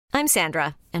I'm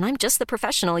Sandra, and I'm just the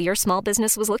professional your small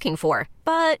business was looking for.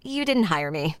 But you didn't hire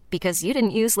me because you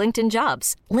didn't use LinkedIn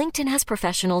Jobs. LinkedIn has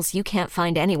professionals you can't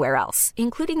find anywhere else,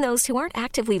 including those who aren't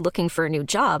actively looking for a new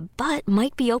job, but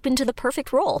might be open to the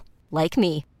perfect role, like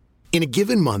me. In a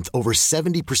given month, over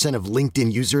 70% of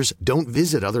LinkedIn users don't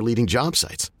visit other leading job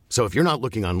sites. So if you're not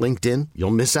looking on LinkedIn,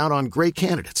 you'll miss out on great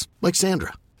candidates like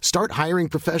Sandra. Start hiring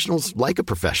professionals like a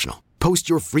professional. Post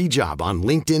your free job on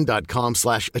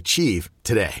linkedin.com/achieve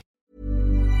today.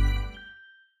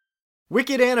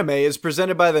 Wicked Anime is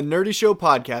presented by the Nerdy Show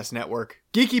Podcast Network.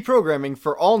 Geeky programming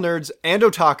for all nerds and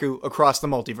otaku across the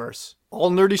multiverse.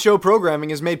 All Nerdy Show programming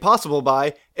is made possible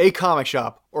by A Comic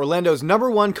Shop, Orlando's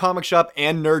 #1 comic shop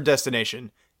and nerd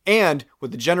destination, and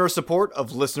with the generous support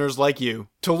of listeners like you.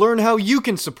 To learn how you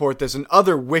can support this and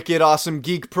other wicked awesome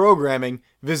geek programming,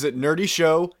 visit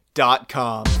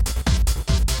nerdyshow.com.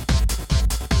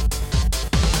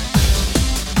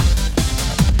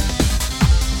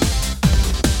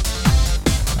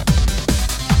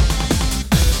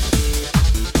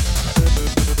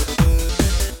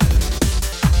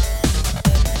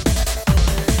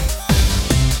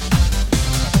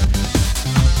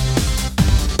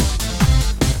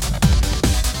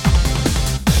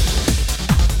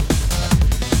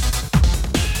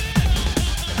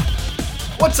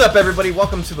 What's up, everybody?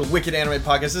 Welcome to the Wicked Anime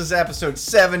Podcast. This is episode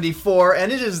 74,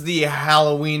 and it is the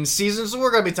Halloween season, so we're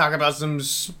going to be talking about some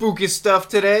spooky stuff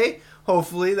today.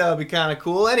 Hopefully, that'll be kind of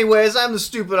cool. Anyways, I'm the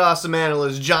stupid, awesome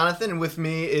analyst, Jonathan, and with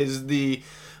me is the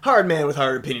hard man with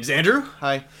hard opinions, Andrew.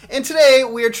 Hi. And today,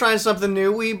 we are trying something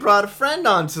new. We brought a friend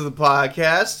onto the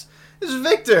podcast. This is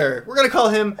Victor. We're going to call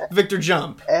him Victor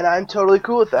Jump. And I'm totally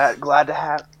cool with that. Glad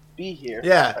to be here,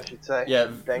 yeah, I should say. Yeah.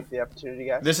 Thanks for the opportunity,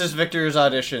 guys. This is Victor's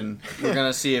audition. We're going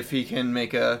to see if he can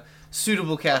make a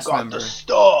suitable cast member. The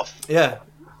stuff! Yeah.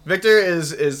 Victor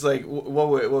is like,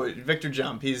 what Victor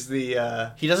Jump. He's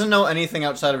the, he doesn't know anything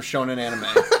outside of shonen anime.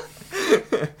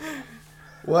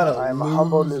 I'm a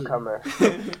humble newcomer.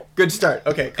 Good start.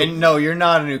 Okay, cool. And no, you're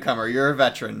not a newcomer. You're a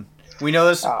veteran. We know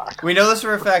this. We know this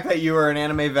for a fact that you are an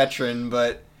anime veteran,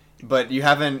 but you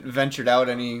haven't ventured out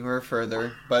anywhere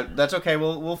further. But that's okay.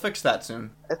 We'll fix that soon.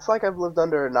 It's like I've lived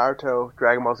under a Naruto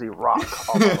Dragon Ball Z rock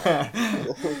all my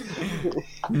life.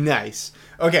 Nice.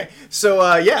 Okay,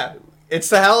 so yeah, it's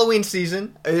the Halloween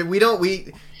season.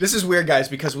 This is weird, guys,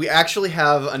 because we actually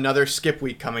have another skip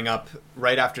week coming up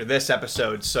right after this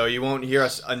episode. So you won't hear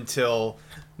us until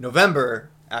November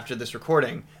after this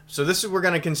recording. So we're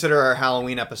going to consider our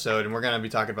Halloween episode, and we're going to be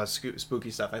talking about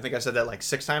spooky stuff. I think I said that like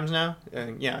 6 times now.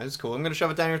 And yeah, it's cool. I'm going to shove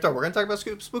it down your throat. We're going to talk about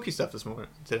spooky stuff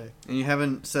today. And you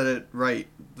haven't said it right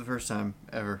the first time,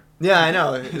 ever. Yeah, I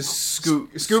know.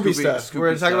 Scooby stuff. We're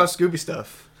going to talk about Scooby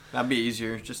stuff. That'd be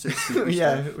easier. Just say Scooby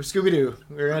yeah, Scooby-Doo.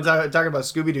 We're going to talk about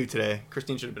Scooby-Doo today.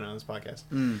 Christine should have been on this podcast.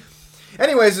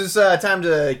 Anyways, it's time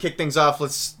to kick things off.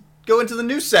 Let's go into the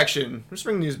news section. Let's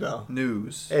ring news bell.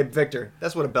 News. Hey, Victor,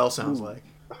 that's what a bell sounds like.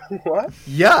 What?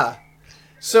 Yeah.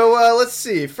 So, let's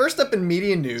see. First up in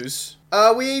media news,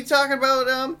 we talking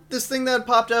about this thing that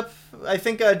popped up. I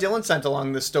think Dylan sent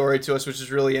along this story to us, which is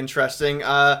really interesting.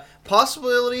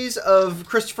 Possibilities of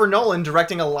Christopher Nolan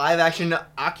directing a live-action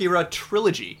Akira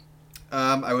trilogy.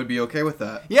 I would be okay with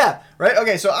that. Yeah, right?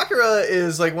 Okay, so Akira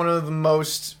is like one of the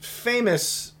most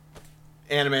famous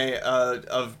anime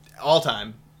of all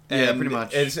time. And yeah, pretty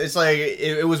much. It's like,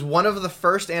 it was one of the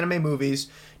first anime movies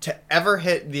to ever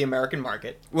hit the American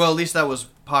market. Well, at least that was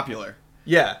popular.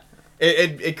 Yeah.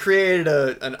 It created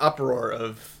an uproar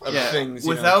of things.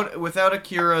 Without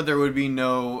Akira, there would be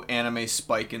no anime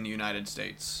spike in the United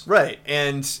States. Right,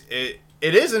 and it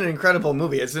is an incredible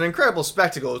movie. It's an incredible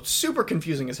spectacle. It's super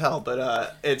confusing as hell,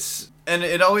 but it's... And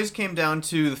it always came down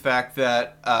to the fact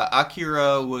that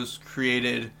Akira was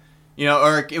created,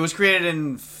 or it was created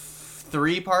in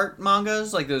 3-part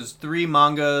mangas. Like, there's 3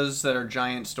 mangas that are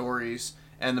giant stories,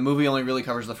 and the movie only really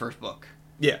covers the first book.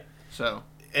 Yeah. So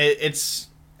it's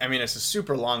a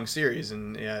super long series,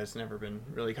 and yeah, it's never been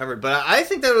really covered. But I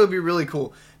think that would be really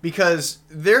cool, because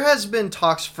there has been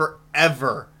talks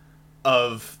forever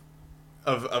of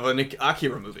an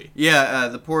Akira movie. Yeah,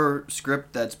 the poor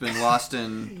script that's been lost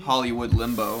in Hollywood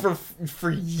limbo.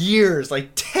 For years, like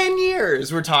 10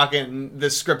 years, we're talking,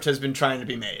 this script has been trying to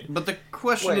be made. But the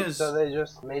question is... so they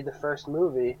just made the first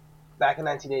movie back in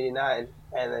 1989,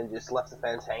 and then just left the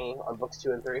fans hanging on books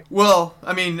 2 and 3? Well,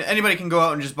 I mean, anybody can go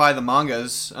out and just buy the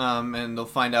mangas, and they'll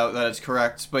find out that it's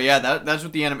correct. But yeah, that's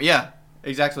what the anime... Yeah,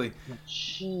 exactly.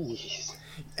 Jeez.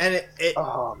 And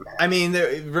oh man! I mean,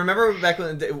 remember back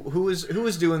when who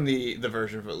was doing the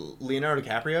version of Leonardo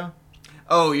DiCaprio?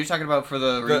 Oh, you're talking about for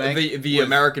the remake? The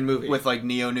American movie. With, like,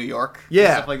 Neo New York? Yeah.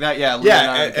 And stuff like that? Yeah,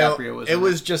 Leonardo DiCaprio was It in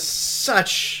was just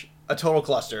such a total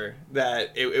cluster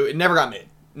that it never got made.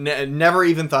 Never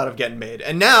even thought of getting made.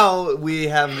 And now we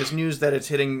have this news that it's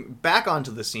hitting back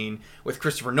onto the scene with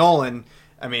Christopher Nolan,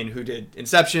 who did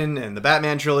Inception and the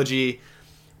Batman trilogy,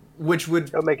 which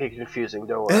would... Don't make it confusing,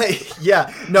 don't worry.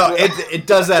 Yeah, no, it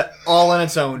does that all on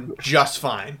its own just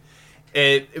fine.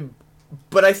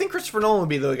 But I think Christopher Nolan would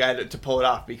be the guy to pull it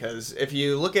off, because if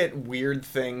you look at weird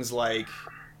things like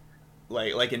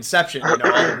Inception, all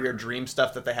the weird dream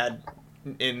stuff that they had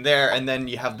in there, and then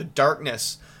you have the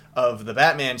darkness of the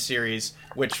Batman series,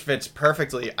 which fits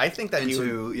perfectly. I think that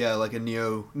like a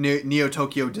Neo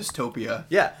Tokyo dystopia.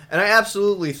 Yeah, and I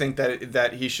absolutely think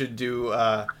that he should do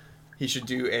a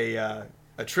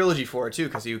trilogy for it too,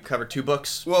 because he covered 2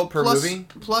 books per movie.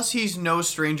 Plus, he's no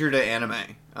stranger to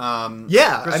anime.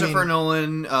 Christopher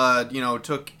Nolan,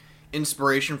 took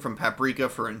inspiration from Paprika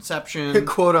for Inception.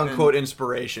 Quote unquote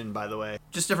inspiration, by the way.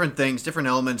 Just different things, different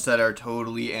elements that are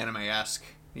totally anime-esque.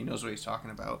 He knows what he's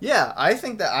talking about. Yeah, I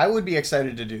think that I would be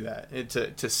excited to do that,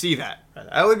 to see that.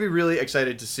 I would be really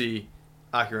excited to see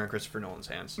Akira in Christopher Nolan's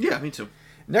hands. Yeah, me too.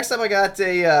 Next up, I got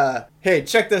a. Hey,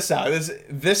 check this out.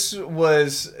 This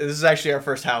is actually our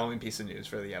first Halloween piece of news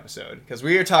for the episode, because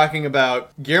we are talking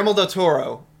about Guillermo del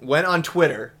Toro went on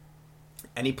Twitter,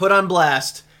 and he put on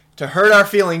blast to hurt our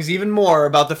feelings even more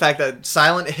about the fact that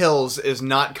Silent Hills is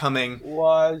not coming.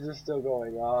 Why is this still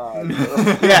going on?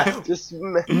 Yeah.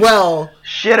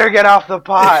 Shit or get off the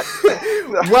pot.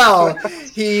 Well,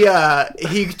 he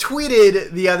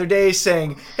tweeted the other day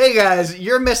saying, "Hey guys,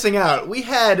 you're missing out. We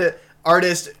had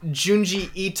artist Junji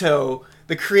Ito,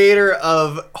 the creator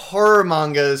of horror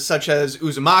mangas such as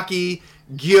Uzumaki,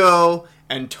 Gyo,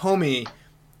 and Tomi,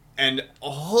 and a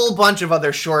whole bunch of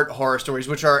other short horror stories,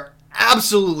 which are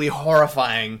absolutely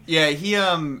horrifying." Yeah, he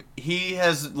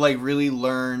has really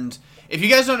learned. If you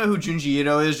guys don't know who Junji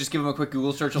Ito is, just give him a quick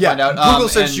Google search. You'll find out. Google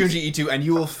search Junji Ito, and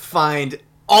you will find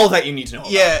all that you need to know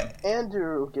about him.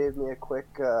 Andrew gave me a quick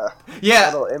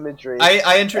little imagery.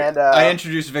 I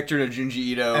introduced Victor to Junji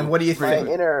Ito. And what do you think?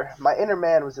 My inner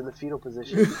man was in the fetal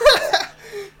position.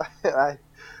 I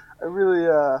really,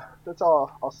 that's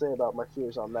all I'll say about my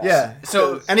fears on that. Yeah.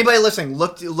 So anybody listening,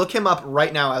 look him up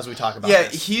right now as we talk about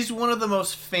this. Yeah, he's one of the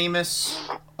most famous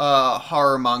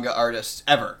horror manga artists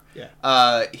ever.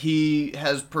 Yeah. He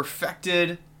has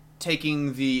perfected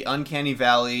taking the Uncanny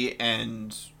Valley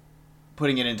and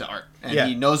putting it into art, and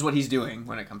he knows what he's doing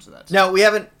when it comes to that. Now, we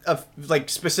haven't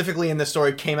specifically in this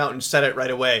story came out and said it right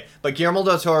away, but Guillermo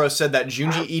del Toro said that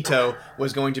Junji Ito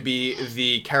was going to be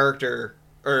the character,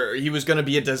 or he was going to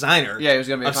be a designer. Yeah, he was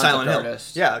going to be a concept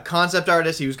artist. Yeah, a concept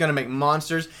artist. He was going to make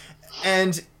monsters.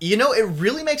 And, it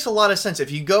really makes a lot of sense.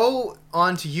 If you go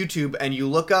onto YouTube and you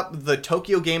look up the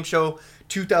Tokyo Game Show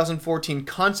 2014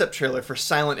 concept trailer for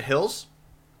Silent Hills,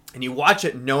 and you watch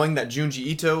it knowing that Junji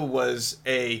Ito was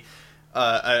a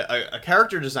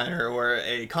character designer or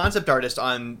a concept artist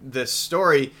on this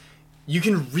story, you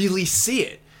can really see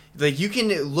it. You can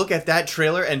look at that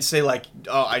trailer and say,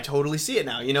 oh, I totally see it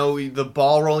now. The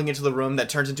ball rolling into the room that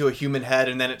turns into a human head,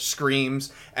 and then it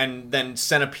screams, and then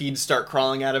centipedes start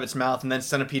crawling out of its mouth, and then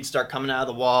centipedes start coming out of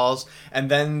the walls,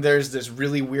 and then there's this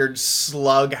really weird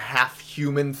slug,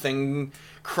 half-human thing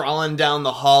crawling down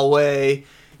the hallway.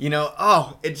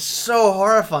 It's so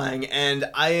horrifying, and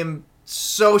I am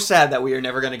so sad that we are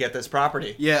never going to get this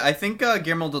property. Yeah, I think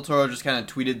Guillermo del Toro just kind of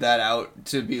tweeted that out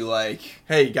to be like,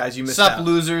 "Hey guys, you missed out. Sup,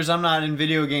 losers, I'm not in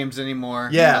video games anymore."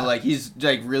 Yeah. He's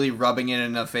really rubbing it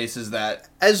in the faces that...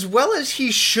 As well as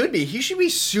he should be. He should be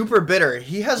super bitter.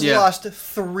 He has lost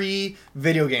 3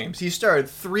 video games. He started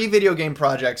 3 video game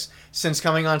projects since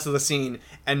coming onto the scene,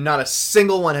 and not a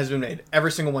single one has been made.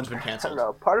 Every single one's been canceled. I don't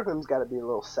know. Part of him's got to be a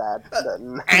little sad.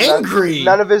 Angry!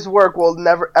 None of his work will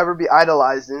never, ever be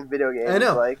idolized in video games. I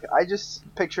know. I just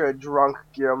picture a drunk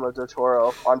Guillermo del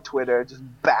Toro on Twitter just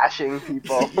bashing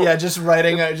people. Yeah, just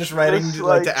writing to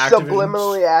Activision.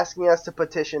 Subliminally asking us to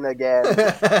petition again.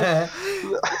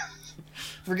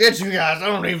 Forget you guys. I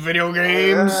don't need video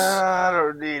games. I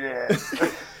don't need it.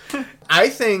 I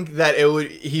think that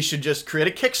he should just create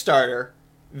a Kickstarter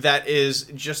that is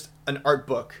just an art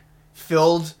book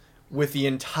filled with the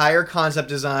entire concept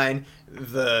design,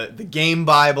 the game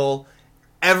Bible,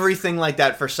 everything like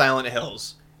that for Silent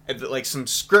Hills. Some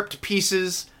script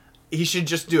pieces. He should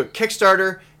just do a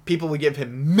Kickstarter. People would give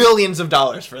him millions of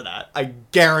dollars for that. I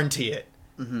guarantee it.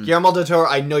 Mm-hmm. Guillermo del Toro,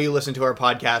 I know you listen to our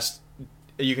podcast.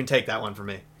 You can take that one from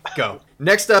me. Go.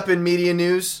 Next up in media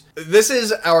news, this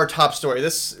is our top story.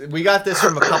 We got this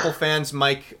from a couple fans,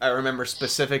 Mike, I remember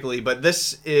specifically, but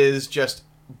this is just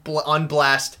on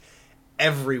blast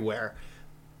everywhere.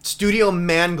 Studio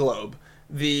Manglobe,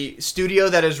 the studio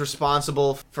that is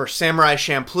responsible for Samurai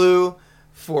Champloo,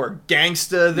 for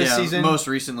Gangsta this season. Most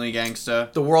recently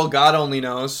Gangsta. The World God Only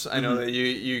Knows. I know that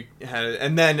you had it.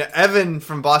 And then Evan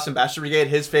from Boston Bastard Brigade,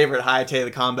 his favorite, Hayate the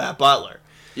Combat Butler.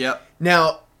 Yep.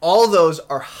 Now, all those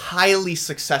are highly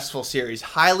successful series,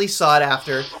 highly sought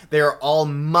after. They are all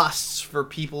musts for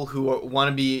people who want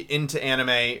to be into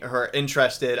anime, who are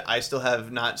interested. I still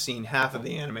have not seen half of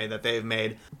the anime that they've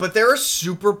made. But they're a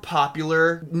super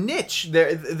popular niche.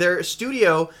 Their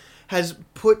studio has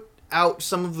put out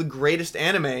some of the greatest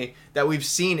anime that we've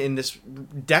seen in this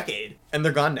decade, and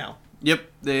they're gone now. Yep,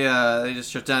 they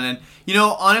just shut down. And, you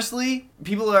know, honestly,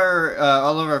 people are,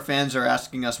 all of our fans are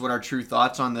asking us what our true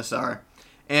thoughts on this are.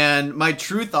 And my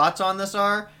true thoughts on this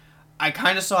are, I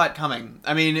kind of saw it coming.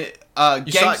 I mean,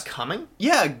 You saw it coming?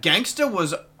 Yeah, Gangsta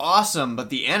was awesome, but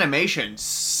the animation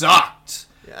sucked.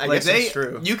 I guess it's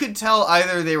true. You could tell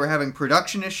either they were having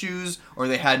production issues, or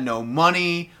they had no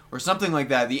money, or something like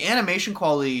that. The animation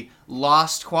quality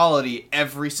lost quality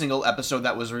every single episode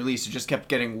that was released. It just kept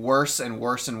getting worse and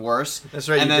worse and worse. That's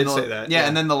right, and you then did say that. Yeah,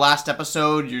 and then the last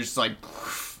episode, you're just like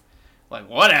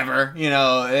whatever. You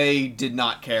know, they did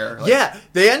not care. Yeah,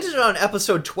 they ended on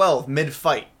episode 12,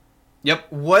 mid-fight.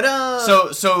 Yep. What,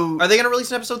 So are they going to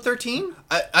release an episode 13?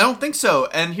 I don't think so.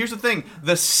 And here's the thing.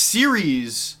 The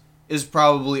series is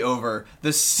probably over.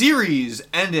 The series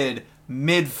ended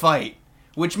mid-fight.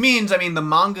 Which means, I mean, the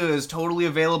manga is totally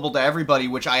available to everybody,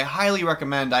 which I highly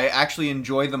recommend. I actually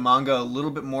enjoy the manga a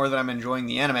little bit more than I'm enjoying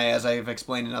the anime, as I've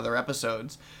explained in other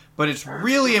episodes. But it's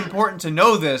really important to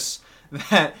know this,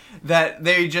 that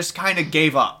they just kind of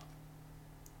gave up.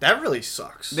 That really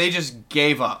sucks. They just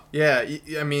gave up. Yeah,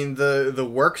 I mean, the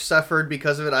work suffered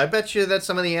because of it. I bet you that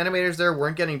some of the animators there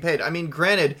weren't getting paid. I mean,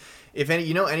 granted, if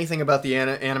you know anything about the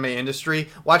anime industry,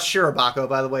 watch Shirobako,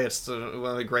 by the way. It's one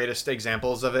of the greatest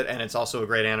examples of it, and it's also a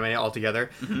great anime altogether.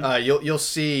 Mm-hmm. You'll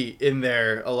see in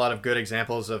there a lot of good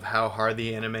examples of how hard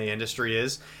the anime industry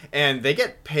is, and they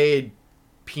get paid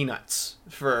peanuts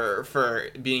for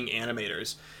being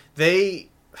animators. They,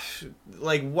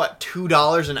 like, what,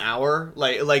 $2 an hour?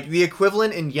 Like the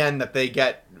equivalent in yen that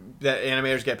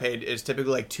animators get paid is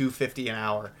typically like $2.50 an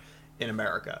hour in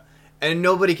America. And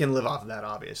nobody can live off of that,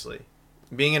 obviously.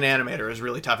 Being an animator is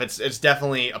really tough. It's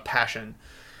definitely a passion.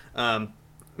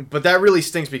 But that really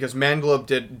stinks because Manglobe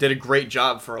did a great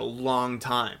job for a long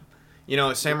time. You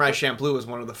know, Samurai Champloo was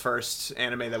one of the first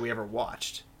anime that we ever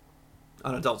watched.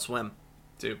 On Adult Swim,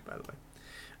 too, by the way.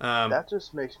 That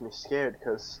just makes me scared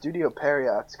because Studio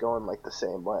Periot's going like the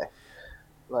same way.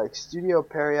 Like, Studio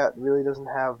Periot really doesn't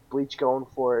have Bleach going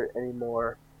for it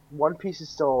anymore. One Piece is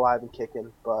still alive and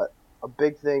kicking, but a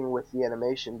big thing with the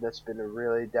animation that's been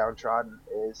really downtrodden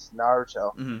is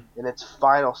Naruto. Mm-hmm. In its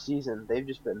final season, they've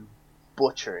just been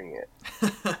butchering it.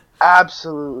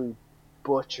 Absolutely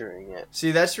butchering it.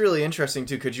 See, that's really interesting,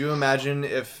 too. Could you imagine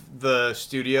if the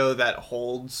studio that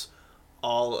holds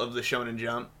all of the Shonen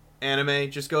Jump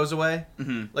anime just goes away?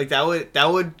 Mm-hmm. Like,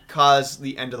 that would cause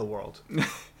the end of the world.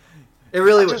 It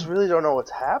really would. I just really don't know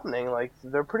what's happening. Like,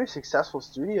 they're a pretty successful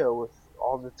studio with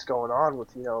all that's going on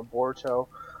with, you know, Boruto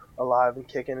alive and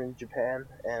kicking in Japan,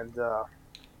 and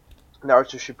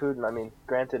Naruto Shippuden. I mean,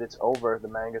 granted, it's over, the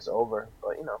manga's over,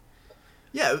 but, you know,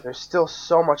 yeah, there's still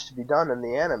so much to be done in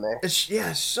the anime.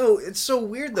 It's so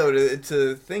weird though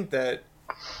to think that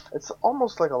it's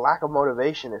almost like a lack of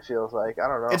motivation. It feels like, I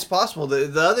don't know. It's possible.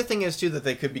 The other thing is too that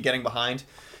they could be getting behind.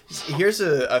 Here's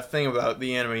a thing about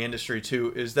the anime industry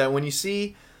too, is that when you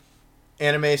see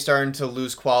anime starting to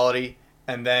lose quality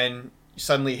and then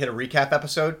suddenly hit a recap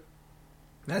episode,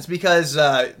 that's because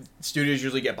studios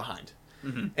usually get behind.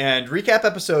 Mm-hmm. And recap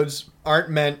episodes aren't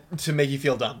meant to make you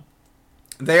feel dumb.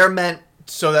 They are meant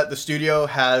so that the studio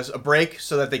has a break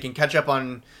so that they can catch up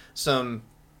on some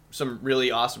really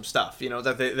awesome stuff, you know,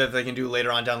 that they can do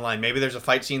later on down the line. Maybe there's a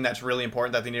fight scene that's really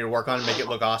important that they need to work on and make it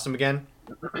look awesome again.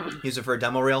 Use it for a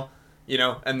demo reel, you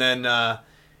know, and then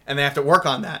they have to work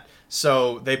on that.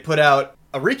 So they put out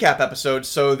a recap episode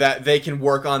so that they can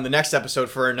work on the next episode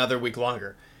for another week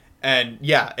longer. And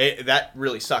yeah, that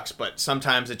really sucks, but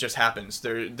sometimes it just happens.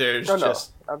 There's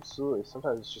just absolutely.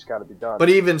 Sometimes it's just got to be done. But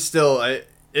even still,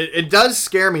 it does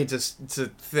scare me to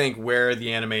think where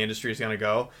the anime industry is going to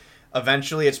go.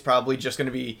 Eventually, it's probably just going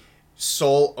to be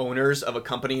sole owners of a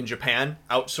company in Japan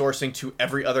outsourcing to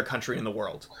every other country in the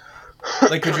world.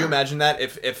 Like, could you imagine that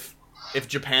if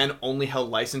Japan only held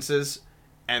licenses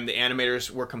and the animators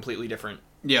were completely different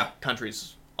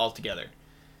countries altogether?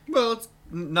 Well, it's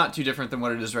not too different than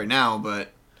what it is right now,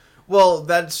 but... Well,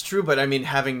 that's true, but I mean,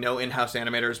 having no in-house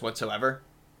animators whatsoever.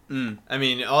 I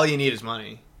mean, all you need is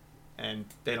money, and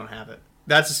they don't have it.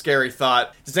 That's a scary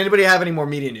thought. Does anybody have any more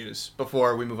media news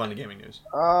before we move on to gaming news?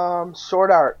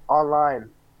 Sword Art Online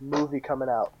movie coming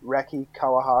out. Reki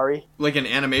Kawahari. Like an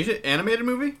animated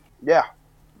movie? Yeah.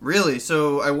 Really?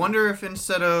 So I wonder if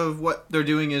instead of what they're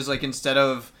doing is like instead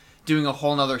of doing a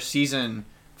whole nother season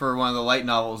for one of the light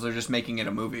novels, they're just making it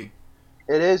a movie.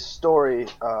 It is story.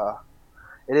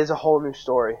 It is a whole new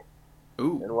story.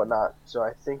 Ooh. And whatnot. So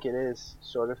I think it is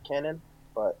sort of canon,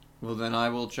 but... Well, then I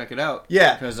will check it out.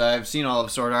 Yeah. Because I've seen all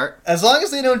of Sword Art. As long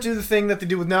as they don't do the thing that they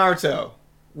do with Naruto,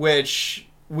 which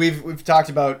we've talked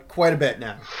about quite a bit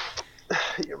now.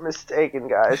 You're mistaken,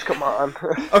 guys. Come on.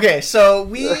 Okay, so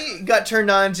we got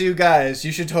turned on to, guys,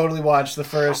 you should totally watch the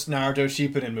first Naruto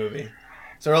Shippuden movie.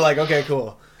 So we're like, okay,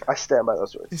 cool. I stand by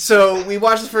those words. So we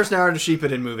watched the first Naruto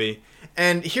Shippuden movie,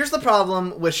 and here's the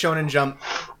problem with Shonen Jump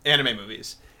anime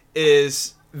movies,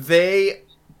 is they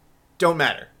don't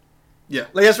matter. Yeah.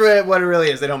 Like, that's what it really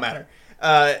is. They don't matter.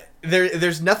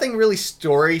 There's nothing really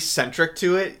story-centric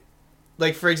to it.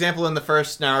 Like, for example, in the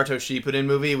first Naruto Shippuden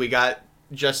movie, we got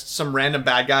just some random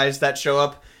bad guys that show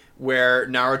up where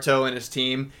Naruto and his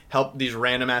team help these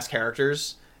random-ass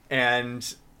characters.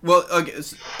 And... Well, okay,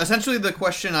 essentially the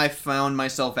question I found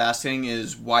myself asking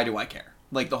is, why do I care?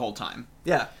 Like, the whole time.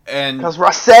 yeah. And... Because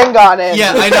Rasengan ends.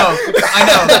 Yeah, I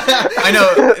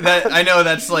know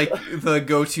that's like the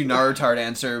go-to Naruto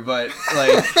answer, but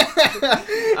like,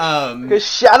 Because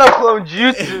Shadow Clone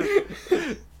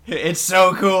Jutsu. it's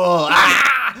so cool.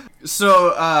 Ah!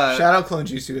 So, Shadow Clone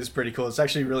Jutsu is pretty cool. It's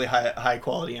actually really high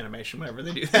quality animation whenever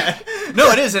they do that. no,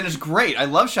 it is, and it's great. I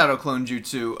love Shadow Clone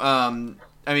Jutsu.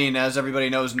 I mean, as everybody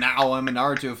knows now, I'm a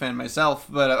Naruto fan myself,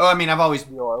 but I've always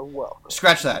You're welcome.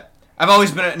 scratch that. I've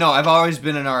always been a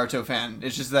Naruto fan.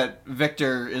 It's just that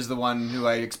Victor is the one who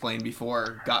I explained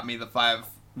before got me the 5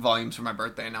 volumes for my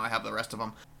birthday, and now I have the rest of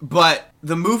them. But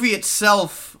the movie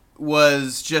itself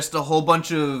was just a whole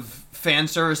bunch of fan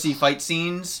servicey fight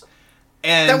scenes.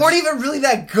 And that weren't even really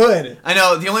that good. I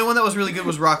know, the only one that was really good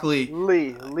was Rock Lee.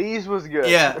 Lee's was good.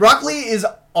 Yeah. Rock Lee is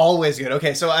always good.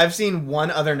 Okay, so I've seen one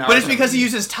other Naruto But it's because he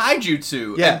movie. uses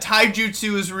taijutsu. Yeah. And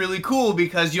taijutsu is really cool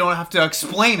because you don't have to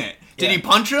explain it. Did Yeah. he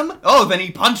punch him? Oh, then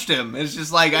he punched him. It's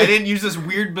just like, I didn't use this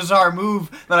weird, bizarre move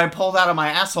that I pulled out of my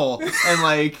asshole. And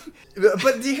like...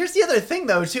 But here's the other thing,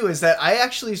 though, too, is that I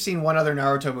actually seen one other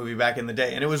Naruto movie back in the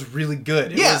day, and it was really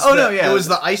good. It Yeah, was yeah. It was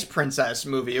the Ice Princess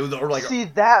movie. It was like See,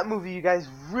 that movie you guys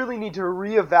really need to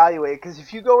reevaluate, because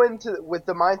if you go into with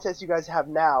the mindsets you guys have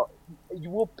now, you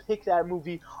will pick that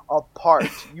movie apart.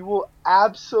 You will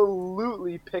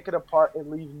absolutely pick it apart and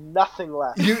leave nothing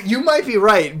left. You might be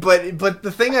right, but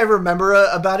the thing I remember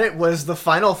about it was the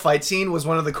final fight scene was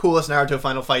one of the coolest Naruto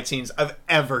final fight scenes I've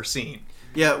ever seen.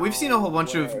 Yeah, we've seen a whole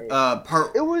bunch of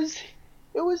It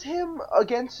was him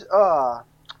against I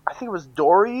think it was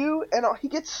Doryu, and he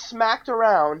gets smacked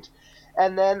around,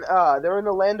 and then they're in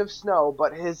the land of snow,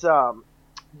 but his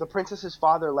the princess's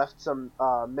father left some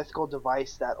mythical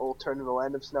device that will turn the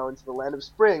land of snow into the land of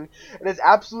spring, and it's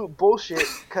absolute bullshit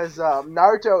because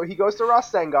Naruto, he goes to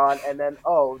Rasengan, and then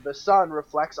the sun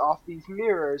reflects off these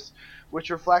mirrors, which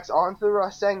reflects onto the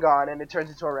Rasengan, and it turns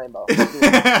into a rainbow.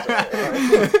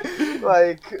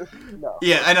 Like, no.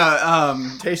 Yeah, I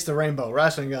know. Taste the rainbow,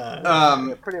 Rasengan.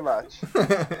 Yeah, pretty much.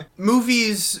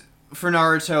 Movies for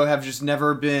Naruto have just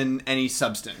never been any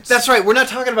substance. That's right. We're not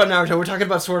talking about Naruto. We're talking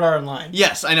about Sword Art Online.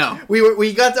 Yes, I know.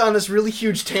 We got on this really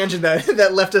huge tangent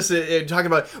that left us talking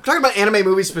about anime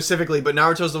movies specifically, but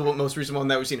Naruto's the most recent one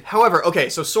that we've seen. However, okay,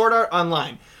 so Sword Art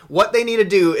Online, what they need to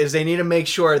do is they need to make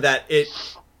sure that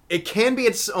it can be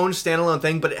its own standalone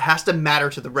thing, but it has to matter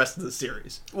to the rest of the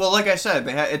series. Well, like I said,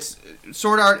 it's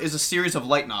Sword Art is a series of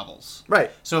light novels.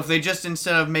 Right. So if they just,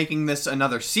 instead of making this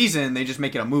another season, they just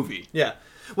make it a movie. Yeah.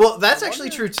 Well, that's actually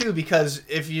true, too, because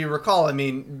if you recall, I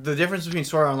mean, the difference between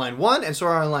Sword Art Online 1 and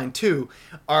Sword Art Online 2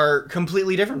 are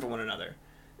completely different from one another.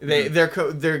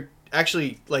 They're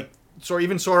actually, like,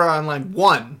 even Sword Art Online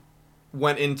 1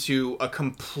 went into a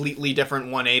completely different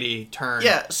 180 turn.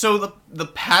 Yeah, so the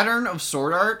pattern of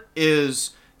Sword Art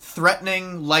is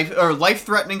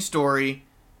life-threatening story,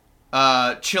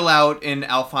 chill out in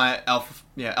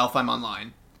Alfheim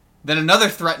Online. Then another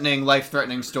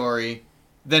life-threatening story,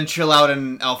 then chill out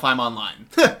in Alfheim Online.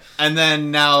 And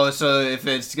then now, so if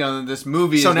it's this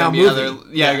movie is now gonna be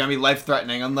movie. gonna be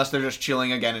life-threatening unless they're just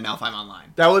chilling again in Alfheim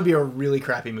Online. That would be a really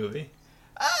crappy movie.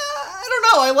 I don't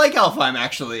know. I like Alfheim,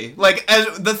 actually. Like,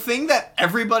 as the thing that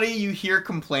everybody you hear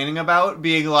complaining about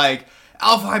being like,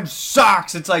 Alfheim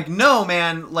sucks. It's like, no,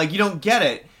 man. Like, you don't get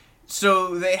it.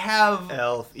 So they have...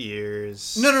 Elf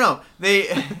ears. No. They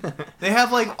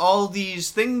have, like, all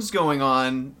these things going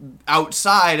on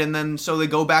outside, and then so they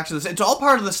go back to this. It's all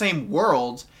part of the same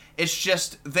world. It's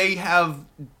just they have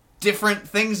different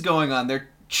things going on. They're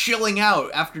chilling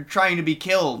out after trying to be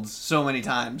killed so many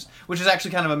times, which is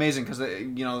actually kind of amazing because,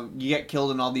 you know, you get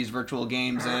killed in all these virtual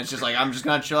games and it's just like, I'm just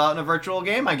going to chill out in a virtual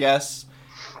game, I guess.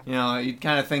 You know, you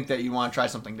kind of think that you want to try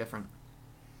something different.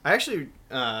 I actually,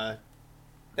 that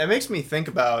makes me think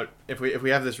about, if we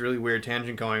have this really weird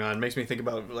tangent going on, it makes me think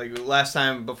about, like, last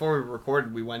time, before we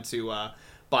recorded, we went to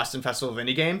Boston Festival of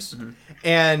Indie Games,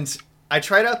 and I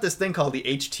tried out this thing called the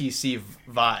HTC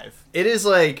Vive. It is,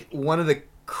 like, one of the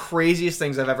craziest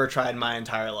things I've ever tried in my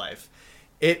entire life.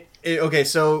 Okay,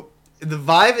 so the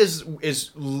Vive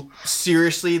is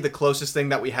seriously the closest thing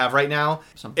that we have right now.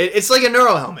 It's like a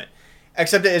Neuro helmet,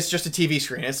 except it's just a TV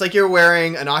screen. It's like you're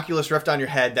wearing an Oculus Rift on your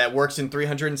head that works in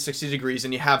 360 degrees,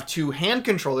 and you have two hand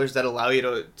controllers that allow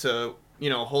you to you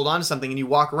know, hold on to something, and you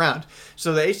walk around.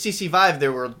 So the HTC Vive,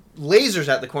 there were lasers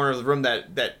at the corner of the room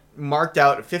that marked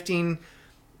out a 15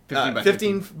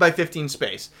 by 15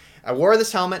 space. I wore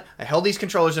this helmet, I held these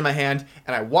controllers in my hand,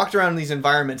 and I walked around in these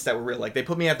environments that were real. Like, they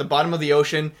put me at the bottom of the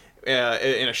ocean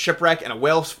in a shipwreck, and a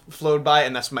whale flowed by,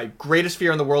 and that's my greatest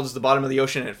fear in the world is the bottom of the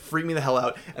ocean, and it freaked me the hell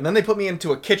out. And then they put me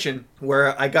into a kitchen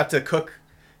where I got to cook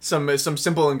some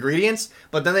simple ingredients,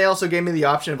 but then they also gave me the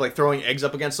option of, like, throwing eggs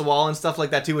up against the wall and stuff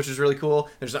like that too, which was really cool.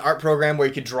 There's an art program where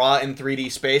you could draw in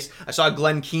 3D space. I saw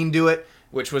Glenn Keane do it,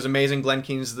 which was amazing. Glenn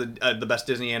Keane's the best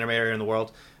Disney animator in the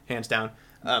world, hands down.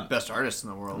 Best artist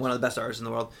in the world. One of the best artists in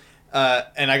the world.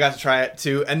 And I got to try it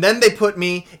too. And then they put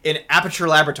me in Aperture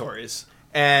Laboratories,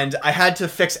 and I had to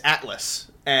fix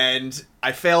Atlas. And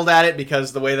I failed at it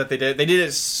because the way that they did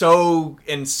it so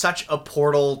in such a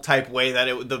Portal type way that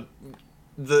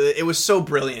it was so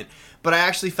brilliant. But I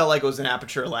actually felt like it was in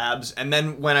Aperture Labs. And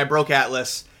then when I broke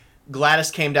Atlas,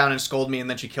 Gladys came down and scolded me, and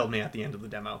then she killed me at the end of the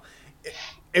demo.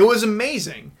 It was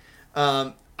amazing.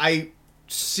 I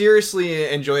seriously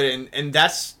enjoyed it, and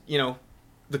that's, you know,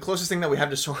 the closest thing that we have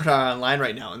to Sword Art Online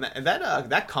right now, and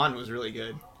that con was really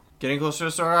good. Getting closer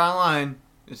to Sword Art Online.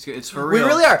 It's for real. We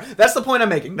really are. That's the point I'm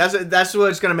making. That's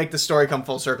what's going to make the story come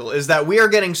full circle, is that we are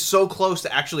getting so close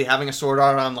to actually having a Sword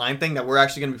Art Online thing that we're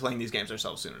actually going to be playing these games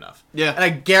ourselves soon enough. Yeah. And I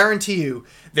guarantee you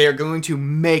they are going to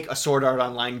make a Sword Art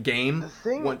Online game. The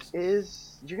thing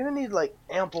is, you're going to need, like,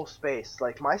 ample space.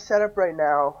 Like, my setup right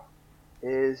now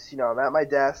is, you know, I'm at my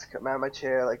desk, I'm at my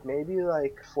chair, like, maybe,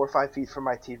 like, 4 or 5 feet from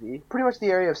my TV. Pretty much the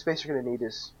area of space you're going to need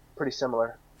is pretty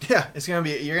similar. Yeah,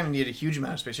 you're gonna need a huge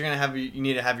amount of space. You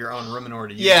need to have your own room in order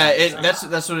to use it.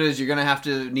 That's what it is. You're gonna have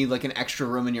to need, like, an extra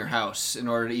room in your house in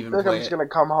order to even play it. I'm just gonna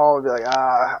come home and be like,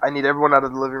 I need everyone out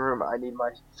of the living room. I need my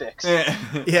fix.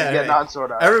 Yeah, not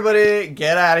Sword Art. Everybody,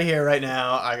 get out of here right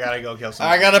now. I gotta go kill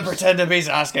someone. I gotta pretend to be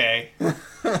Sasuke.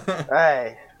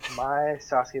 Hey, my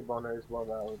Sasuke boner is well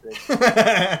known.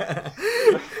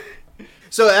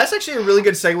 So that's actually a really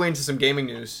good segue into some gaming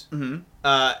news. Mm-hmm.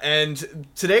 And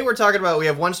today we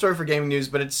have one story for gaming news,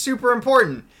 but it's super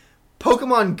important.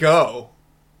 Pokemon Go.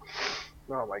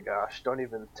 Oh my gosh, don't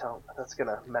even tell me. That's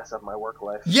gonna mess up my work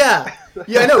life. Yeah,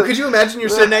 I know. Could you imagine you're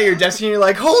sitting at your desk and you're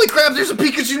like, holy crap, there's a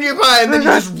Pikachu nearby, and then you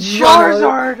just run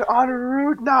Charizard on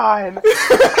Route 9.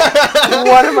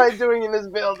 What am I doing in this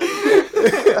building?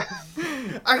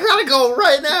 I gotta go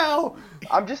right now.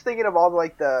 I'm just thinking of all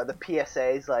the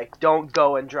PSAs, like, don't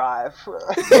go and drive.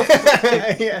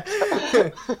 Yeah.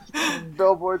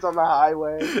 Billboards on the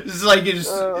highway. It's like you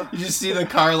just see the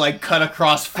car, like, cut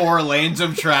across 4 lanes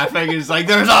of traffic. It's like,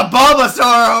 there's a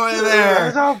Bulbasaur over there.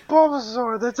 There's a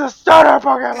Bulbasaur. That's a starter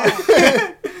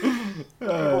Pokemon.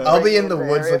 I'll be in the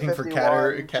woods looking for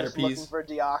Caterpies. Looking for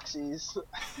Deoxys.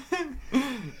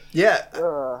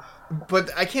 Yeah. But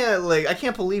I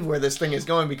can't believe where this thing is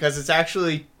going, because it's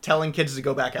actually telling kids to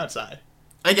go back outside.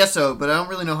 I guess so, but I don't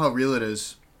really know how real it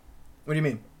is. What do you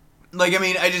mean? Like, I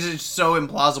mean, it's so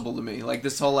implausible to me, like,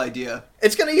 this whole idea.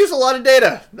 It's going to use a lot of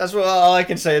data. That's all I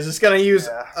can say, is it's going to use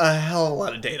a hell of a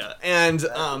lot of data. And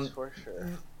for sure.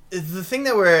 The thing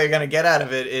that we're going to get out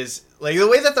of it is, like, the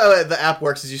way that the app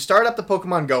works is you start up the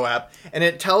Pokemon Go app, and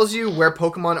it tells you where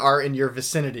Pokemon are in your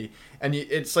vicinity. And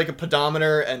it's like a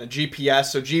pedometer and a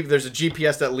GPS. So there's a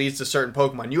GPS that leads to certain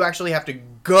Pokemon. You actually have to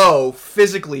go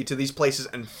physically to these places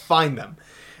and find them.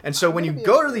 And so when you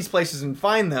go to these places and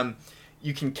find them,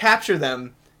 you can capture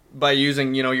them by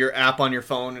using, you know, your app on your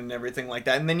phone and everything like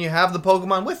that. And then you have the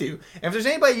Pokemon with you. And if there's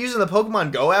anybody using the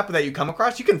Pokemon Go app that you come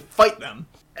across, you can fight them.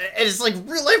 And it's like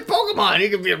real-life Pokemon.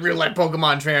 You can be a real-life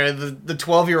Pokemon trainer. The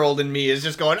 12-year-old in me is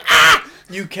just going, ah!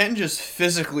 You can just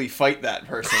physically fight that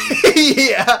person.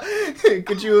 Yeah.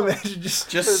 Could you imagine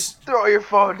just throw your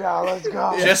phone down, let's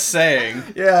go. Just saying.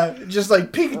 Yeah, just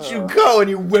like, Pikachu, go, and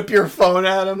you whip your phone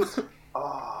at him.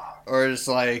 Or just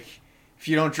like, if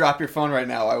you don't drop your phone right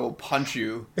now, I will punch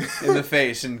you in the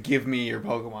face and give me your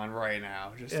Pokemon right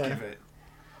now. Just give it.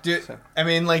 I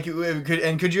mean, like,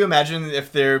 could you imagine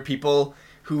if there are people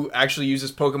who actually use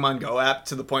this Pokemon Go app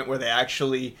to the point where they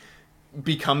actually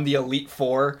become the Elite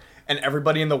Four, and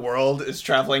everybody in the world is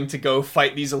traveling to go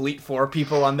fight these Elite Four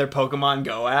people on their Pokemon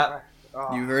Go app?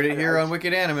 Oh, You heard it here on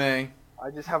Wicked Anime.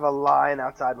 I just have a line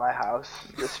outside my house.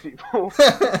 Just people.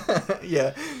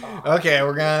 Yeah. Okay,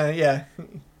 we're gonna,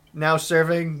 Now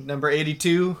serving number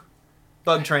 82,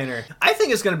 Bug Trainer. I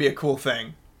think it's gonna be a cool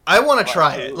thing. I want to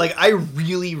try it. Like, I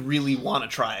really, really want to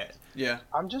try it. Yeah.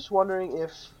 I'm just wondering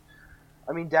if,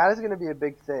 I mean, data's going to be a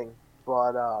big thing,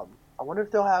 but I wonder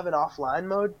if they'll have an offline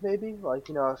mode, maybe, like,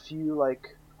 you know, a few,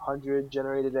 like, 100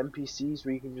 generated NPCs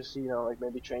where you can just, you know, like,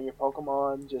 maybe train your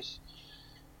Pokemon, just,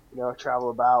 you know, travel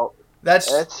about. That's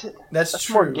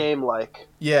true. More game-like.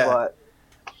 Yeah. But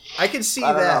I can see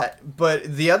I don't that, but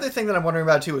the other thing that I'm wondering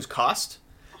about, too, is cost.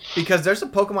 Because there's a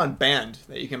Pokemon band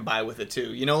that you can buy with it,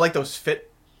 too. You know, like those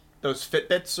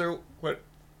Fitbits or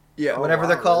whatever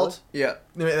they're called. Really? Yeah.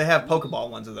 They have Pokeball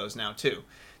ones of those now too.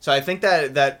 So I think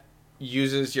that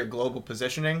uses your global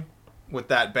positioning with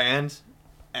that band,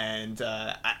 and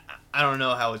I don't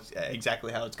know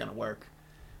exactly how it's gonna work,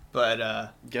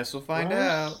 but guess we'll find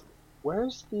out.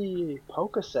 Where's the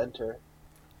Poke Center?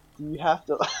 Do you have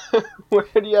to? Where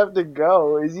do you have to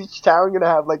go? Is each town gonna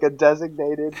have like a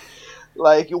designated?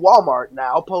 Like Walmart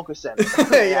now, Poke Center.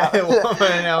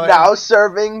 Walmart now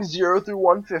serving 0 through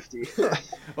 150.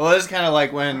 Well, it's kind of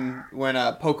like when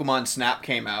Pokemon Snap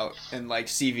came out, and like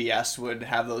CVS would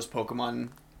have those Pokemon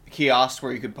kiosks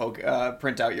where you could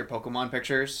print out your Pokemon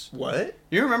pictures. What?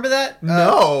 You remember that?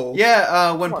 No.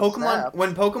 When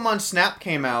Pokemon Snap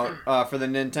came out for the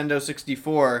Nintendo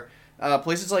 64,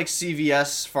 places like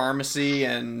CVS Pharmacy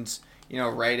and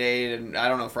Rite Aid, and I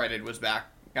don't know if Rite Aid was back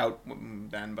out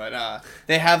then, but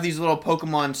they have these little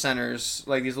Pokemon centers,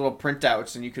 like these little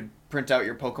printouts, and you could print out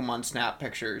your Pokemon Snap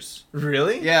pictures.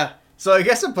 Really? Yeah. So I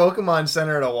guess a Pokemon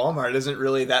Center at a Walmart isn't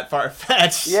really that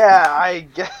far-fetched. Yeah, I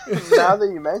guess, now that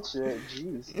you mention it,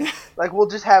 jeez. Like, we'll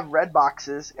just have red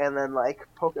boxes, and then, like,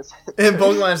 And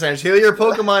Pokemon Centers. Heal your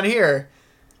Pokemon here.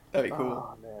 That'd be cool.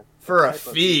 Oh, man. For a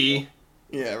fee.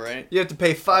 Yeah, right? You have to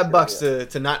pay $5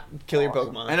 to not kill your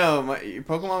Pokemon. I know. Your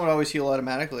Pokemon would always heal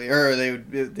automatically, or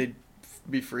they'd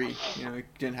be free. You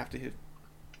didn't have to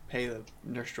pay the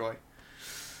Nurse Joy.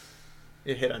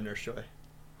 It hit on Nurse Joy.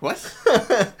 What?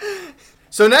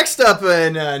 So next up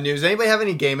in news, anybody have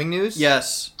any gaming news?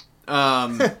 Yes.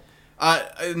 Now,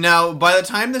 by the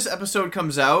time this episode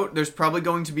comes out, there's probably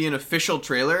going to be an official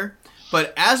trailer.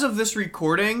 But as of this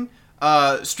recording,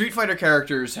 Street Fighter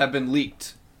characters have been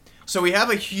leaked. So we have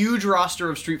a huge roster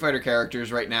of Street Fighter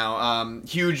characters right now.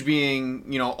 Huge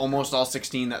being, almost all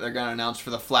 16 that they're going to announce for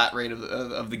the flat rate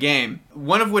of the game.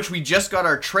 One of which we just got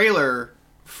our trailer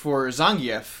for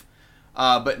Zangief.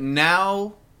 But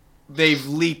now they've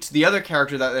leaked the other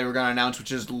character that they were going to announce,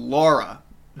 which is Laura,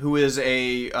 who is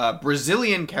a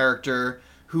Brazilian character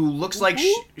who looks like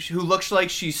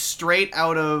she's straight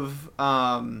out of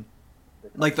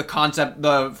like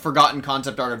the forgotten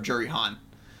concept art of Juri Han.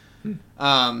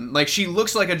 Like she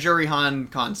looks like a Juri Han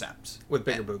concept with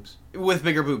bigger boobs. With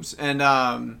bigger boobs, and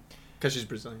because she's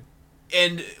Brazilian.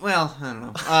 And well, I don't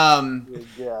know.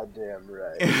 You're goddamn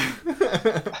right.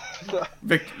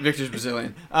 Victor's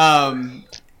Brazilian.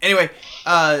 Anyway,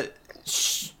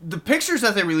 the pictures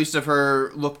that they released of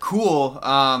her look cool.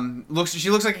 She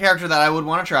looks like a character that I would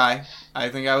want to try. I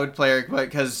think I would play her,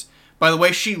 because by the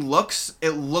way she looks,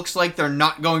 it looks like they're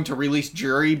not going to release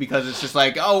Juri, because it's just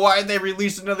like, oh, why did they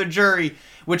release another Juri?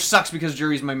 Which sucks because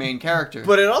Juri's my main character.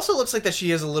 But it also looks like that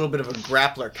she is a little bit of a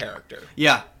grappler character.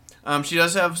 Yeah. She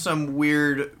does have some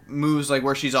weird moves, like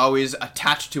where she's always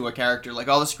attached to a character. Like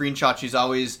all the screenshots, she's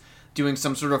always doing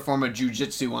some sort of form of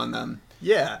jujitsu on them.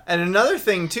 Yeah, and another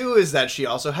thing, too, is that she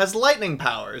also has lightning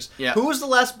powers. Yeah. Who was the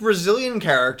last Brazilian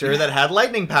character that had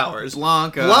lightning powers?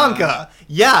 Blanca.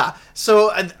 Yeah.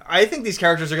 So I think these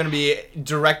characters are going to be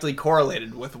directly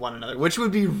correlated with one another, which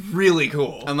would be really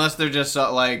cool. Unless they're just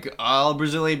like, all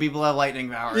Brazilian people have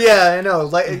lightning powers. Yeah, I know.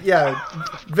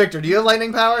 Victor, do you have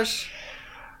lightning powers?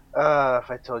 If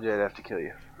I told you, I'd have to kill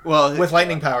you. Well, with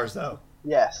lightning powers, though.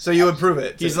 Yes. So you would prove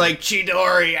it. He's like,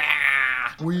 Chidori,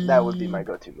 That would be my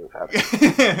go-to move.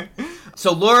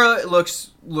 So Laura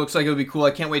looks like it would be cool.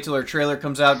 I can't wait till her trailer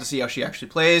comes out to see how she actually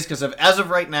plays, because as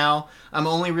of right now, I'm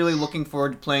only really looking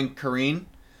forward to playing Karin.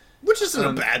 Which isn't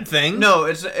a bad thing. No,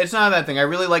 it's not a bad thing. I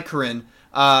really like Karin.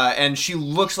 And she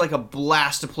looks like a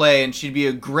blast to play, and she'd be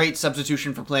a great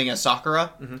substitution for playing as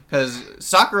Sakura, because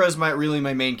Sakura is really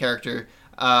my main character.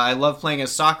 I love playing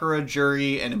as Sakura,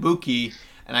 Juri, and Ibuki,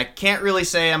 and I can't really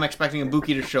say I'm expecting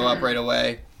Ibuki to show up right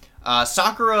away.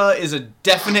 Sakura is a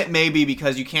definite maybe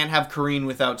because you can't have Karine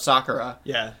without Sakura.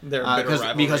 Yeah, they're a bitter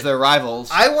rivalry. Because they're rivals.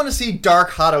 I want to see Dark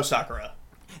Hato Sakura.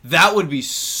 That would be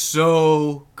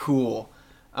so cool.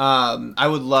 I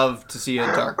would love to see a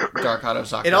Dark Hato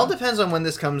Sakura. It all depends on when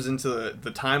this comes into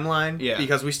the timeline. Yeah.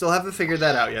 Because we still haven't figured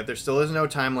that out yet. There still is no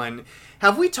timeline.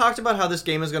 Have we talked about how this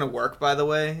game is going to work, by the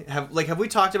way? Have we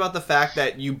talked about the fact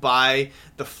that you buy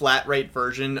the flat rate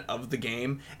version of the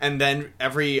game, and then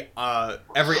every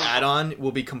add-on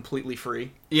will be completely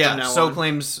free? Yeah, so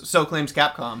claims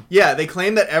Capcom. Yeah, they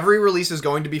claim that every release is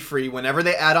going to be free. Whenever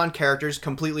they add on characters,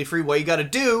 completely free. What you got to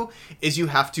do is you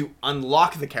have to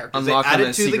unlock the characters. Unlock they add them it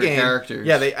as to the secret game. characters.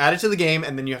 Yeah, they add it to the game,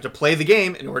 and then you have to play the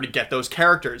game in order to get those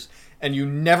characters. And you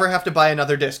never have to buy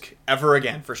another disc ever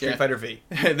again for Street Fighter V.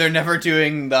 They're never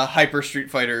doing the Hyper Street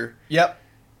Fighter. Yep.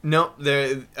 No,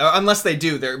 they're unless they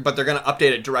do, but they're going to update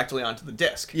it directly onto the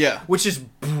disc. Yeah. Which is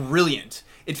brilliant.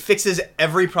 It fixes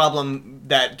every problem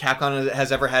that Capcom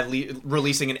has ever had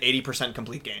releasing an 80%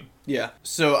 complete game. Yeah.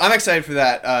 So I'm excited for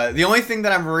that. The only thing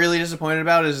that I'm really disappointed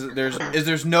about is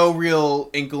there's no real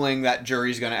inkling that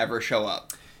Juri's going to ever show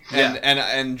up.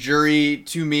 And Juri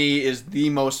to me is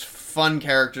the most fun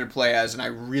character to play as, and I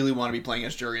really want to be playing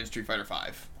as Juri in Street Fighter V.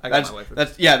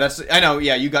 I know.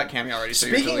 Yeah, you got Cammy already. So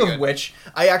Speaking totally of which,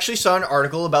 I actually saw an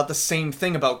article about the same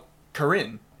thing about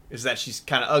Karine. Is that she's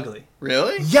kind of ugly?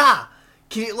 Really? Yeah.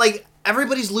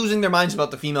 Everybody's losing their minds about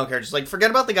the female characters. Like,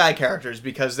 forget about the guy characters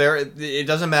because it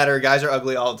doesn't matter. Guys are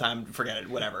ugly all the time. Forget it.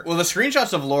 Whatever. Well, the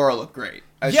screenshots of Laura look great.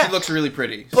 Yeah. She looks really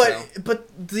pretty.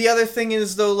 But the other thing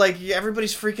is though, like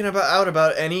everybody's freaking out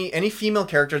about any female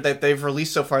character that they've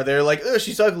released so far. They're like, oh,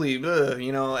 she's ugly,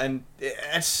 and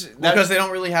that's because they don't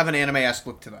really have an anime-esque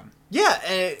look to them. Yeah,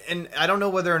 and I don't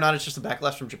know whether or not it's just a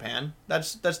backlash from Japan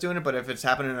that's doing it, but if it's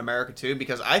happening in America too,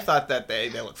 because I thought that they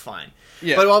look fine.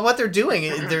 Yeah. But what they're doing,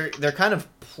 they're kind of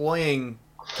ploying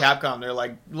Capcom. They're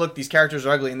like, look, these characters are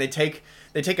ugly, and they take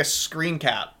a screen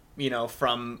cap,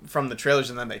 from the trailers,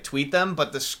 and then they tweet them.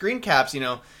 But the screen caps,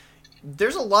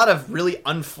 there's a lot of really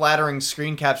unflattering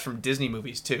screen caps from Disney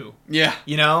movies too. Yeah.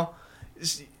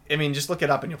 I mean, just look it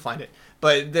up and you'll find it.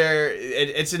 But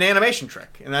it's an animation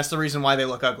trick, and that's the reason why they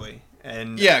look ugly.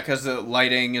 And yeah, because the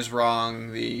lighting is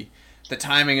wrong, the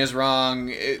timing is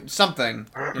wrong, something.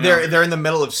 They're in the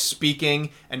middle of speaking,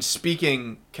 and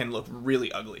speaking can look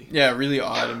really ugly. Yeah, really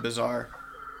odd and bizarre.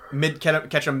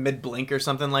 Catch a mid blink or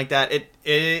something like that.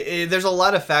 There's a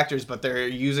lot of factors, but they're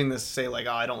using this to say like,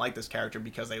 oh, I don't like this character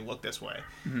because they look this way,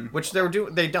 which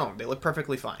they don't. They look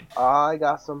perfectly fine. I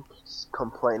got some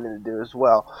complaining to do as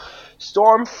well.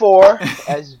 Storm 4,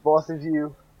 as both of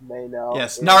you may know.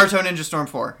 Yes, Naruto Ninja Storm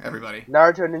 4, everybody.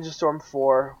 Naruto Ninja Storm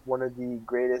 4, one of the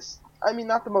greatest. I mean,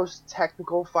 not the most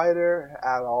technical fighter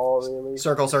at all, really.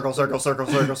 Circle.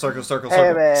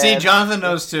 Hey, man. See, Jonathan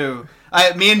knows too.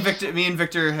 Me and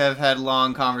Victor have had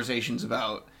long conversations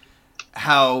about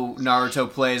how Naruto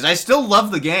plays. I still love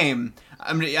the game.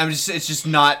 It's just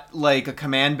not like a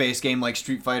command-based game like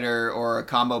Street Fighter or a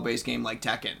combo-based game like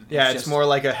Tekken. Yeah, it's more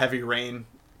like a Heavy Rain,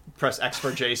 press X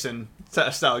for Jason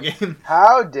style game.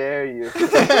 How dare you?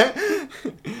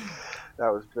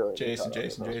 That was brilliant. Jason.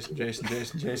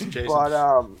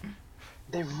 But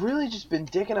they've really just been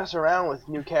dicking us around with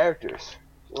new characters.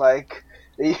 Like,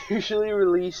 they usually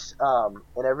release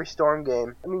in every Storm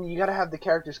game. I mean, you gotta have the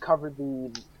characters cover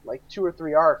the 2 or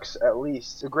 3 arcs at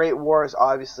least. The Great War is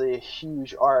obviously a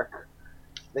huge arc.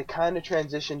 They kind of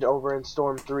transitioned over in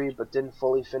Storm 3, but didn't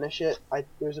fully finish it.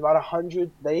 There's about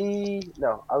 100. I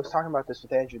was talking about this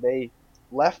with Andrew. They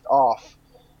left off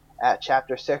at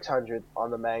chapter 600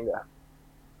 on the manga.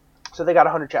 So they got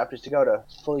 100 chapters to go to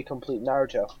fully complete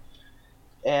Naruto.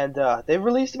 And they've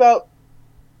released about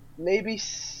maybe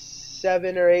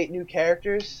 7 or 8 new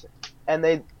characters. And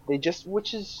they just,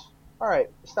 which is, alright,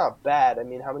 it's not bad. I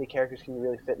mean, how many characters can you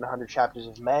really fit in 100 chapters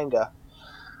of manga?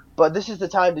 But this is the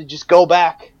time to just go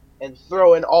back and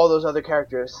throw in all those other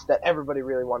characters that everybody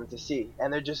really wanted to see.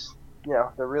 And they're just,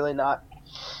 they're really not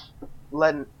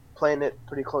playing it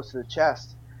pretty close to the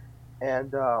chest.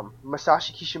 And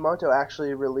Masashi Kishimoto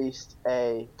actually released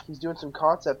he's doing some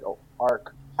concept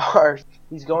art.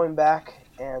 He's going back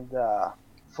and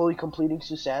fully completing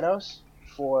Susanos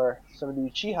for some of the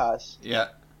Uchihas. Yeah.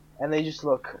 And they just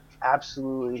look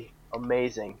absolutely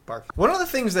amazing. One of the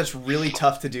things that's really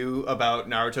tough to do about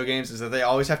Naruto games is that they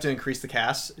always have to increase the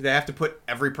cast. They have to put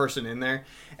every person in there.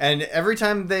 And every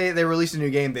time they release a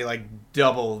new game, they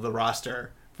double the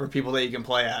roster for people that you can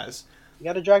play as. You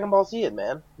gotta Dragon Ball Z it,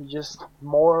 man. You just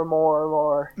more and more and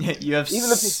more. You have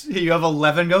you have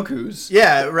 11 Gokus.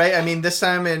 Yeah, right. I mean, this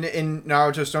time in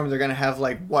Naruto Storm, they're gonna have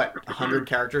like 100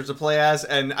 characters to play as,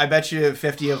 and I bet you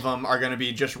 50 of them are gonna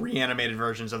be just reanimated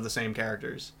versions of the same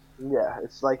characters. Yeah,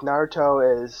 it's like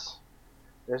Naruto is.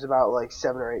 There's about like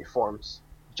 7 or 8 forms,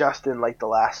 just in like the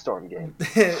last Storm game.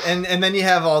 and then you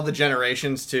have all the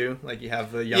generations too. Like you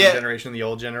have the young generation, the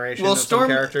old generation. Well, of Storm some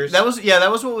characters. that was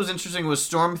what was interesting. Was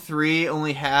Storm 3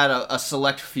 only had a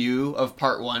select few of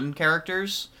Part 1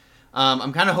 characters.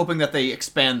 I'm kind of hoping that they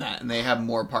expand that and they have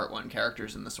more Part 1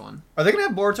 characters in this one. Are they gonna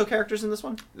have Boruto characters in this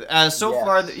one? So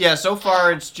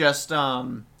far it's just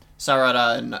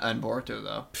Sarada and Boruto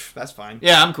though. That's fine.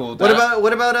 Yeah, I'm cool with What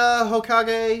that. about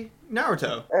Hokage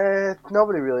Naruto?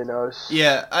 Nobody really knows.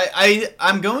 Yeah,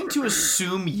 I'm going to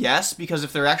assume yes, because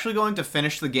if they're actually going to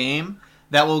finish the game,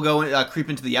 that will go creep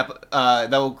into the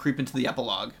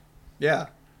epilogue. Yeah,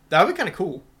 that would be kind of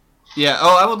cool. Yeah.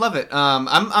 Oh, I would love it.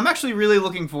 I'm actually really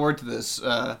looking forward to this.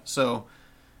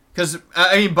 Because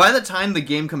I mean, by the time the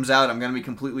game comes out, I'm gonna be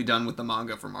completely done with the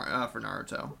manga for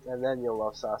Naruto. And then you'll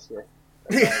love Sasuke.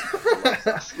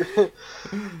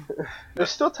 There's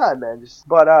still time, man.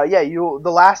 The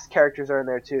last characters are in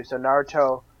there too. So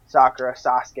Naruto, Sakura,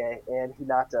 Sasuke, and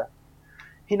Hinata.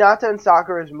 Hinata and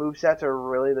Sakura's movesets are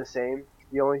really the same.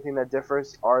 The only thing that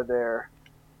differs are their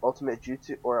ultimate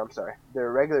jutsu,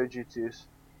 their regular jutsus.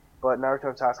 But Naruto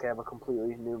and Sasuke have a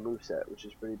completely new moveset, which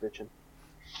is pretty bitchin'.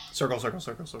 Circle, circle,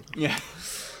 circle, circle. Yeah.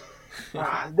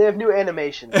 They have new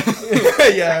animations.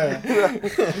 Yeah.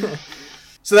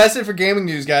 So that's it for gaming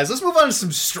news, guys. Let's move on to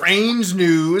some strange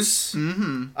news.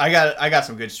 Mm-hmm. I got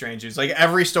some good strange news. Like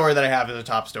every story that I have is a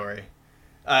top story.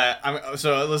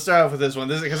 So let's start off with this one.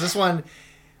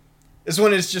 This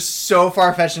one is just so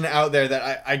far-fetched and out there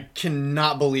that I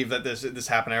cannot believe that this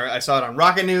happened. I saw it on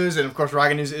Rocket News, and of course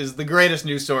Rocket News is the greatest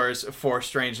news source for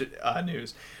strange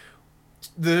news.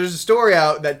 There's a story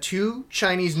out that 2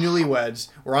 Chinese newlyweds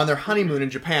were on their honeymoon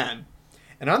in Japan.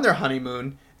 And on their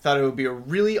honeymoon, thought it would be a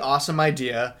really awesome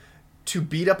idea to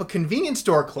beat up a convenience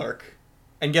store clerk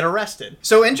and get arrested.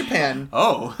 So in Japan,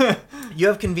 you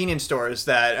have convenience stores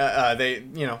that they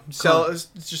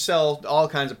sell all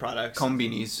kinds of products.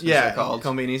 Konbinis, they're called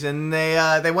konbinis, and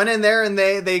they went in there and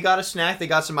they got a snack. They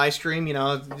got some ice cream. You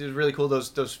know, it was really cool.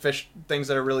 Those fish things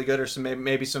that are really good, or some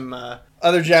maybe some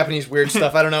other Japanese weird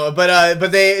stuff. I don't know,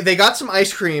 but they got some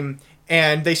ice cream.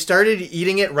 And they started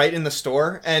eating it right in the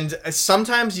store. And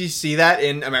sometimes you see that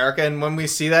in America. And when we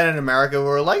see that in America,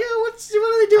 we're like, oh, what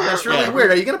are they doing? That's really weird.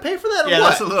 Are you going to pay for that or what? Yeah,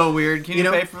 that's a little weird. Can you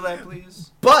pay for that,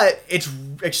 please? But it's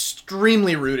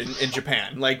extremely rude in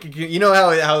Japan. Like, you know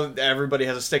how everybody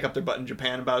has a stick up their butt in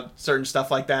Japan about certain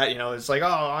stuff like that? You know, it's like, oh,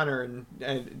 honor, and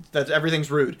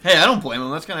everything's rude. Hey, I don't blame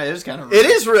them. It is kind of rude. It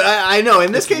is rude. I know.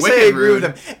 In this case, I agree rude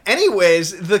with them.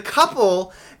 Anyways, the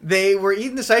couple... They were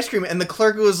eating this ice cream, and the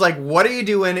clerk was like, what are you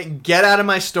doing? Get out of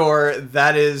my store.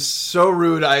 That is so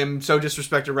rude. I am so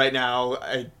disrespected right now.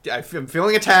 I'm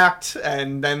feeling attacked.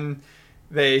 And then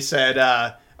they said,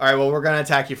 all right, well, we're going to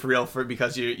attack you for real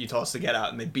because you told us to get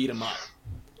out. And they beat him up.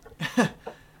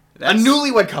 A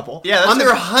newlywed couple on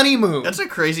their honeymoon. That's a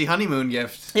crazy honeymoon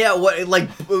gift. Yeah, what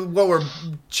were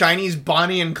Chinese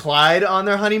Bonnie and Clyde on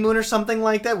their honeymoon or something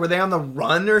like that? Were they on the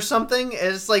run or something?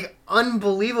 It's like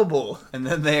unbelievable. And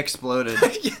then they exploded.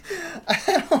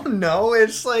 I don't know.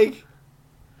 It's like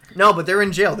no, but they're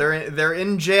in jail. They're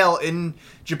in jail in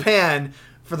Japan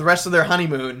for the rest of their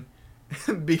honeymoon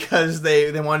because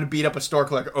they wanted to beat up a store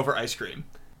clerk over ice cream.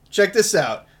 Check this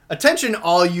out. Attention,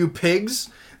 all you pigs.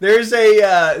 There's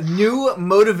a new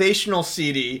motivational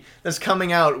CD that's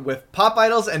coming out with pop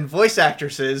idols and voice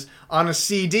actresses on a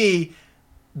CD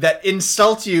that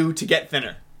insult you to get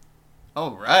thinner.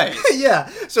 Oh, right. Yeah.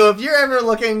 So if you're ever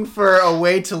looking for a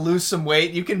way to lose some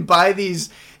weight, you can buy these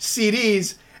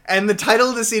CDs, and the title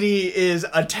of the CD is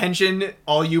Attention,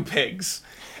 All You Pigs.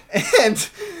 And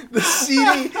the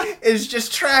CD is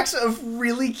just tracks of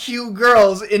really cute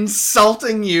girls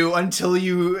insulting you until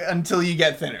you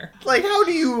get thinner. Like how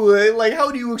do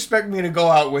you expect me to go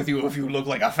out with you if you look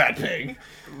like a fat pig?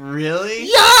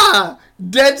 Really? Yeah,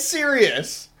 dead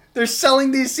serious. They're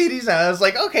selling these CDs now. I was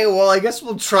like, okay, well, I guess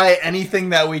we'll try anything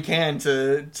that we can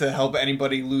to help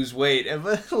anybody lose weight.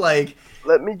 Like,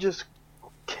 let me just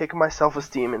kick my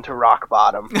self-esteem into rock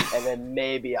bottom, and then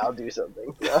maybe I'll do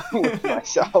something with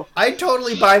myself. I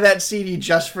totally buy that CD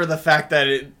just for the fact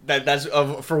that that's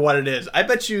for what it is. I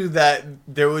bet you that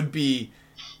there would be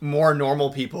more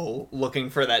normal people looking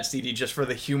for that CD just for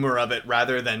the humor of it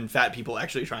rather than fat people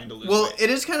actually trying to lose weight. It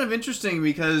is kind of interesting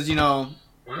because, you know,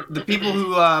 the people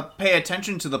who pay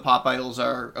attention to the pop idols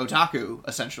are otaku,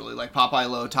 essentially, like pop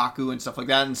idol otaku and stuff like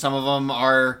that, and some of them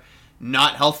are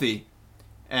not healthy,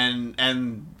 and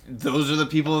those are the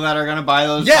people that are gonna buy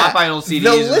those pop idol CDs.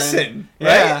 They'll listen, right?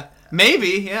 Yeah,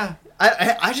 maybe, yeah.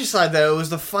 I just thought that it was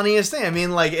the funniest thing. I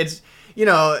mean, like, it's, you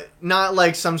know, not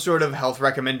like some sort of health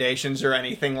recommendations or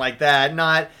anything like that.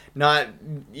 Not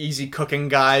easy cooking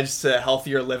guides to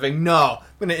healthier living. No, I'm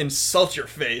going to insult your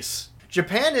face.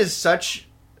 Japan is such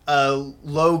a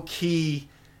low-key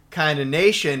kind of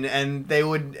nation, and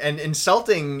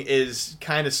insulting is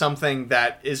kind of something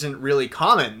that isn't really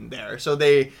common there. So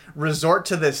they resort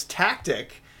to this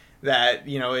tactic that,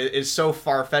 you know, is so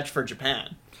far-fetched for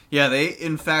Japan. Yeah, they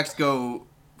in fact go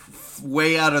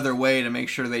way out of their way to make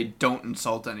sure they don't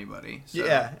insult anybody. So.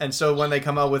 Yeah, and so when they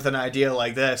come up with an idea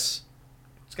like this,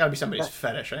 it's got to be somebody's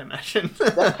fetish, I imagine.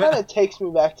 That kind of takes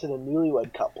me back to the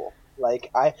Newlywed Couple.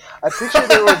 Like, I picture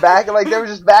they were back, like, they were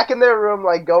just back in their room,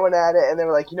 like, going at it, and they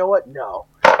were like, you know what? No,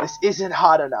 this isn't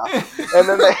hot enough. And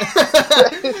then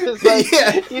they just,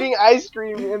 like, eating ice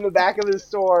cream in the back of the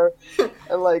store,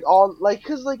 and, like, all, like,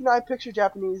 because, like, you know, I picture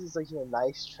Japanese as, like, you know,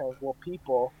 nice, tranquil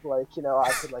people. Like, you know, I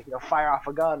could, like, you know, fire off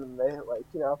a gun, and they, like,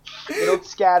 you know, they don't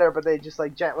scatter, but they just,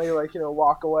 like, gently, like, you know,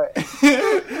 walk away.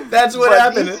 That's what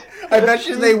happened. I bet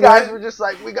you they guys were just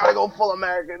like, we gotta go full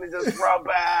American and just rub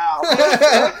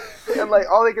out. And, like,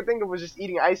 all they could think of was just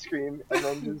eating ice cream and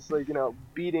then just, like, you know,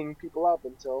 beating people up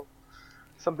until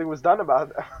something was done about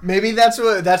it. Maybe that's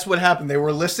what happened. They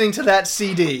were listening to that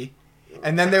CD,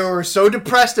 and then they were so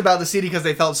depressed about the CD because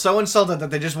they felt so insulted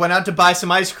that they just went out to buy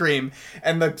some ice cream,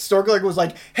 and the store clerk was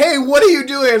like, hey, what are you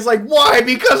doing? It's like, why?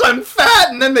 Because I'm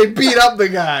fat! And then they beat up the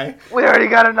guy. We already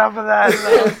got enough of that in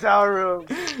the hotel room.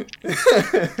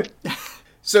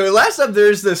 So last up,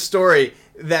 there's this story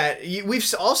that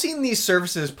we've all seen these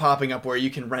services popping up where you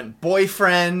can rent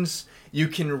boyfriends, you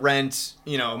can rent,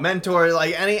 you know, mentor,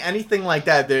 like anything like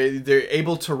that. They're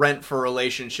able to rent for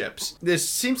relationships. This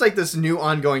seems like this new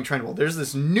ongoing trend. Well, there's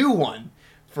this new one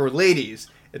for ladies.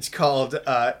 It's called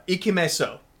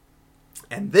Ikimeso.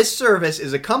 And this service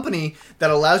is a company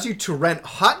that allows you to rent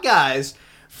hot guys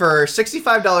for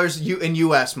 $65 in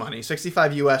US money,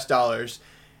 $65 US,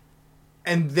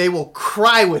 and they will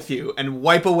cry with you and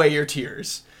wipe away your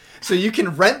tears. So you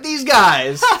can rent these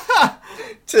guys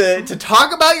to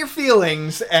talk about your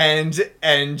feelings and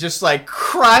just like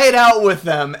cry it out with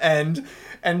them and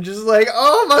just like,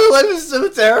 oh, my life is so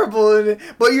terrible,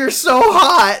 but you're so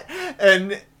hot.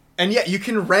 And yeah, you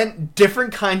can rent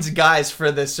different kinds of guys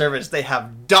for this service. They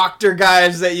have doctor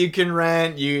guys that you can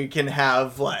rent. You can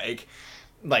have like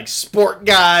sport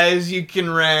guys you can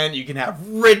rent. You can have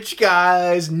rich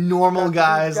guys, normal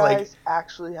guys. Guys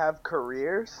actually have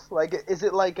careers? Like, is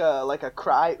it like a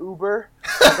cry Uber?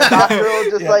 Like a doctor will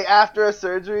just like after a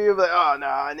surgery, you'll be like, oh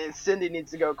no, and then Cindy needs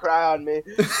to go cry on me,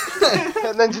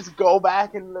 and then just go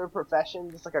back in their profession,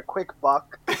 just like a quick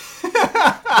buck.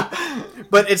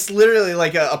 But it's literally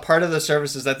like a part of the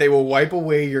service is that they will wipe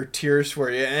away your tears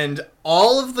for you. And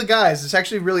all of the guys, it's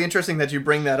actually really interesting that you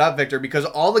bring that up, Victor, because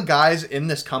all the guys in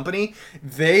this company,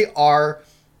 they are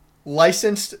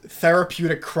licensed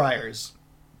therapeutic criers.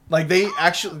 Like they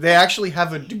actually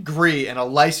have a degree and a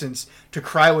license to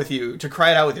cry with you, to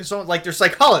cry it out with you. So like they're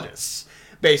psychologists,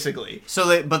 basically.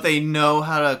 So they know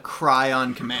how to cry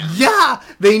on command. Yeah,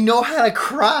 they know how to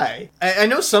cry. I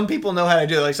know some people know how to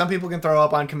do it. Like some people can throw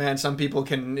up on command, some people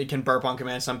can burp on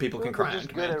command, some people can cry on command.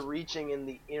 They're just good at reaching in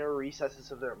the inner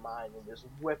recesses of their mind and just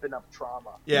whipping up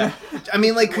trauma. Yeah, I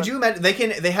mean, like, could you imagine?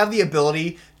 They have the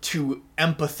ability to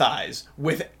empathize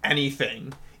with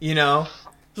anything. You know,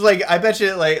 like I bet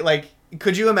you, like.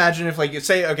 Could you imagine if, like, you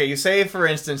say, for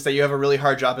instance, that you have a really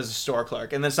hard job as a store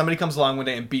clerk, and then somebody comes along one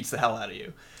day and beats the hell out of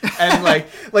you, and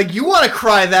like you want to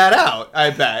cry that out? I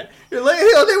bet you're like,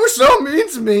 oh, they were so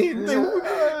mean to me.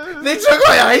 They took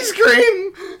my ice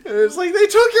cream. And it's like they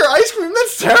took your ice cream.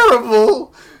 That's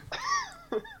terrible.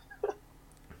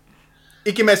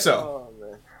 Ikimeso,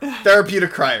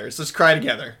 therapeutic criers. Let's cry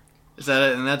together. Is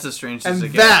that it? And that's as strange as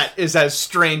it gets. And that is as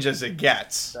strange as it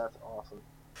gets. That's awesome.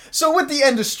 So with the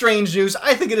end of strange news,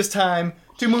 I think it is time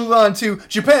to move on to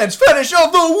Japan's fetish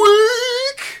of the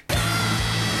week.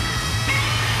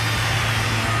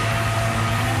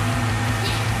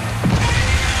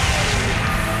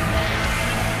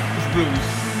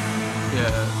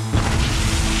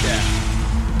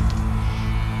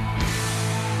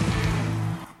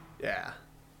 Yeah.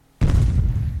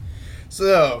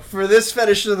 So, for this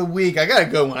fetish of the week, I got a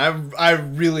good one. I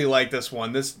really like this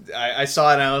one. I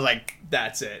saw it and I was like,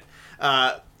 that's it.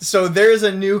 So there's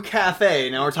a new cafe.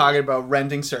 Now we're talking about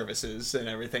renting services and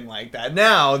everything like that.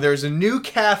 Now there's a new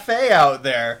cafe out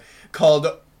there called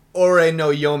Ore no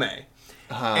Yome.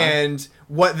 And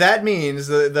what that means,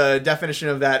 the definition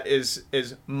of that is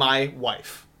my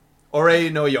wife. Ore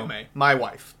no Yome, my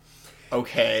wife.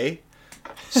 Okay.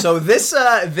 So this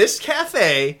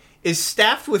cafe is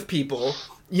staffed with people.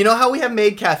 You know how we have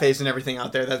maid cafes and everything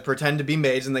out there that pretend to be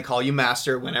maids and they call you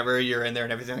master whenever you're in there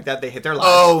and everything like that? They hit their lines.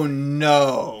 Oh,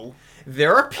 no.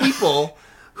 There are people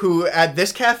who, at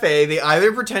this cafe, they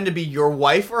either pretend to be your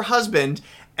wife or husband,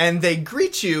 and they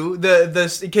greet you.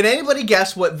 Can anybody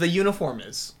guess what the uniform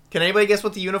is? Can anybody guess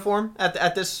what the uniform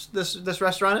at this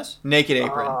restaurant is? Naked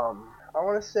apron. I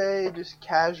want to say just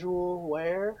casual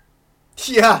wear.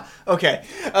 Yeah, okay.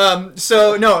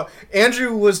 So, no,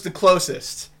 Andrew was the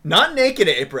closest. Not naked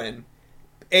apron.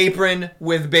 Apron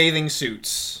with bathing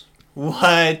suits.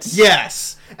 What?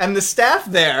 Yes. And the staff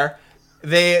there,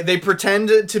 they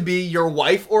pretend to be your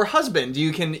wife or husband.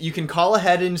 You can call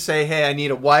ahead and say, hey, I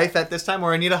need a wife at this time,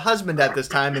 or I need a husband at this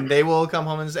time, and they will come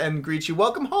home and greet you.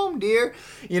 Welcome home, dear.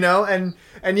 And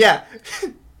yeah,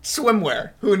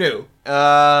 swimwear. Who knew?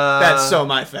 That's so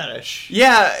my fetish.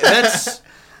 Yeah, that's...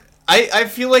 I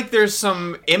feel like there's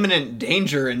some imminent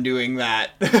danger in doing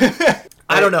that.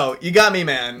 I don't know. You got me,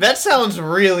 man. That sounds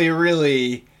really,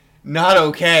 really not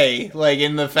okay. Like,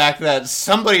 in the fact that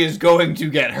somebody is going to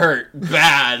get hurt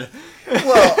bad.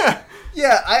 Well,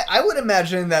 yeah, I would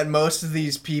imagine that most of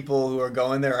these people who are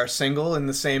going there are single in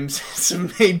the same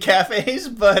maid cafes,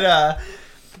 but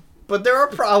there are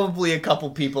probably a couple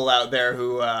people out there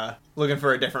who looking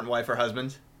for a different wife or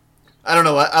husband. I don't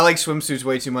know. I like swimsuits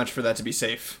way too much for that to be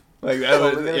safe. Like,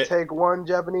 we're gonna take one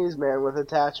Japanese man with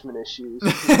attachment issues.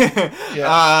 Yeah.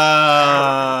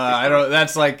 I don't.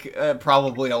 That's like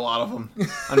probably a lot of them,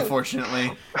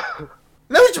 unfortunately. That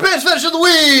was Japan's Fetish of the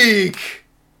Week!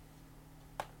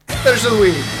 Fetish of the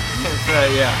Week.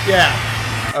 Yeah.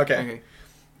 Yeah. Okay.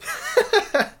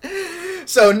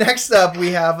 So next up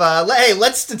we have, hey,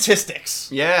 let's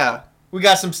statistics. Yeah. We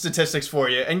got some statistics for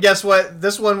you. And guess what?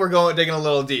 This one we're digging a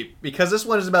little deep, because this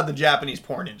one is about the Japanese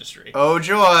porn industry. Oh,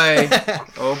 joy.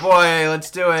 Oh, boy. Let's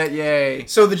do it. Yay.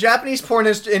 So the Japanese porn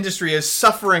industry is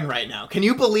suffering right now. Can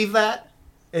you believe that?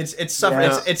 It's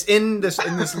suffering. Yeah. It's in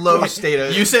this low state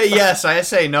of... You say yes, I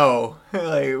say no.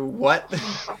 Like, what?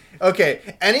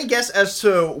 Okay. Any guess as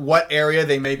to what area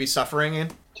they may be suffering in?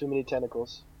 Too many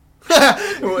tentacles. Not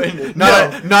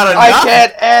enough. I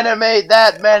can't animate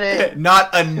that many.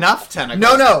 Not enough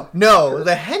tentacles. No.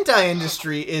 The hentai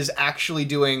industry is actually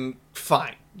doing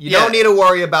fine. You don't need to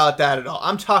worry about that at all.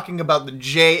 I'm talking about the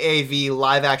JAV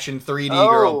live-action 3D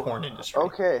girl porn industry.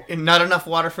 Okay. And not enough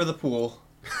water for the pool.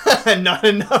 Not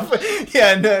enough.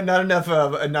 Yeah, not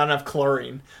enough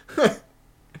chlorine.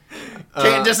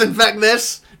 Can't disinfect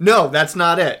this? No, that's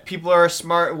not it. People are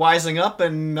wising up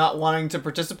and not wanting to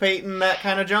participate in that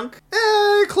kind of junk?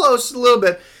 Close, a little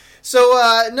bit. So,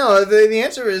 no, the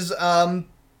answer is,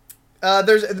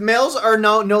 males are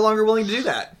no longer willing to do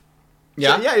that.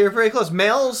 Yeah? So, yeah, you're very close.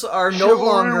 Males are no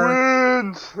longer...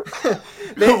 Wins.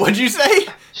 What'd you say?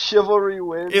 Chivalry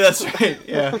wins. Yeah, that's right,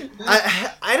 yeah.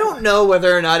 I don't know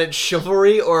whether or not it's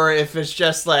chivalry or if it's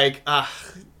just like,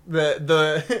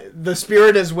 the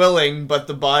spirit is willing, but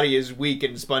the body is weak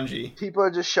and spongy. People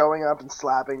are just showing up and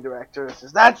slapping directors.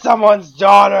 That's someone's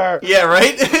daughter! Yeah,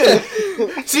 right?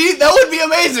 See, that would be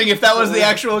amazing if that was the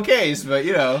actual case, but,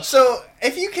 you know. So,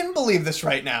 if you can believe this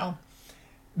right now,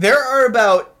 there are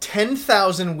about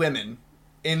 10,000 women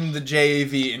in the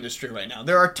JAV industry right now.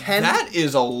 There are That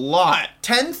is a lot.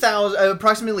 10,000,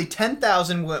 approximately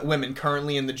 10,000 women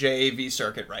currently in the JAV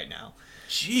circuit right now.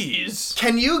 Jeez.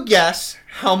 Can you guess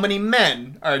how many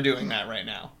men are doing that right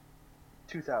now?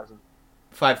 2,000.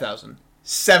 5,000.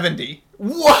 70.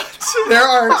 What? There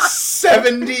are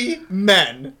 70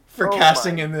 men for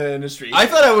casting in the industry. I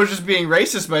thought I was just being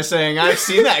racist by saying I've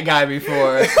seen that guy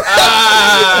before.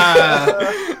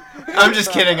 I'm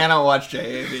just kidding. I don't watch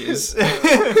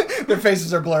JAVs. Their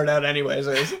faces are blurred out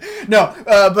anyways. No,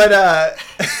 but...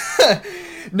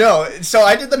 No, so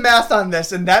I did the math on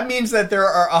this, and that means that there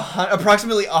are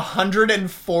approximately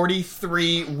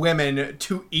 143 women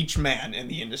to each man in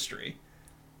the industry.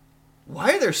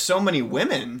 Why are there so many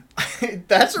women?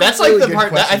 That's really like the good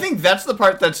part. I think that's the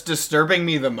part that's disturbing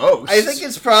me the most. I think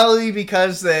it's probably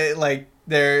because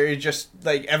they're just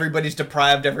like everybody's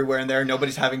deprived everywhere in there.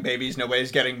 Nobody's having babies.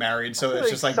 Nobody's getting married. So it's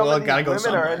just like, well, gotta go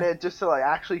somewhere. Women are in it just to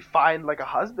actually find a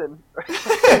husband.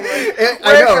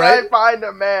 I know, right? I find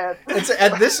a man? It's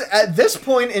at this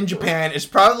point in Japan, it's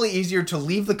probably easier to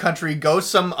leave the country, go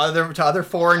to other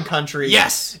foreign countries.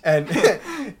 Yes,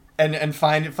 and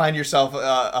find yourself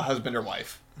a husband or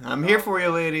wife. I'm here for you,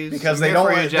 ladies. Because I'm they here don't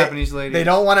for want you, Japanese ladies. They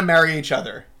don't want to marry each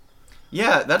other.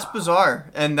 Yeah, that's bizarre,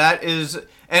 and that is,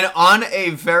 and on a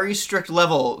very strict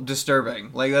level,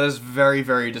 disturbing. Like, that is very,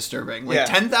 very disturbing. Like, Yeah.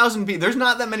 10,000 people, there's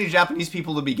not that many Japanese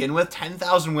people to begin with.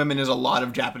 10,000 women is a lot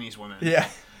of Japanese women. Yeah.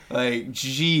 Like,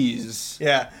 jeez.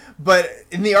 Yeah. But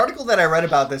in the article that I read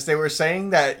about this, they were saying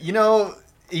that, you know,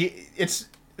 it's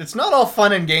not all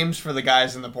fun and games for the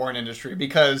guys in the porn industry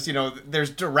because, you know, there's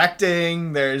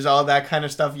directing, there's all that kind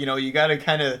of stuff. You know, you got to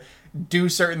kind of do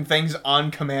certain things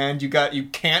on command. You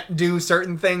can't do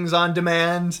certain things on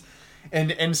demand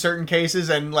in certain cases.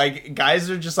 And, like, guys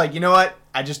are just like, you know what?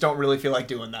 I just don't really feel like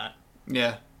doing that.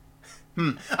 Yeah.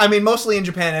 I mean, mostly in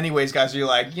Japan anyways, guys are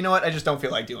like, you know what? I just don't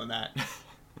feel like doing that.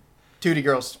 Tootie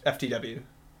girls, FTW.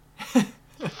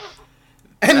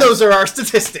 And those are our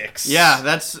statistics. Yeah,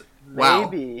 that's... Wow.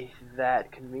 Maybe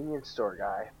that convenience store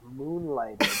guy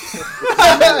moonlighted the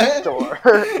convenience store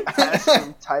as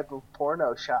some type of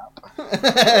porno shop.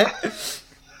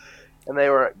 And they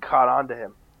were caught on to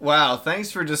him. Wow,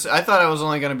 thanks for just... I thought I was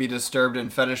only going to be disturbed in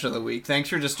Fetish of the Week. Thanks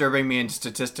for disturbing me in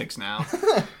statistics now.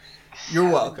 You're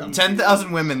welcome.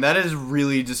 10,000 women, that is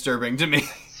really disturbing to me.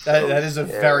 That is a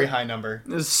very high number.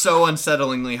 It's so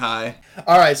unsettlingly high.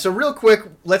 All right, so real quick,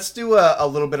 let's do a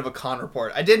little bit of a con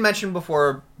report. I did mention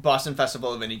before Boston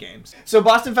Festival of Indie Games. So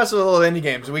Boston Festival of Indie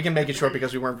Games, we can make it short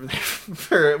because we were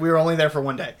only there for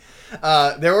one day.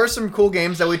 There were some cool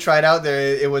games that we tried out.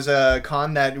 It was a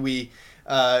con that we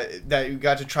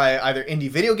got to try either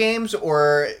indie video games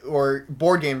or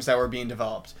board games that were being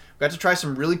developed. We got to try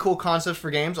some really cool concepts for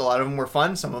games. A lot of them were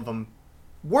fun. Some of them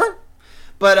weren't.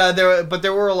 But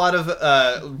there were a lot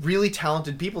of really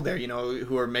talented people there, you know,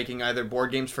 who are making either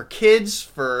board games for kids,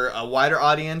 for a wider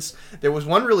audience. There was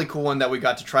one really cool one that we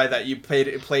got to try that you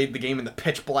played the game in the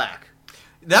pitch black.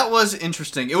 That was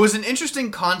interesting. It was an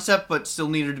interesting concept, but still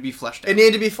needed to be fleshed out. It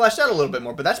needed to be fleshed out a little bit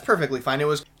more, but that's perfectly fine. There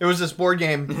was this board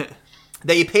game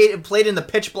that you played in the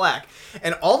pitch black,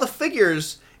 and all the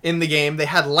figures in the game, they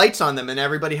had lights on them, and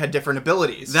everybody had different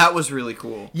abilities. That was really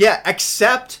cool. Yeah,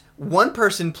 except one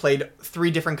person played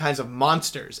 3 different kinds of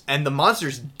monsters, and the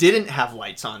monsters didn't have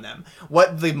lights on them.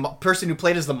 What the person who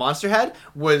played as the monster had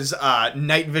was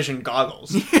night vision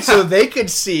goggles. Yeah. So they could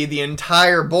see the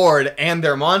entire board and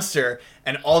their monster,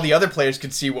 and all the other players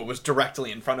could see what was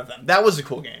directly in front of them. That was a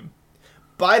cool game.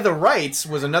 By the Rights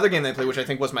was another game they played, which I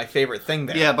think was my favorite thing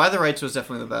there. Yeah, By the Rights was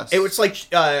definitely the best. It was like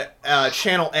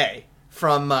Channel A.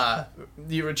 From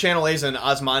Channel A is an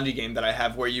Osmandi game that I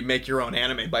have where you make your own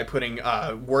anime by putting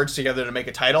words together to make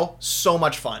a title. So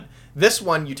much fun. This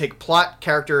one, you take plot,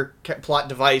 character, plot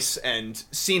device, and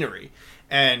scenery,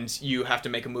 and you have to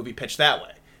make a movie pitch that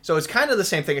way. So it's kind of the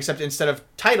same thing, except instead of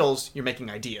titles, you're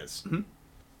making ideas. Mm-hmm.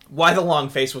 Why the Long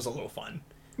Face was a little fun.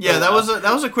 Yeah, that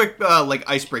was a quick like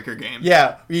icebreaker game.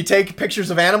 Yeah, you take pictures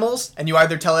of animals and you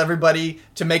either tell everybody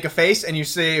to make a face and you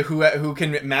say who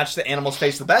can match the animal's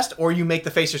face the best, or you make the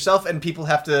face yourself and people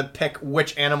have to pick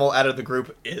which animal out of the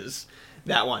group is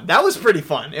that one. That was pretty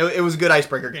fun. It was a good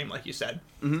icebreaker game, like you said.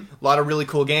 Mm-hmm. A lot of really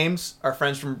cool games. Our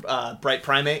friends from Bright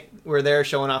Primate were there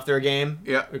showing off their game.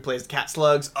 Yeah, we played Cat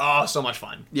Slugs. Oh, so much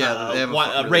fun. Yeah, they have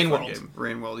a Rain fun World. Game.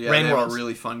 Rain World. Yeah, Rain they have World's a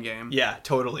really fun game. Yeah,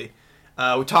 totally.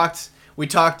 We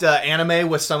talked anime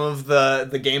with some of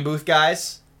the game booth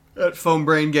guys at Foam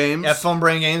Brain Games. At Foam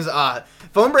Brain Games.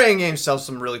 Foam Brain Games sells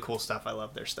some really cool stuff. I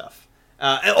love their stuff.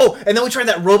 And then we tried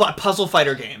that robot puzzle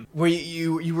fighter game where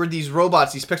you were these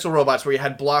robots, these pixel robots, where you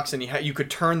had blocks and you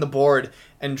could turn the board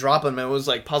and drop them. And it was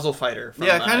like Puzzle Fighter. From,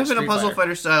 kind of in a Puzzle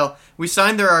Fighter style. We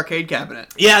signed their arcade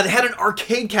cabinet. Yeah, they had an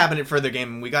arcade cabinet for their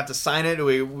game, and we got to sign it.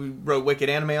 We wrote Wicked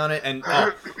Anime on it, and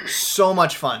so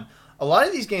much fun. A lot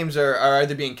of these games are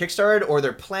either being kickstarted or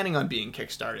they're planning on being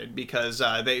kickstarted because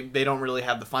they don't really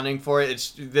have the funding for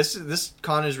it. This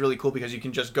con is really cool because you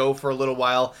can just go for a little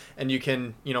while and you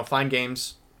can find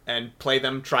games and play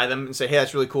them, try them, and say, hey,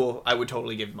 that's really cool. I would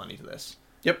totally give money to this.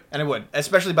 Yep, and I would,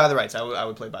 especially By the Rights. I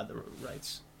would play By the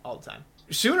Rights all the time.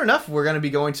 Soon enough, we're going to be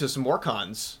going to some more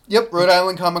cons. Yep, Rhode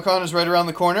Island Comic Con is right around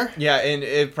the corner. Yeah, and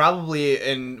it probably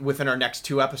within our next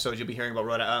 2 episodes, you'll be hearing about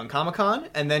Rhode Island Comic Con,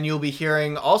 and then you'll be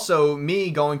hearing also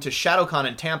me going to ShadowCon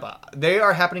in Tampa. They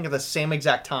are happening at the same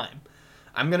exact time.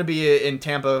 I'm going to be in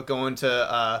Tampa going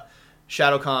to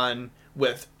ShadowCon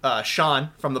with Sean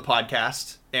from the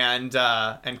podcast and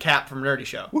Cap from Nerdy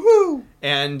Show. Woohoo!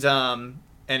 And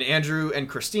Andrew and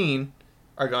Christine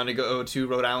are going to go to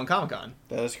Rhode Island Comic Con.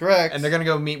 That is correct. And they're going to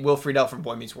go meet Will Friedle from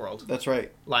Boy Meets World. That's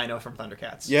right. Lion-O from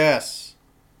Thundercats. Yes.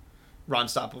 Ron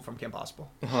Stoppel from Kim Possible.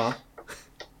 Uh-huh.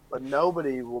 But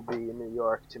nobody will be in New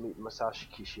York to meet Masashi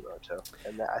Kishimoto.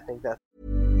 And I think that's...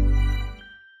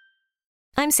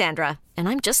 I'm Sandra, and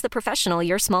I'm just the professional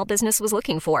your small business was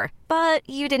looking for. But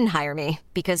you didn't hire me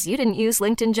because you didn't use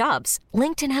LinkedIn Jobs.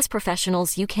 LinkedIn has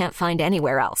professionals you can't find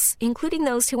anywhere else, including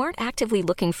those who aren't actively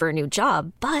looking for a new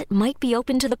job, but might be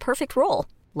open to the perfect role,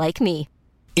 like me.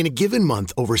 In a given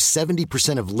month, over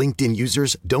 70% of LinkedIn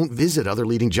users don't visit other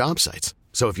leading job sites.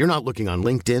 So if you're not looking on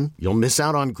LinkedIn, you'll miss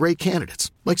out on great candidates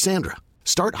like Sandra.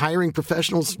 Start hiring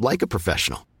professionals like a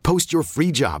professional. Post your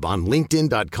free job on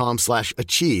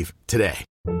linkedin.com/achieve today.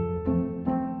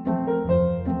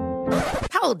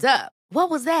 Hold up. What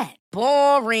was that?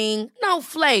 Boring. No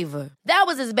flavor. That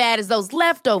was as bad as those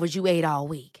leftovers you ate all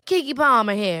week. Keke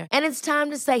Palmer here, and it's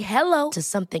time to say hello to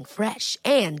something fresh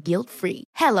and guilt-free.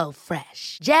 Hello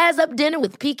Fresh. Jazz up dinner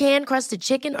with pecan-crusted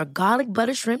chicken or garlic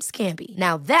butter shrimp scampi.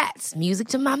 Now that's music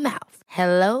to my mouth.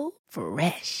 Hello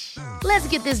Fresh. Let's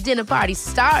get this dinner party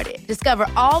started. Discover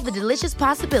all the delicious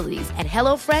possibilities at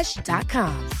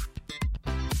hellofresh.com.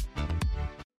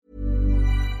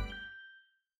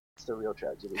 It's the real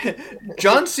tragedy.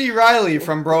 John C. Riley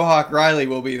from Brohawk Riley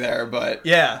will be there, but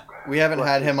Yeah. we haven't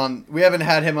had him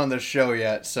on the show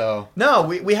yet. So No,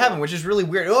 we haven't, which is really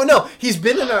weird. Oh no, he's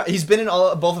been in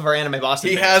both of our Anime Boston.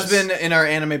 he videos. has been in our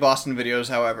Anime Boston videos,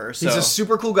 however. So He's a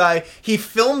super cool guy. He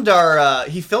filmed our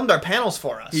panels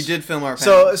for us. he did film our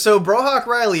So Brohawk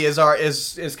Riley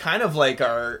is kind of like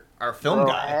our film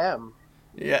guy. Ham.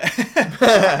 Yeah.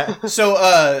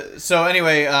 So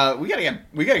anyway, we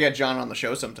gotta get John on the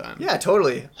show sometime. Yeah,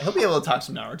 totally. He'll be able to talk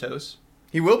some Naruto's.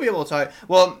 He will be able to talk.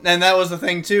 Well, and that was the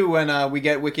thing too when we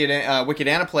get Wicked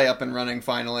Anaplay up and running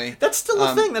finally. That's still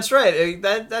a thing. That's right.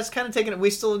 That's kind of taking it. We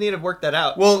still need to work that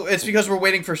out. Well, it's because we're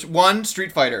waiting for one,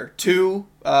 Street Fighter, two,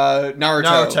 Naruto.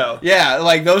 Naruto. Yeah,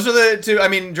 like those are the two. I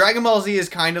mean, Dragon Ball Z is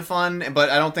kind of fun, but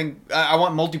I don't think I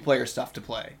want multiplayer stuff to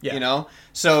play. Yeah. You know,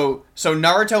 so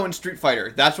Naruto and Street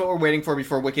Fighter. That's what we're waiting for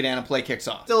before Wicked Anaplay kicks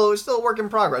off. Still a work in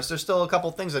progress. There's still a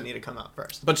couple things that need to come out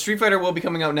first. But Street Fighter will be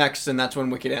coming out next, and that's when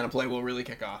Wicked Anaplay will really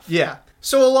kick off. Yeah.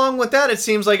 So along with that, it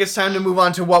seems like it's time to move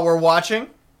on to what we're watching.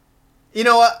 You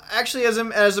know what? Actually, as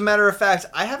a matter of fact,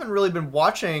 I haven't really been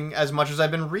watching as much as I've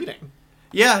been reading.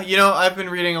 Yeah, you know, I've been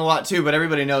reading a lot too, but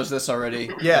everybody knows this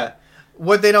already. Yeah.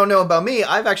 What they don't know about me,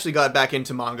 I've actually got back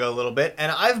into manga a little bit,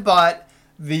 and I've bought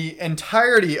the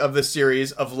entirety of the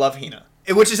series of Love Hina.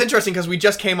 Which is interesting because we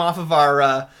just came off of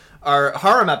our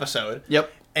harem episode. Yep.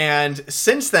 And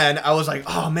since then, I was like,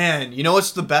 oh man, you know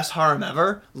what's the best harem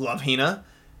ever? Love Hina.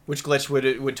 Which Glitch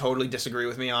would totally disagree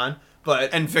with me on.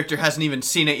 And Victor hasn't even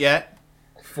seen it yet.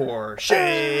 For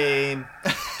shame.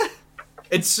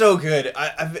 It's so good.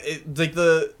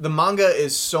 The manga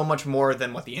is so much more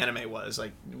than what the anime was.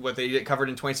 Like what they covered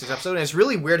in 26 episodes. And it's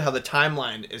really weird how the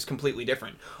timeline is completely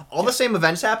different. All the same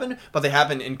events happen, but they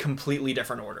happen in completely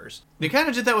different orders. They kind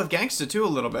of did that with Gangsta too a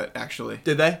little bit, actually.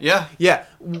 Did they? Yeah. Yeah.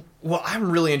 Well, I'm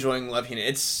really enjoying Love Hina.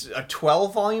 It's a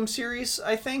 12-volume series,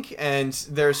 I think, and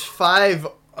there's 5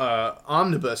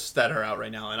 omnibus that are out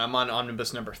right now, and I'm on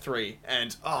omnibus number 3.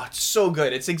 And it's so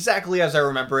good. It's exactly as I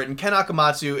remember it. And Ken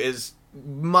Akamatsu is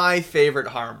my favorite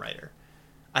harem writer.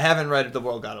 I haven't read The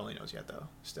World God Only Knows yet, though.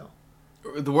 Still,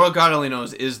 The World God Only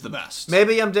Knows is the best.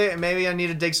 maybe I need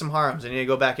to dig some harems. I need to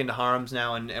go back into harems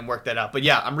now and work that out. But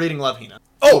yeah, I'm reading Love Hina.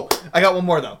 Oh, I got one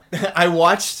more though. I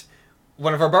watched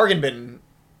one of our bargain bin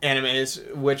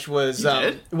animes, which was You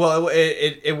did? well,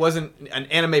 it wasn't an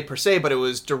anime per se, but it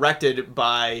was directed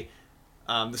by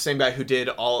the same guy who does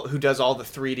all the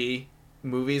 3D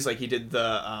movies. Like he did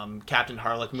the Captain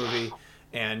Harlock movie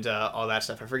and all that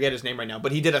stuff. I forget his name right now,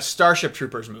 but he did a Starship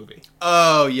Troopers movie.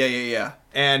 Oh, yeah.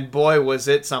 And boy, was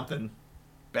it something.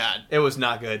 Bad. It was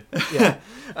not good.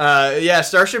 Yeah.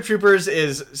 Starship Troopers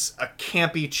is a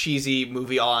campy, cheesy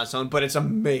movie all on its own, but it's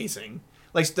amazing.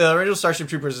 Like, the original Starship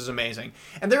Troopers is amazing.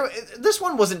 And this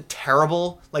one wasn't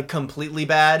terrible, like, completely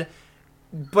bad,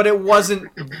 but it wasn't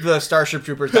the Starship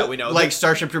Troopers that we know. Like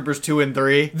Starship Troopers 2 and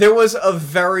 3. There was a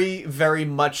very, very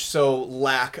much so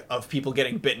lack of people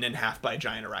getting bitten in half by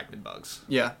giant arachnid bugs.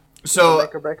 Yeah. So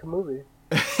Make or break a movie.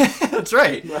 that's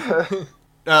right.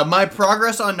 My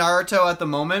progress on Naruto at the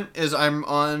moment is I'm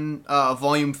on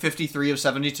volume 53 of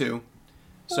 72.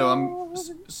 So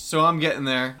I'm getting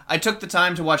there. I took the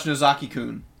time to watch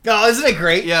Nozaki-kun. Oh, isn't it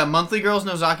great? Yeah, Monthly Girls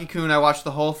Nozaki-kun. I watched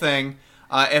the whole thing.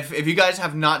 If you guys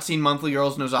have not seen Monthly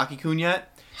Girls Nozaki-kun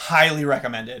yet, Highly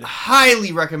recommended.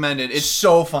 highly recommended. It's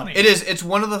so funny. It is. It's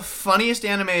one of the funniest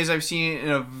animes I've seen in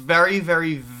a very,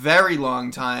 very, very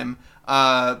long time.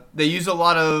 They use a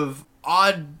lot of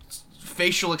odd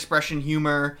facial expression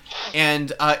humor,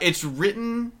 and it's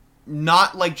written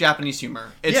not like Japanese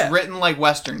humor. It's written like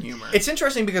Western humor. It's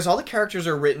interesting because all the characters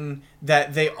are written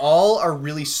that they all are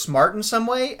really smart in some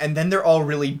way, and then they're all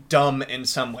really dumb in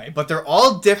some way. But they're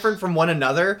all different from one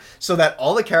another, so that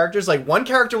all the characters, like, one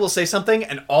character will say something,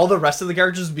 and all the rest of the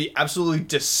characters will be absolutely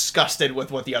disgusted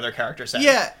with what the other character said.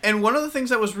 Yeah, and one of the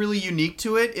things that was really unique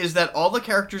to it is that all the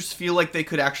characters feel like they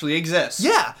could actually exist.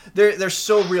 Yeah, they're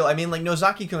so real. I mean, like,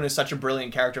 Nozaki-kun is such a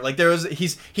brilliant character. Like,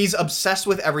 he's obsessed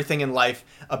with everything in life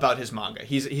about his manga.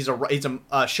 He's a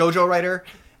shoujo writer,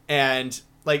 and...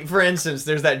 Like, for instance,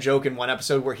 there's that joke in one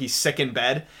episode where he's sick in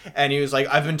bed, and he was like,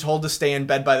 I've been told to stay in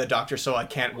bed by the doctor so I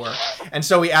can't work. And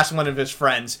so he asked one of his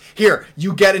friends, here,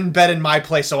 you get in bed in my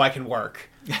place so I can work.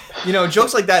 You know,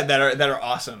 jokes like that are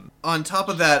awesome. On top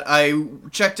of that, I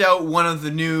checked out one of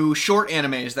the new short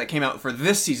animes that came out for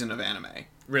this season of anime.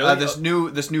 Really?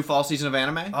 This new fall season of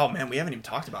anime. Oh, man, we haven't even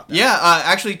talked about that. Yeah,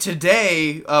 actually,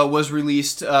 today was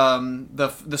released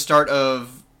the start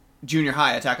of Junior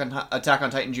High, Attack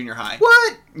on Titan Junior High.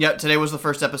 What? Yep, today was the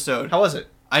first episode. How was it?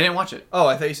 I didn't watch it. Oh,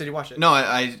 I thought you said you watched it. No,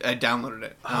 I downloaded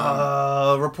it.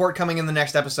 Report coming in the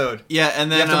next episode. Yeah,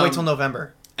 and then... You have to wait till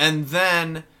November. And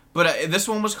then... But this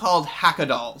one was called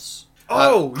Hackadolls.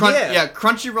 Yeah. Yeah,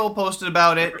 Crunchyroll posted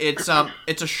about it. It's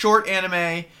a short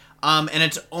anime, and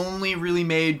it's only really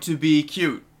made to be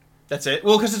cute. That's it?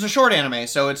 Well, because it's a short anime,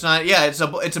 so it's not... Yeah, it's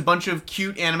a bunch of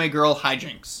cute anime girl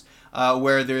hijinks.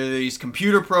 Where there are these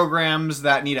computer programs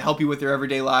that need to help you with your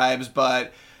everyday lives,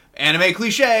 but anime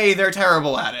cliche, they're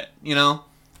terrible at it, you know?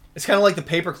 It's kind of like the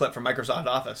paperclip from Microsoft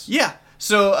Office. Yeah.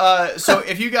 So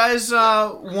if you guys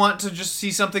want to just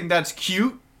see something that's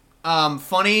cute,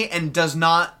 funny, and does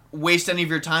not waste any of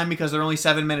your time because they're only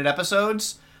 7-minute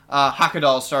episodes,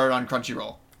 Hackadolls started on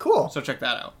Crunchyroll. Cool. So check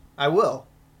that out. I will.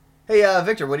 Hey,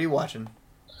 Victor, what are you watching?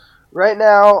 Right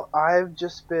now, I've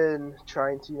just been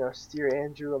trying to, steer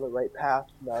Andrew on the right path,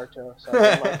 Naruto. So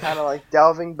I'm kind of like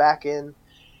delving back in.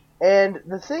 And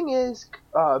the thing is,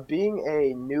 being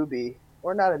a newbie,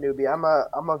 or not a newbie,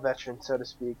 I'm a veteran, so to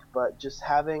speak, but just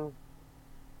having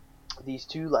these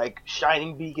two like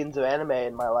shining beacons of anime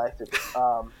in my life,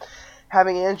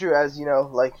 having Andrew as,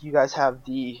 like you guys have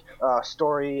the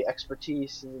story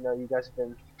expertise, and you guys have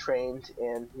been trained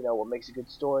in what makes a good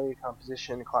story,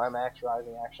 composition, climax,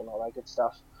 rising action, all that good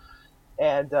stuff.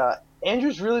 And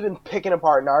Andrew's really been picking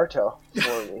apart Naruto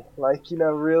for me, like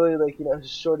really like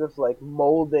just sort of like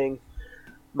molding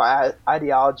my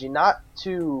ideology, not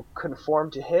to conform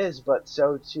to his, but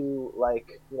so to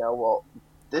like well,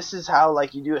 this is how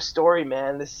like you do a story,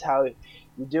 man. This is how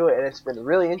you do it. And it's been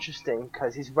really interesting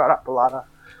because he's brought up a lot of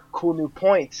cool new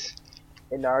points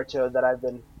in Naruto that I'm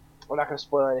not going to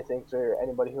spoil anything for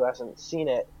anybody who hasn't seen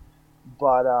it,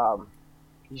 but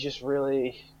he's just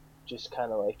really just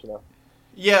kind of like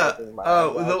yeah.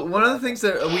 One of the things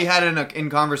that we had in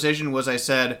conversation was I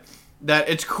said that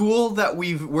it's cool that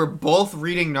we're both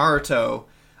reading Naruto.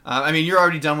 I mean, you're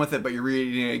already done with it, but you're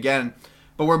reading it again.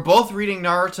 But we're both reading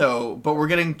Naruto, but we're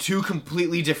getting two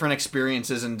completely different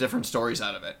experiences and different stories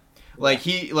out of it. Like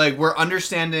we're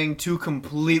understanding two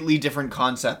completely different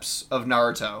concepts of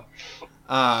Naruto,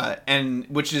 and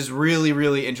which is really,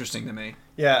 really interesting to me.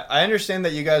 Yeah, I understand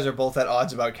that you guys are both at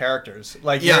odds about characters.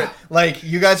 Like, yeah. Like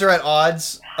you guys are at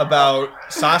odds about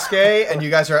Sasuke, and you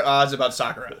guys are at odds about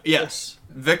Sakura. Yes.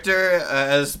 Victor,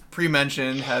 as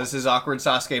pre-mentioned, has his awkward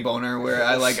Sasuke boner where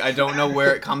I don't know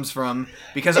where it comes from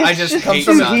because I just hate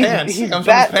Sasuke. He's comes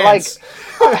that, from his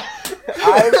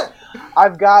pants.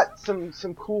 I've got some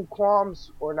cool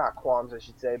qualms, or not qualms I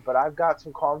should say, but I've got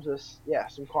some qualms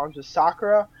with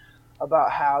Sakura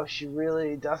about how she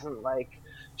really doesn't like.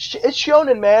 It's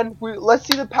shonen, man. Let's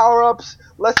see the power-ups.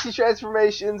 Let's see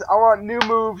transformations. I want new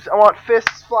moves. I want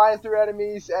fists flying through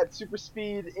enemies at super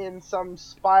speed in some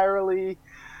spirally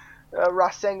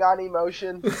Rasengani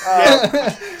motion.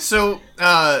 So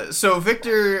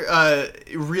Victor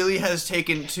really has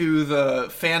taken to the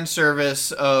fan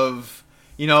service of,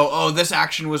 oh, this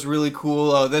action was really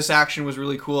cool. Oh, this action was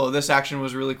really cool. Oh, this action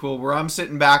was really cool. Where I'm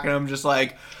sitting back and I'm just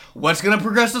like, what's going to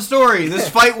progress the story? This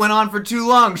fight went on for too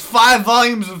long. 5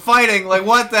 volumes of fighting. Like,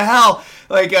 what the hell?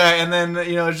 Like, and then,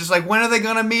 it's just like, when are they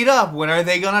going to meet up? When are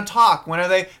they going to talk? When are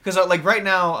they... Because, like, right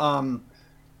now,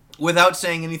 without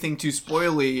saying anything too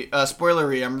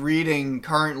spoilery, I'm reading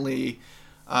currently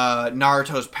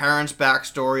Naruto's parents'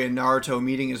 backstory and Naruto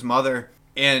meeting his mother.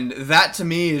 And that, to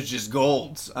me, is just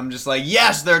gold. I'm just like,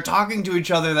 yes, they're talking to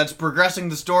each other. That's progressing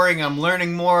the story, and I'm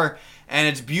learning more. And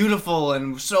it's beautiful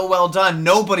and so well done.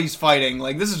 Nobody's fighting.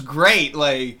 Like, this is great.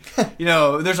 Like,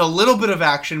 there's a little bit of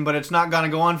action, but it's not going to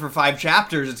go on for 5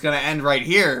 chapters. It's going to end right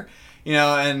here.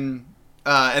 And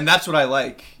that's what I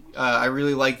like. I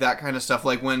really like that kind of stuff.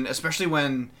 Like, especially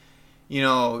when,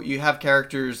 you have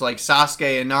characters like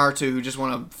Sasuke and Naruto who just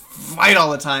want to fight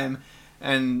all the time,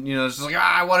 and it's just like,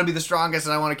 I want to be the strongest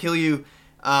and I want to kill you.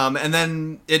 And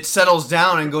then it settles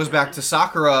down and goes back to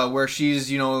Sakura, where she's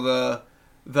the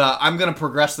I'm gonna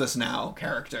progress this now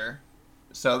character.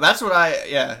 So that's what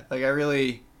I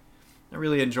really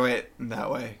enjoy it in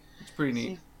that way. It's pretty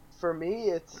neat. See, for me,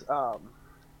 it's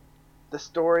the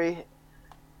story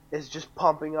is just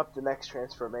pumping up the next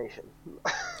transformation.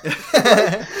 There's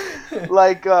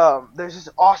this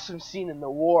awesome scene in the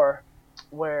war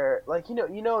where,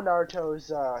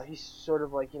 Naruto's he's sort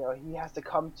of he has to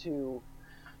come to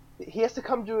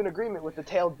an agreement with the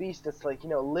tailed beast that's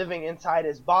living inside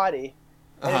his body.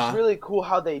 And it's really cool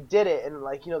how they did it, and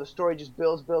the story just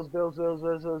builds.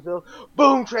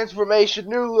 Boom, transformation,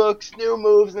 new looks, new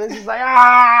moves, and it's just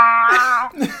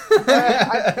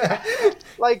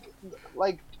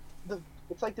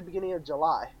it's like the beginning of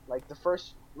July. The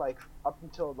first up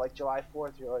until July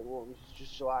 4th, you're like, well, it's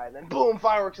just July, and then boom,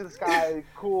 fireworks in the sky,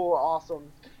 cool,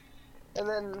 awesome. And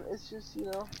then it's just,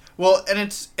 Well, and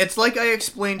it's like I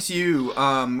explained to you.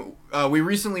 We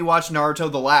recently watched Naruto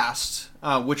The Last,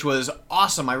 which was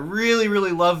awesome. I really,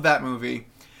 really loved that movie.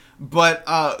 But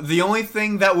the only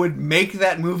thing that would make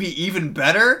that movie even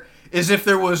better is if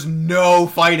there was no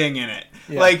fighting in it.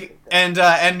 Yeah. And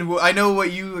I know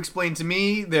what you explained to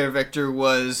me there, Victor,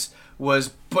 was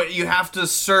but you have to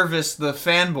service the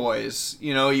fanboys.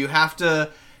 You have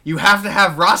to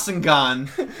have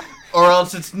Rasengan. Or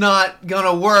else it's not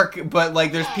gonna work. But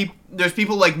there's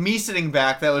people like me sitting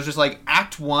back that was just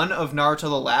Act 1 of Naruto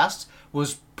The Last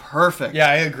was perfect. Yeah,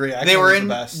 I agree. They were in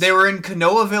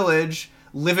Konoha Village,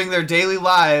 living their daily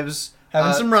lives,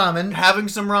 having some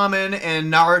ramen,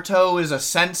 and Naruto is a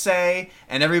sensei,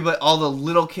 and all the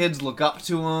little kids look up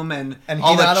to him, and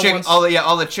all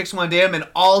the chicks want to date him, and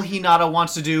all Hinata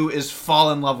wants to do is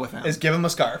fall in love with him. Is give him a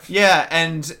scarf. Yeah,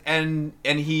 and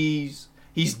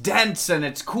he's dense, and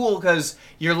it's cool because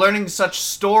you're learning such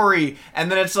story,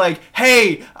 and then it's like,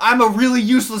 hey, I'm a really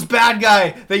useless bad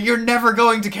guy that you're never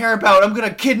going to care about. I'm going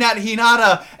to kidnap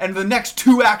Hinata, and the next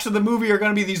 2 acts of the movie are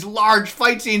going to be these large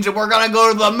fight scenes, and we're going to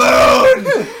go to the moon!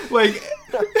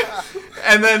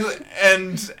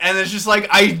 and it's just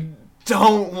I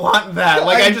don't want that.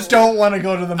 I just don't want to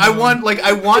go to the moon. I want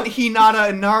Hinata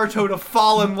and Naruto to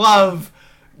fall in love.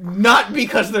 Not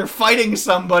because they're fighting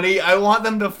somebody. I want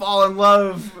them to fall in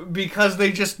love because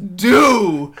they just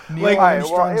do.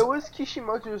 It was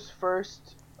Kishimoto's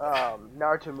first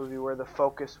Naruto movie where the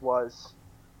focus was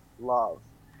love.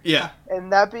 Yeah.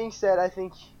 And that being said, I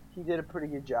think he did a pretty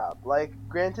good job.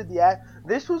 Granted,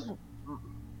 this was,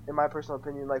 in my personal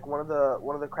opinion, one of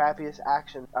the crappiest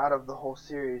action out of the whole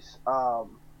series. You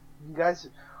guys,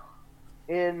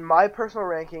 in my personal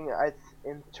ranking,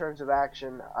 in terms of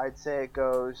action, I'd say it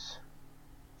goes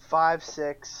 5,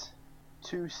 6,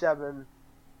 2, 7,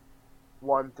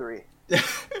 1, 3.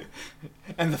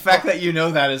 And the fact that you know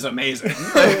that is amazing.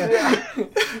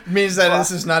 Means that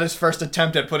this is not his first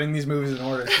attempt at putting these movies in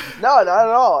order. No, not at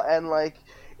all. And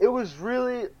it was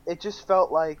really, it just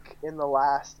felt like in the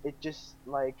last, it just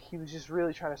he was just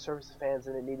really trying to service the fans,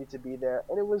 and it needed to be there.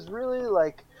 And it was really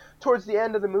towards the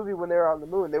end of the movie when they were on the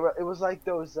moon, it was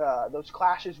those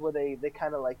clashes where they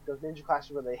kind of those ninja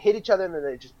clashes where they hit each other and then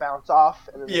they just bounce off,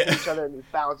 and then they hit each other and they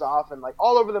bounce off, and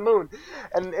all over the moon.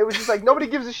 And it was just nobody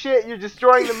gives a shit, you're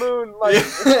destroying the moon.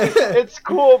 It's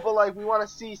cool, but we want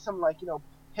to see some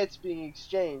hits being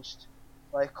exchanged,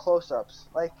 close-ups.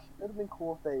 It would have been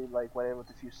cool if they went in with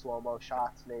a few slow-mo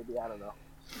shots, maybe. I don't know.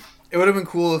 It would have been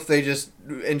cool if they just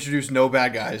introduced no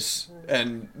bad guys,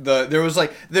 and there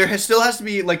still has to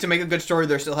be to make a good story.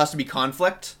 There still has to be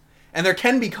conflict, and there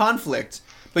can be conflict,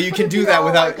 but you can do that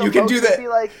without. You can do that. Be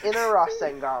inner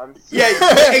Rasengans. Yeah,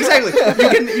 exactly.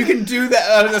 You can do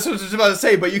that. That's what I was about to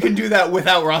say, but you can do that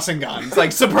without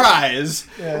Rasengans. Surprise.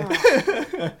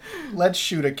 Yeah. Let's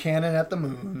shoot a cannon at the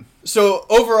moon. So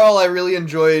overall, I really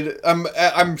enjoyed.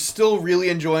 I'm still really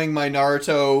enjoying my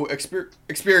Naruto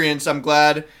experience. I'm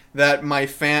glad that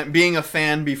being a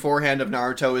fan beforehand of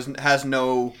Naruto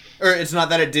it's not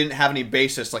that it didn't have any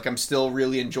basis. I'm still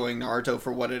really enjoying Naruto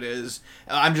for what it is.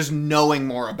 I'm just knowing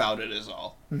more about it is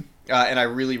all, and I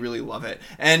really, really love it.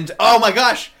 And oh my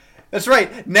gosh, that's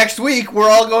right. Next week we're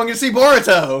all going to see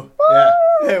Boruto.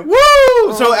 Yeah.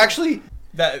 Woo! So actually.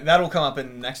 That'll come up in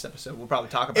the next episode. We'll probably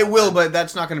talk about it. It will, but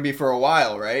that's not going to be for a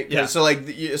while, right? Yeah. So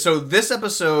this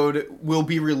episode will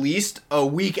be released a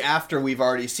week after we've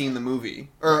already seen the movie,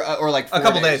 or 4 a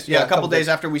couple days. Yeah, a couple days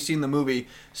after we've seen the movie.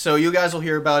 So you guys will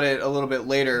hear about it a little bit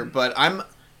later. But I'm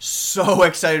so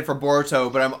excited for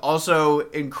Boruto, but I'm also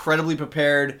incredibly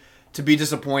prepared to be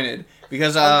disappointed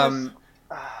because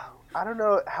I don't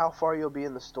know how far you'll be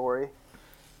in the story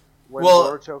when Well-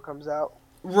 Boruto comes out.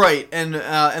 Right, and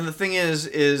the thing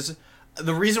is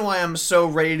the reason why I'm so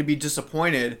ready to be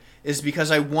disappointed is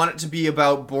because I want it to be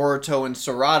about Boruto and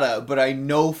Sarada, but I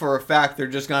know for a fact they're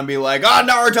just gonna be like, oh,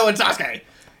 Naruto and Sasuke,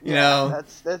 you know.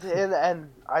 That's and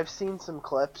I've seen some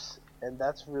clips, and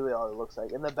that's really all it looks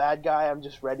like. And the bad guy, I'm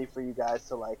just ready for you guys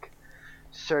to like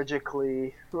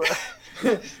surgically,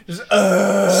 Just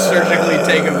surgically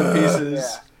take him to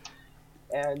pieces.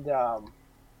 yeah. And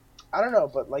I don't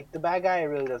know, but like the bad guy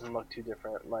really doesn't look too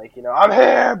different. Like, you know, I'm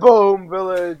here, boom,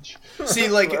 village. See,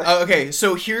 like, okay,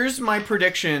 so here's my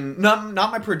prediction. Not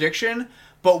my prediction,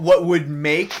 but what would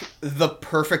make the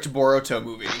perfect Boruto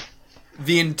movie.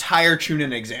 The entire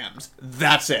Chunin exams.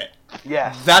 That's it.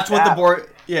 Yeah, That's what that-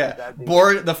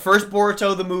 the first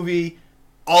Boruto, the movie,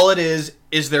 all it is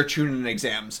their Chunin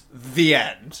exams. The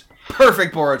end.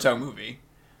 Perfect Boruto movie.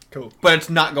 Cool. But it's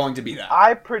not going to be that.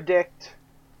 I predict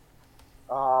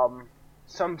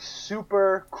some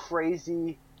super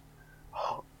crazy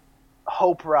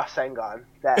Hope Rasengan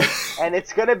that, and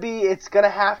it's gonna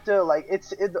have to like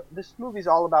this movie's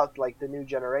all about like the new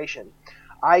generation.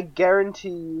 I guarantee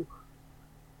you.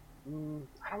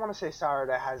 I don't want to say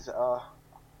Sarada has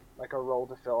like a role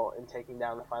to fill in taking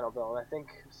down the final villain. I think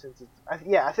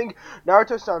I think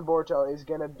Naruto-san Boruto is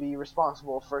gonna be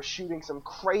responsible for shooting some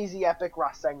crazy epic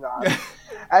Rasengan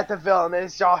at the villain, and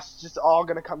it's just all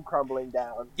gonna come crumbling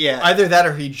down. Yeah. Either that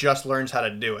or he just learns how to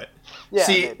do it. Yeah,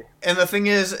 See, maybe. and the thing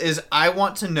is I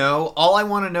want to know, all I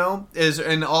want to know is,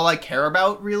 and all I care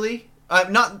about really,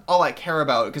 not all I care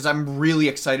about, because I'm really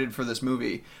excited for this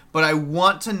movie, but I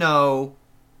want to know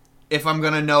if I'm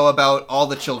going to know about all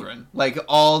the children. Like,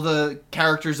 all the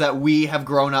characters that we have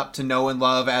grown up to know and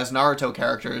love as Naruto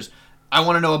characters. I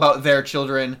want to know about their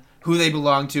children, who they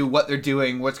belong to, what they're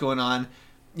doing, what's going on.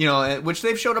 You know, which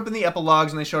they've showed up in the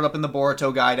epilogues, and they showed up in the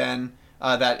Boruto Gaiden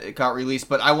that got released,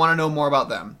 but I want to know more about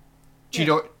them.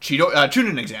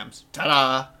 Chunin exams.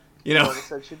 Ta-da! You know? I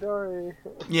said Chidori.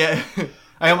 Yeah.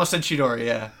 I almost said Chidori,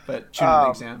 yeah. But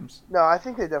Chunin exams. No, I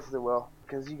think they definitely will,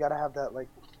 because you gotta have that like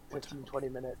 15-20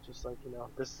 minute, just like, you know,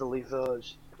 this is the Leaf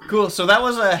Village. Cool, so that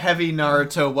was a heavy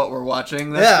Naruto what we're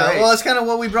watching. That's great. Well, that's kind of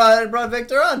what we brought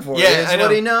Victor on for. Yeah, it's I know.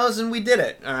 what he knows, and we did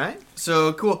it. All right.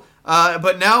 So, cool.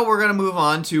 But now we're going to move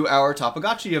on to our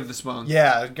Topagachi of this month.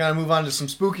 Yeah, gotta move on to some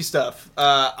spooky stuff.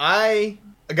 I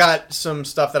got some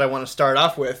stuff that I want to start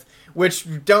off with, which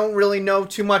we don't really know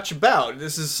too much about.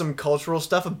 This is some cultural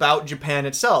stuff about Japan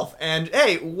itself. And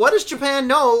hey, what does Japan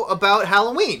know about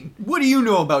Halloween? What do you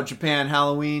know about Japan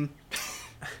Halloween?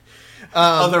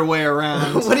 Other way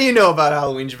around. What do you know about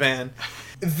Halloween, Japan?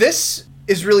 This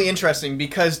is really interesting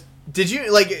because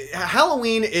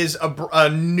Halloween is a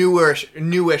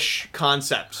newish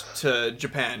concept to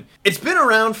Japan. It's been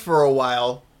around for a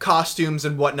while, costumes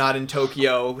and whatnot in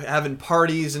Tokyo, having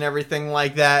parties and everything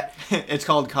like that. It's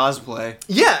called cosplay.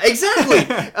 Yeah, exactly.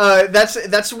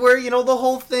 That's where, you know, the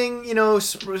whole thing, you know,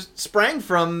 sprang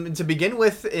from to begin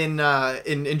with in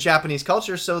Japanese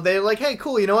culture. So they're like, hey,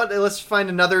 cool, you know what? Let's find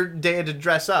another day to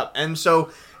dress up. And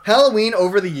so Halloween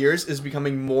over the years is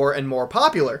becoming more and more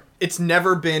popular. It's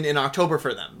never been in October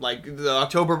for them. Like, the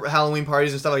October Halloween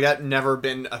parties and stuff like that, never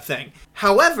been a thing.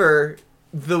 However,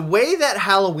 the way that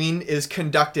Halloween is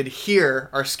conducted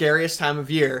here, our scariest time of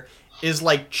year, is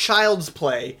like child's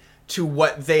play to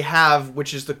what they have,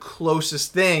 which is the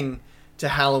closest thing to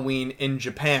Halloween in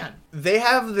Japan. They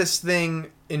have this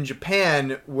thing in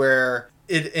Japan where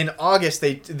in August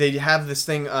they have this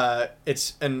thing.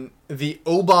 It's the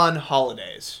Obon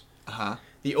holidays.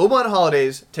 The Obon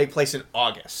holidays take place in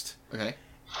August. Okay.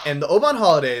 And the Obon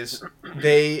holidays,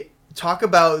 they talk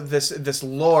about this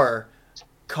lore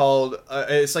called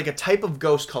it's like a type of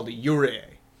ghost called a Yurei.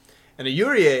 And a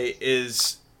Yurei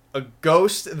is a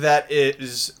ghost that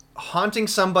is haunting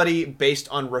somebody based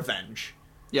on revenge.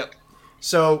 Yep.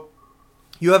 So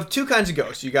you have two kinds of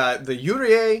ghosts. You got the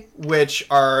Yurei, which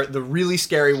are the really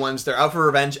scary ones. They're out for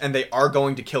revenge and they are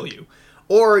going to kill you.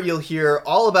 Or you'll hear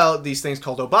all about these things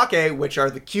called obake, which are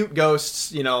the cute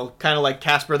ghosts, you know, kind of like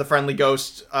Casper the Friendly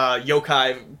Ghost,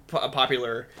 yokai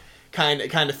popular kind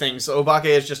of things. So obake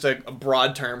is just a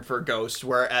broad term for ghosts,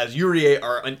 whereas Yurei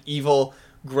are an evil,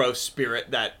 gross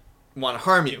spirit that want to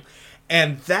harm you.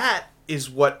 And that is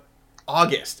what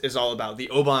August is all about, the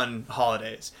Obon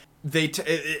holidays. They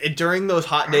during those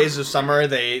hot days of summer,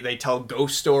 they tell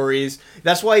ghost stories.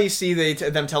 That's why you see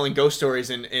them telling ghost stories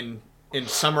in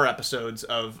summer episodes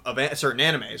of certain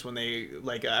animes. When they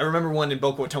I remember one in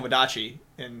Boku wa Tomodachi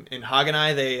in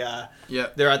Haganai.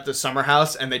 They're at the summer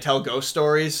house and they tell ghost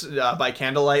stories by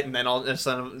candlelight, and then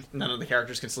none of the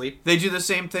characters can sleep. They do the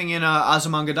same thing in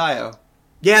Azumanga Daioh.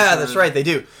 Yeah, that's right. They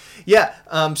do. Yeah.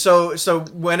 So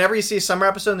whenever you see a summer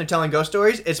episode and they're telling ghost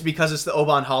stories, it's because it's the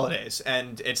Oban holidays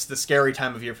and it's the scary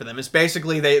time of year for them. It's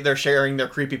basically they're sharing their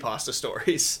creepypasta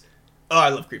stories. Oh, I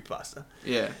love creepypasta.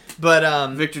 Yeah.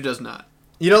 But Victor does not.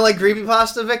 You don't like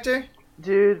creepypasta, Victor?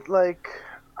 Dude, like,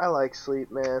 I like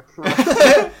sleep, man.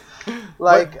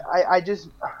 Like,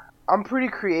 I'm pretty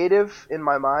creative in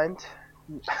my mind.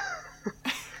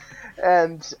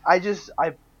 And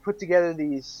I put together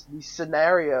these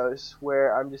scenarios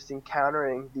where I'm just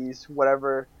encountering these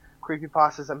whatever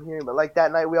creepypastas I'm hearing. But like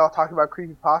that night we all talked about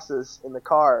creepypastas in the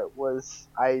car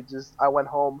I went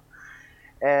home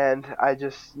and I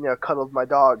just, cuddled my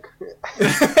dog.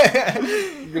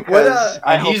 Because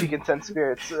I hope he can sense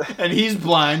spirits. And he's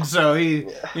blind, so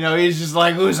he's just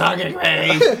like, who's hugging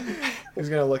me? He's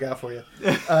gonna look out for you.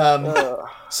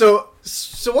 So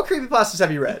what creepypastas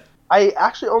have you read? I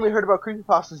actually only heard about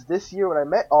creepypastas this year when I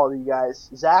met all of you guys.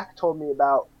 Zach told me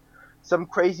about some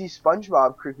crazy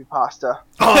SpongeBob creepypasta.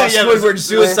 Oh, yeah, Squidward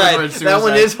Suicide. That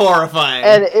one is horrifying.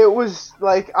 And it was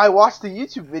like, I watched the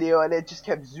YouTube video and it just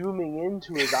kept zooming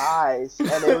into his eyes.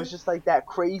 And it was just like that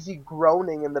crazy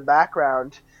groaning in the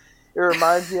background. It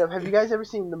reminds me of, have you guys ever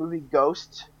seen the movie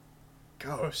Ghost?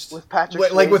 Ghost? With Patrick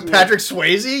Swayze. Like with Patrick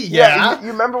Swayze? Yeah.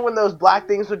 You remember when those black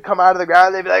things would come out of the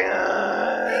ground and they'd be like,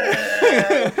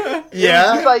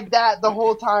 yeah. It was like that the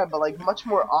whole time, but like much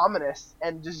more ominous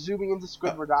and just zooming into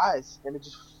Squidward's eyes, and it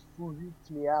just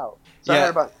freaked me out. So I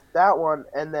heard about that one,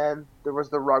 and then there was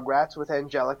the Rugrats with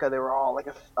Angelica. They were all like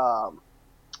a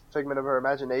figment of her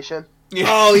imagination. Yeah.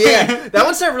 Oh yeah, that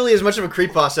one's not really as much of a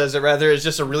creepypasta as it rather is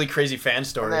just a really crazy fan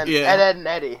story. And then Ed and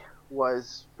Eddie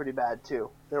was pretty bad too.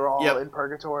 They were all in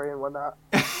purgatory and whatnot.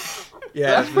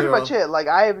 Yeah, that's pretty much it. Like,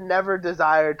 I have never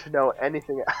desired to know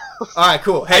anything else. All right,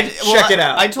 cool. Hey, check it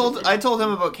out. I told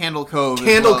him about Candle Cove.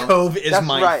 Candle Cove is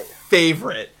my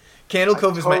favorite. Candle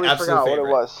Cove is my absolute favorite. What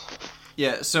it was.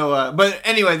 Yeah. So, but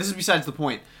anyway, this is besides the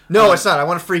point. No, it's not. I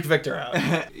want to freak Victor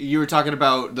out. You were talking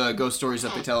about the ghost stories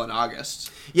that they tell in August.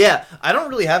 Yeah, I don't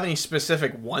really have any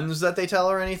specific ones that they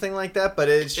tell or anything like that, but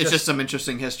it's just some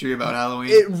interesting history about Halloween.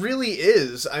 It really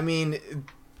is. I mean,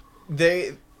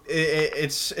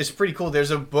 it's pretty cool.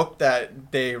 There's a book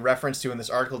that they reference to in this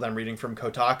article that I'm reading from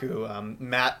Kotaku.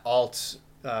 Matt Alt,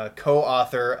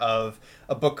 co-author of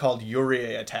a book called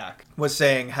Yuri Attack, was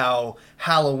saying how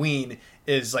Halloween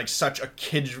is like such a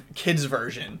kids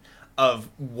version of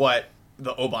what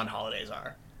the Oban holidays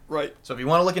are. Right. So if you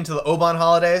want to look into the Oban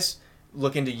holidays,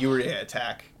 look into Yuri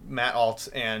Attack. Matt Alt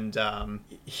and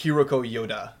Hiroko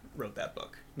Yoda wrote that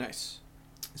book. Nice.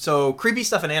 So creepy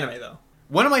stuff in anime, though.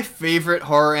 One of my favorite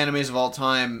horror animes of all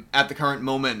time at the current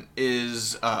moment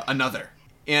is Another.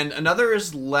 And Another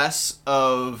is less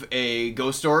of a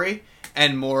ghost story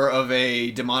and more of a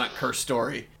demonic curse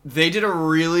story. They did a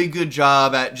really good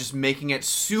job at just making it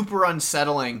super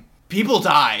unsettling. People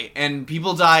die, and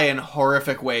people die in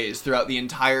horrific ways throughout the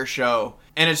entire show.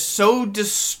 And it's so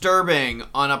disturbing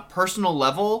on a personal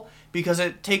level because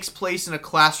it takes place in a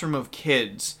classroom of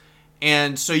kids.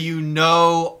 And so you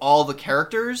know all the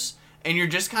characters, and you're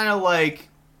just kind of like,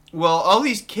 well, all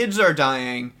these kids are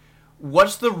dying.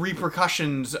 What's the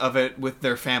repercussions of it with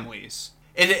their families?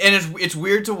 And it's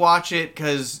weird to watch it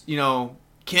because,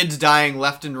 kids dying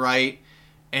left and right.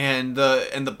 And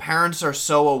the parents are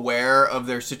so aware of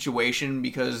their situation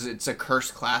because it's a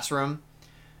cursed classroom.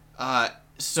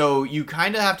 So you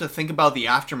kind of have to think about the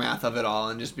aftermath of it all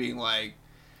and just being like,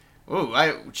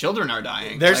 "Oh, children are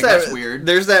dying." That's weird.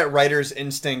 There's that writer's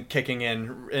instinct kicking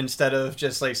in. Instead of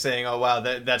just like saying, "Oh wow,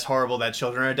 that's horrible that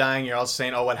children are dying," you're also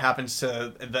saying, "Oh, what happens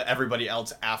to everybody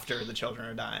else after the children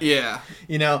are dying?" Yeah,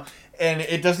 and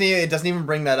it doesn't even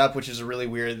bring that up, which is a really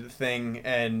weird thing.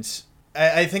 And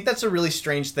I think that's a really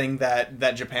strange thing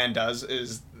that Japan does.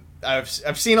 Is I've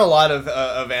seen a lot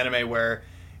of anime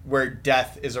where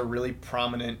death is a really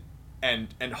prominent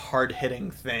and hard hitting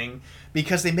thing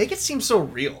because they make it seem so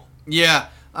real. Yeah.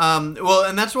 Well,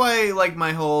 and that's why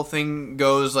my whole thing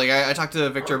goes I talked to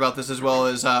Victor about this as well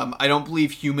as I don't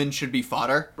believe humans should be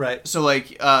fodder. Right. So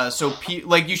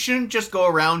you shouldn't just go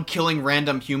around killing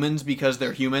random humans because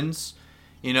they're humans.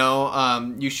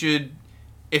 You should.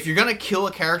 If you're gonna kill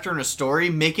a character in a story,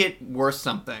 make it worth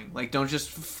something. Don't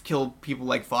just kill people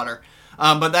like fodder.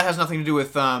 But that has nothing to do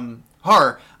with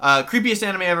horror. Creepiest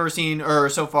anime I've ever seen, or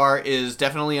so far, is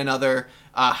definitely Another.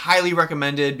 Highly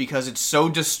recommended because it's so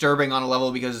disturbing on a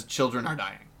level because children are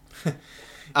dying.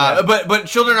 But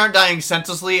children aren't dying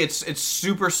senselessly. It's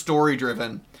super story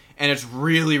driven and it's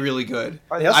really really good.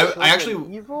 Are they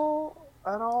actually evil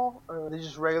at all? Or are they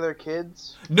just regular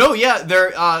kids? No, yeah,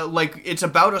 they're it's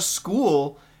about a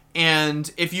school,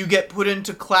 and if you get put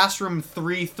into classroom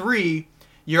 3-3,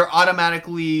 you're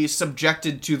automatically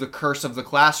subjected to the curse of the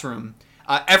classroom.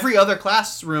 Every other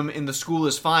classroom in the school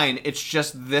is fine. It's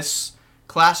just this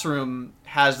classroom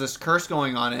has this curse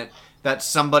going on it that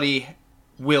somebody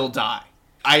will die.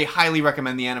 I highly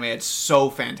recommend the anime. It's so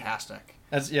fantastic.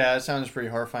 It sounds pretty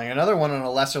horrifying. Another one on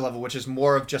a lesser level, which is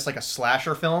more of just like a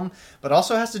slasher film, but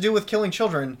also has to do with killing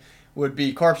children, would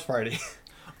be Corpse Party.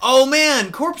 Oh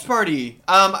man, Corpse Party.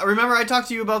 Remember I talked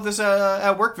to you about this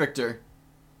at work, Victor.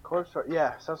 Corpse Party,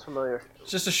 yeah, sounds familiar.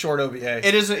 It's just a short OVA.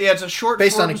 It is. It's a short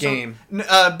based form, on a game.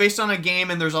 Based on a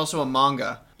game, and there's also a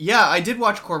manga. Yeah, I did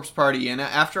watch Corpse Party, and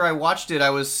after I watched it, I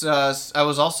was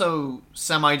also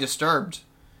semi-disturbed,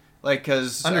 like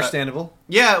because understandable.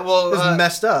 Yeah, well, it was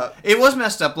messed up. It was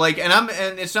messed up. Like, and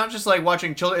it's not just like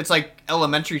watching children. It's like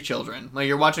elementary children. Like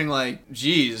you're watching like,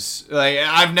 geez, like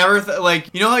I've never like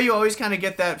you know how you always kind of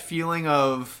get that feeling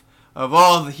of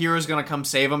oh, the hero's gonna come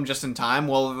save them just in time.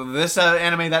 Well, this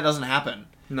anime that doesn't happen.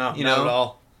 No, you not know? at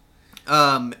all.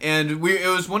 And it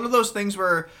was one of those things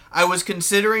where I was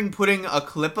considering putting a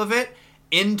clip of it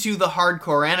into the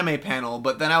hardcore anime panel,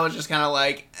 but then I was just kind of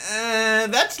like,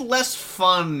 that's less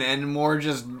fun and more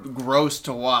just gross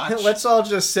to watch. Let's all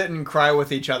just sit and cry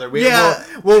with each other.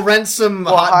 We'll rent some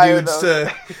We'll hot hire dudes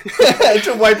them.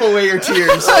 to wipe away your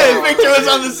tears. Victor was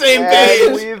on the same And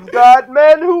page. we've got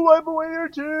men who wipe away your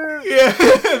tears. Yeah,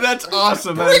 that's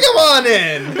awesome. Bring him on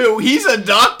in. He's a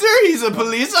doctor. He's a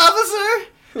police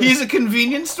officer. He's a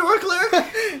convenience store clerk.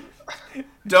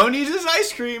 Don't eat his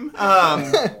ice cream.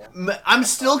 I'm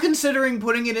still considering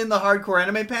putting it in the hardcore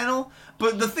anime panel,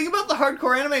 but the thing about the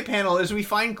hardcore anime panel is we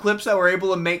find clips that we're able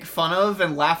to make fun of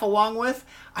and laugh along with.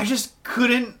 I just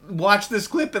couldn't watch this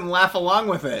clip and laugh along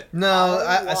with it.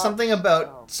 No, something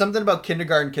about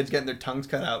kindergarten kids getting their tongues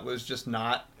cut out was just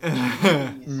not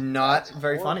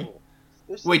very funny.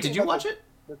 Wait, did you watch it?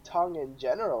 The tongue in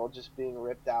general just being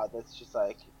ripped out. That's just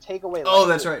like take away. Oh, language.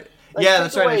 that's right. Like, Yeah,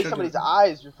 that's right. Take away somebody's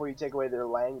eyes before you take away their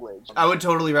language. I would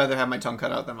totally rather have my tongue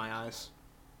cut out than my eyes.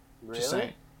 Really? Just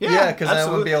saying. Yeah, because I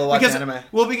wouldn't be able to watch anime.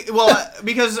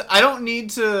 Because I don't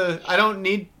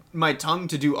need my tongue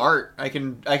to do art. I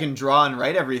can draw and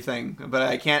write everything, but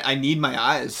I can't. I need my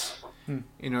eyes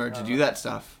in order to do that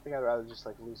stuff. I think I'd rather just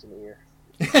like lose an ear.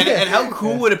 And how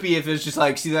cool would it be if it's just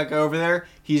like, see that guy over there?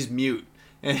 He's mute.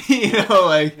 And,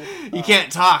 like, he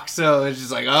can't talk, so it's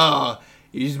just like, oh,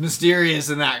 he's mysterious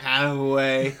in that kind of a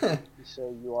way.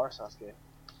 So you are Sasuke.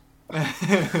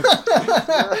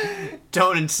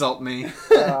 Don't insult me.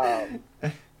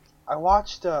 I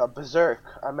watched Berserk.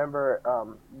 I remember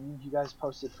you guys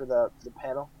posted for the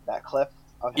panel that clip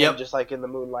of him just like in the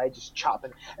moonlight, just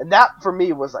chopping, and that for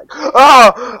me was like,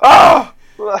 oh.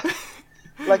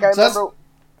 Like I remember.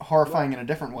 Horrifying in a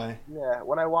different way. Yeah,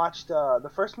 when I watched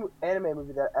the first anime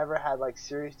movie that ever had like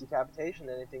serious decapitation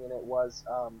and anything in it was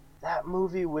that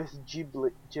movie with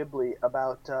Ghibli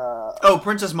about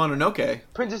Princess Mononoke.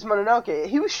 Princess Mononoke.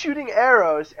 He was shooting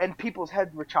arrows and people's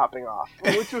heads were chopping off,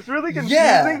 which was really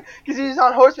confusing because he was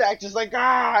on horseback just like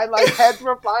and like heads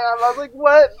were flying off. I was like,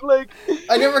 what? Like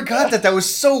I never got that. That was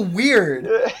so weird.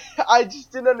 I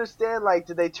just didn't understand. Like,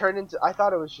 did they turn into? I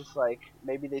thought it was just like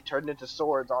maybe they turned into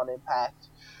swords on impact.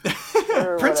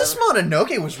 Princess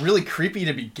Mononoke was really creepy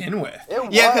to begin with.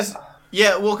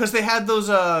 Because they had those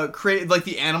like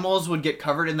the animals would get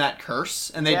covered in that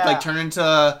curse and they'd like turn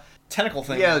into tentacle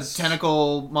things. Yeah,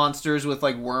 tentacle monsters with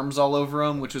like worms all over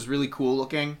them, which was really cool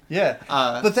looking. Yeah,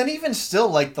 but then even still,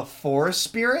 like the forest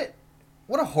spirit,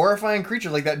 what a horrifying creature!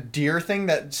 Like that deer thing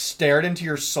that stared into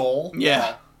your soul.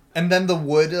 Yeah. And then the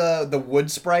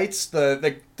wood sprites,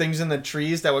 the things in the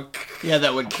trees that would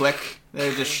click. They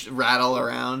would just rattle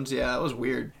around. Yeah, that was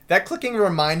weird. That clicking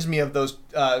reminds me of those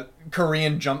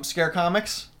Korean jump scare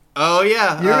comics. Oh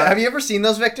yeah. Have you ever seen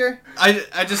those, Victor?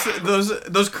 I just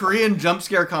those Korean jump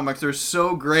scare comics are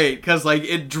so great because like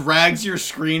it drags your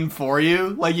screen for you.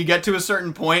 Like you get to a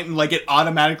certain point and like it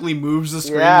automatically moves the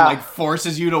screen and like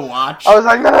forces you to watch. I was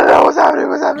like, no, what's happening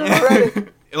already?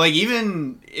 Like,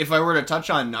 even if I were to touch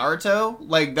on Naruto,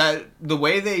 like, that, the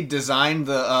way they designed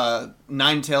the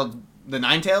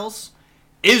Ninetales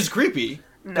is creepy.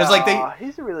 No,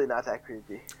 he's really not that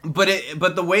creepy.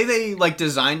 But the way they, like,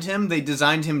 designed him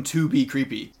to be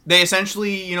creepy. They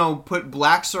essentially, put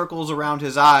black circles around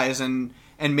his eyes and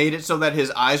made it so that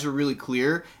his eyes were really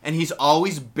clear, and he's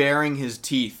always baring his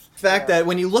teeth. The fact that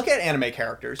when you look at anime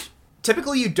characters,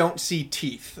 typically you don't see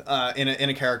teeth in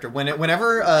a character.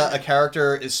 Whenever a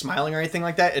character is smiling or anything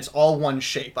like that, it's all one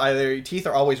shape. Either your teeth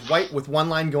are always white with one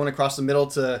line going across the middle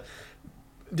to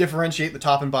differentiate the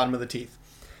top and bottom of the teeth.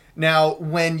 Now,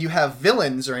 when you have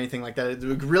villains or anything like that,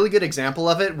 a really good example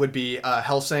of it would be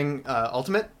Hellsing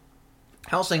Ultimate.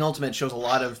 Hellsing Ultimate shows a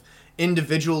lot of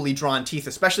individually drawn teeth,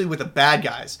 especially with the bad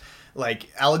guys like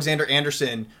Alexander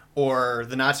Anderson or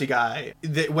the Nazi guy.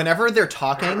 Whenever they're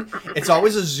talking, it's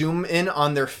always a zoom in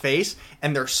on their face,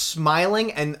 and they're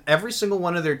smiling, and every single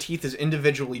one of their teeth is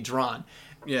individually drawn.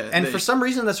 Yeah, and for some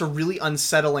reason, that's a really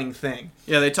unsettling thing.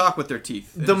 Yeah, they talk with their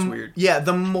teeth. It's weird. Yeah,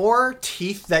 the more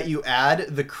teeth that you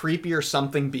add, the creepier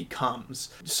something becomes.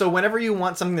 So whenever you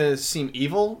want something to seem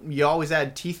evil, you always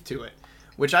add teeth to it,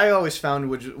 which I always found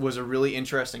was a really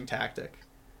interesting tactic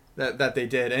that they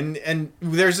did. And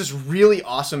there's this really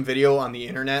awesome video on the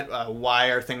internet, Why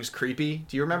Are Things Creepy?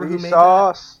 Do you remember who made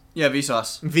that? Yeah,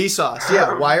 Vsauce. Vsauce,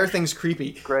 yeah. Why Are Things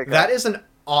Creepy? Great guy. That is an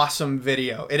awesome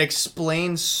video. It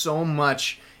explains so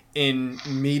much in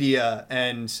media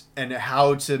and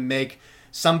how to make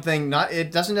something.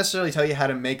 It doesn't necessarily tell you how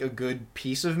to make a good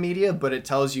piece of media, but it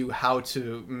tells you how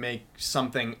to make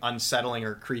something unsettling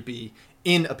or creepy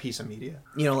in a piece of media.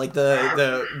 You know, like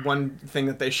the one thing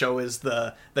that they show is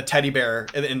the teddy bear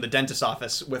in the dentist's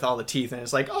office with all the teeth, and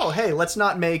it's like, oh hey, let's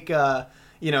not make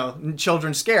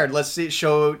children scared. Let's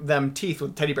show them teeth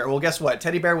with teddy bear. Well, guess what?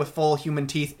 Teddy bear with full human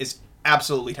teeth is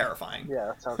absolutely terrifying. Yeah,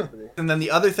 that sounds pretty. And then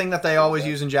the other thing that they always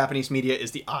use in Japanese media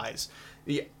is the eyes.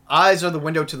 The eyes are the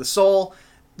window to the soul.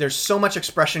 There's so much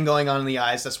expression going on in the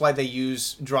eyes. That's why they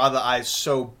draw the eyes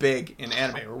so big in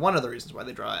anime. Or one of the reasons why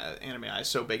they draw anime eyes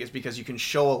so big is because you can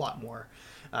show a lot more.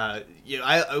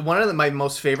 One of my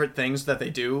most favorite things that they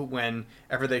do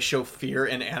whenever they show fear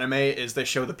in anime is they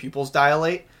show the pupils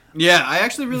dilate. Yeah, I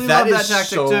actually really love that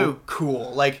tactic so too.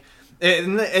 Cool. Like,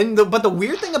 but the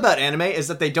weird thing about anime is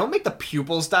that they don't make the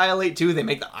pupils dilate too. They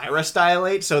make the iris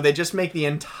dilate, so they just make the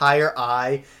entire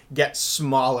eye get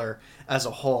smaller as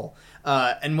a whole.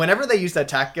 And whenever they use that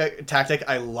tactic,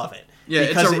 I love it. Yeah,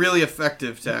 it's a really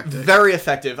effective tactic. Very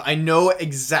effective. I know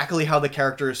exactly how the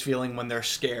character is feeling when they're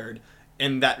scared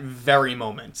in that very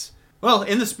moment. Well,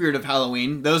 in the spirit of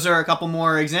Halloween, those are a couple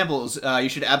more examples. You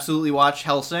should absolutely watch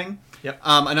Hellsing. Yep.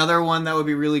 Another one that would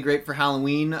be really great for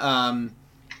Halloween,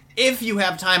 if you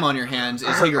have time on your hands, is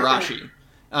Higurashi.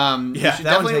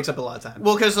 That one takes up a lot of time.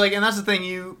 Well, because and that's the thing,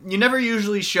 you never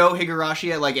usually show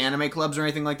Higurashi at anime clubs or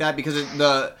anything like that, because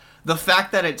the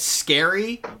fact that it's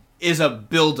scary is a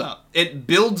build-up. It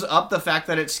builds up the fact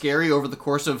that it's scary over the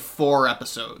course of 4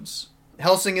 episodes.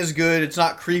 Hellsing is good. It's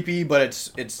not creepy, but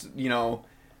it's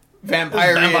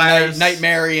vampire and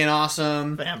nightmare and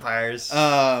awesome. Vampires.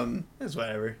 It's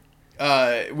whatever.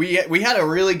 We had a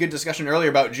really good discussion earlier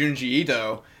about Junji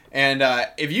Ito, and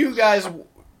if you guys...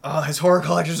 Oh, his horror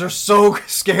collections are so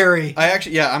scary.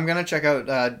 I'm gonna check out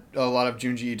a lot of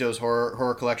Junji Ito's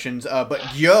horror collections. But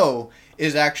Gyo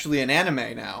is actually an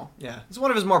anime now. Yeah, it's one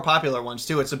of his more popular ones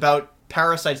too. It's about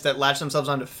parasites that latch themselves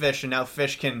onto fish, and now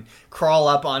fish can crawl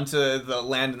up onto the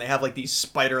land, and they have these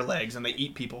spider legs, and they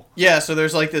eat people. Yeah, so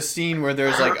there's this scene where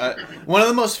there's one of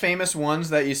the most famous ones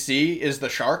that you see is the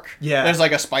shark. Yeah, there's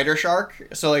a spider shark.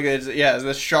 So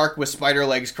this shark with spider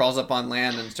legs crawls up on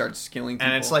land and starts killing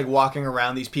people. And it's walking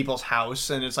around these people's house,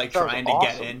 and it's trying to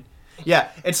get in. Yeah,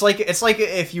 it's like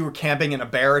if you were camping and a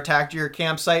bear attacked your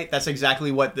campsite. That's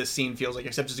exactly what this scene feels like,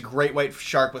 except it's a great white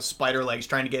shark with spider legs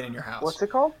trying to get in your house. What's it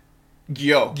called?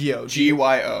 Gyo.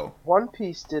 Gyo. One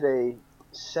Piece did a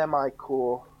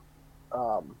semi-cool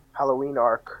Halloween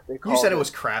arc. You said it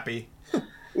was crappy.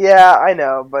 Yeah, I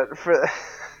know, but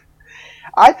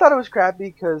I thought it was crappy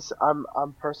because I'm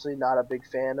personally not a big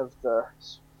fan of the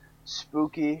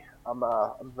spooky. I'm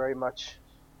very much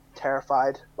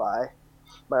terrified by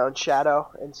my own shadow,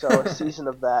 and so a season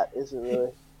of that isn't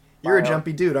really. You're a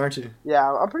jumpy dude, aren't you?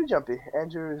 Yeah, I'm pretty jumpy.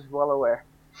 Andrew is well aware.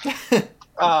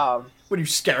 Would you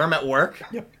scare him at work?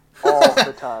 Yep. All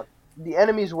the time. The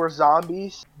enemies were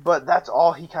zombies, but that's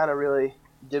all he kind of really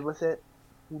did with it.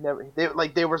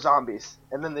 They were zombies,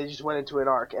 and then they just went into an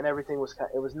arc, and everything was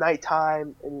it was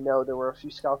nighttime, and there were a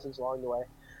few skeletons along the way,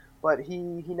 but he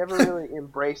never really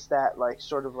embraced that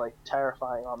sort of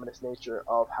terrifying, ominous nature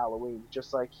of Halloween.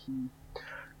 Just like he,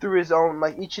 through his own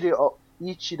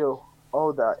Ichiro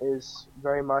Oda is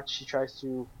very much, he tries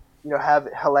to have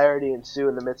hilarity ensue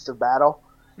in the midst of battle.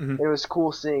 Mm-hmm. It was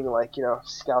cool seeing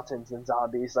skeletons and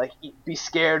zombies be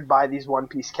scared by these One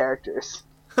Piece characters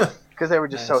because they were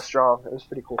just so strong. It was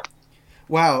pretty cool.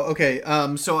 Wow. Okay.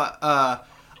 So I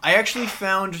actually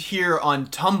found here on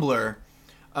Tumblr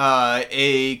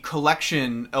a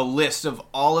collection, a list of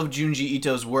all of Junji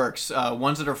Ito's works.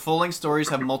 Ones that are full-length stories,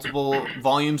 have multiple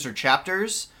volumes or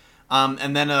chapters,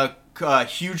 and then a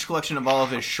huge collection of all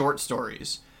of his short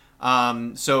stories.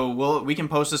 So we can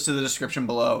post this to the description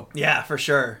below. Yeah, for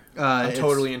sure. I'm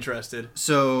totally interested.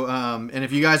 So, and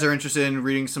if you guys are interested in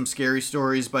reading some scary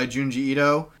stories by Junji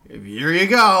Ito, here you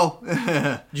go.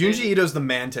 Junji Ito's the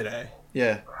man today.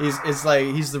 Yeah. He's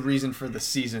the reason for the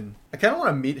season. I kind of want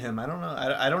to meet him. I don't know.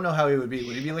 I don't know how he would be.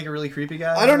 Would he be like a really creepy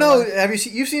guy? I don't know.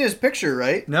 You've seen his picture,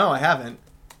 right? No, I haven't.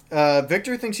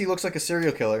 Victor thinks he looks like a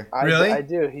serial killer. Really? I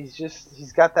do.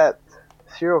 He's got that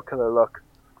serial killer look.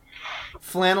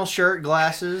 Flannel shirt,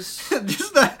 glasses.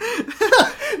 Just that.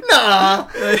 Nah.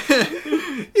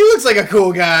 He looks like a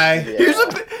cool guy. Yeah. Here's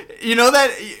you know that,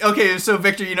 okay, so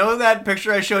Victor, you know that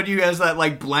picture I showed you has that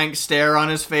like blank stare on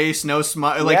his face, no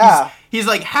smile, like Yeah. he's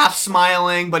like half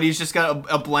smiling, but he's just got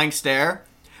a blank stare.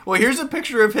 Well, here's a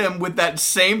picture of him with that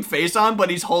same face on, but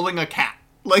he's holding a cat.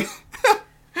 Like,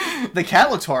 The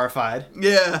cat looks horrified.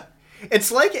 yeah.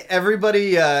 It's like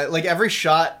everybody, like every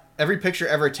shot, every picture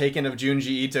ever taken of Junji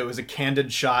Ito is a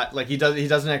candid shot. Like he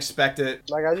doesn't expect it.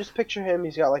 Like, I just picture him,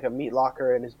 he's got like a meat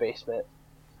locker in his basement.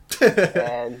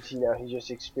 And, he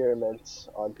just experiments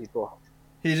on people.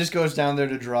 He just goes down there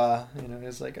to draw.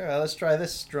 He's like, all right, let's try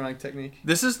this drawing technique.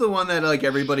 This is the one that like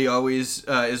everybody always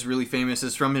is really famous.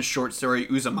 It's from his short story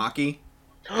Uzumaki.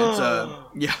 It's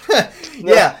yeah.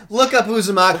 Yeah, look up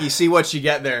Uzumaki, see what you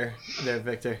get there,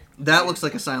 Victor. That looks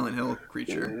like a Silent Hill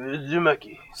creature.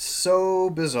 Zumaki. So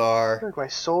bizarre. Like my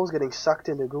soul's getting sucked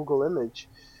into Google Image.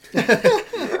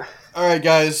 All right,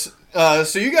 guys.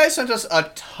 So you guys sent us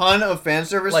a ton of fan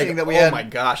service Like, thing that we oh had. my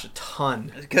gosh, a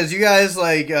ton. Because you guys,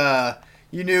 like,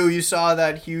 you saw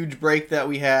that huge break that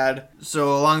we had.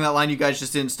 So along that line, you guys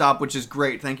just didn't stop, which is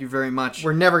great. Thank you very much.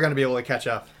 We're never going to be able to catch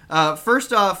up.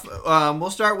 First off, we'll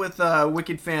start with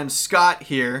Wicked fan Scott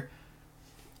here.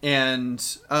 And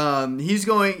he's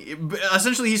going...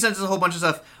 Essentially, he sent us a whole bunch of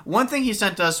stuff. One thing he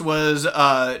sent us was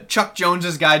Chuck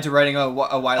Jones's guide to writing a Wile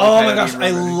E. Oh my Coyote gosh,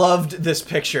 I movie. loved this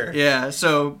picture. Yeah,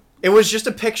 so... It was just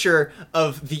a picture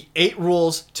of the 8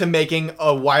 rules to making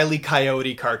a Wile E.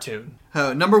 Coyote cartoon.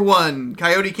 Number 1,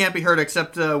 coyote can't be hurt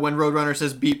except when Roadrunner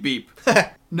says beep beep.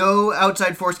 No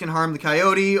outside force can harm the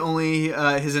coyote, only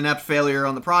his inept failure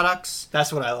on the products.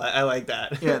 That's what I like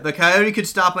that. Yeah, the coyote could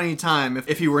stop any time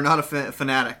if he were not a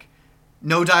fanatic.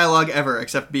 No dialogue ever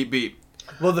except beep beep.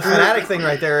 Well, the fanatic thing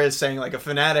right there is saying like a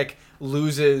fanatic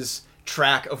loses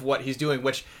track of what he's doing,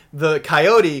 which the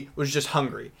coyote was just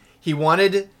hungry. He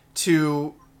wanted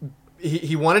to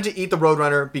he wanted to eat the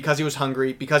Roadrunner because he was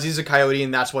hungry, because he's a coyote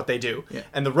and that's what they do. Yeah.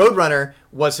 And the Roadrunner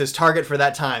was his target for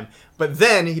that time. But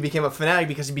then he became a fanatic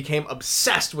because he became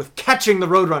obsessed with catching the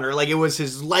Roadrunner. Like it was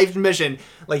his life mission.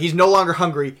 Like he's no longer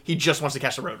hungry, he just wants to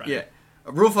catch the Roadrunner. Yeah.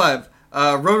 Rule 5.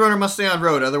 Roadrunner must stay on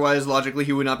road, otherwise logically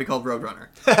he would not be called Roadrunner.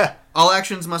 All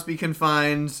actions must be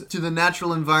confined to the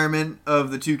natural environment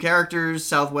of the 2 characters,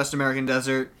 Southwest American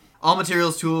desert. All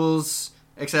materials, tools,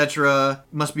 etc.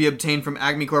 must be obtained from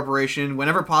Acme Corporation.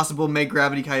 Whenever possible, make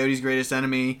Gravity Coyote's greatest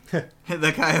enemy.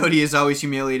 The coyote is always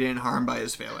humiliated and harmed by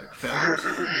his failures.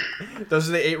 Those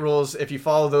are the 8 rules. If you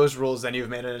follow those rules, then you've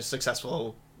made it a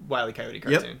successful Wile E. Coyote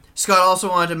cartoon. Yep. Scott also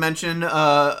wanted to mention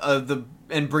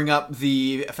and bring up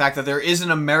the fact that there is an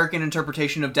American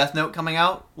interpretation of Death Note coming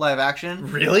out, live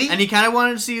action. Really? And he kind of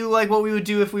wanted to see like what we would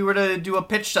do if we were to do a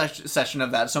pitch session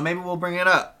of that, so maybe we'll bring it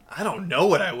up. I don't know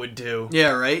what I would do. Yeah,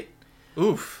 right?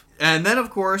 Oof. And then, of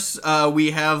course,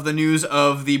 we have the news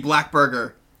of the Black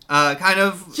Burger.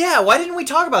 Yeah, why didn't we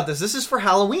talk about this? This is for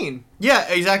Halloween. Yeah,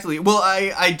 exactly. Well,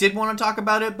 I did want to talk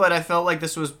about it, but I felt like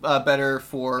this was better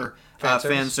for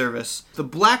fan service. The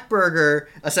Black Burger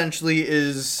essentially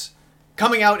is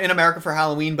coming out in America for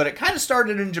Halloween, but it kind of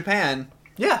started in Japan.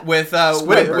 Yeah. With Squid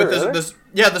with Burger, this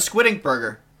the Squid Ink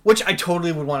Burger. Which I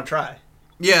totally would want to try.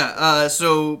 Yeah,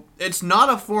 so it's not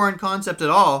a foreign concept at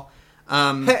all.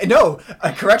 No,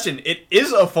 correction. It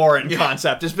is a foreign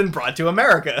concept. It's been brought to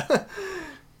America.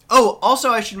 Oh,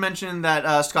 also I should mention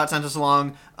that Scott sent us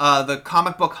along the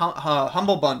comic book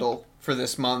Humble Bundle for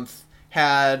this month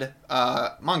had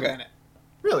manga in it.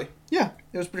 Really? Yeah,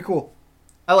 it was pretty cool.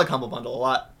 I like Humble Bundle a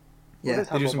lot. What is They do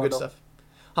Humble some Bundle? good stuff.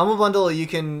 Humble Bundle, you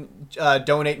can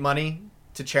donate money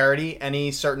to charity,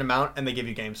 any certain amount, and they give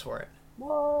you games for it.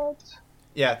 What?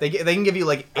 Yeah, they can give you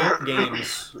like 8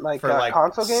 games. Like, for like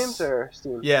console games or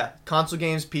Steam? Yeah, console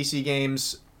games, PC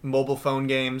games, mobile phone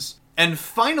games. And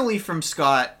finally from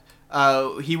Scott,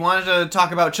 he wanted to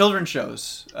talk about children's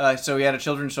shows. So he had a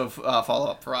children's show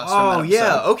follow-up for us. from that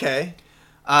episode. okay.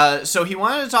 So he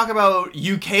wanted to talk about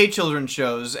UK children's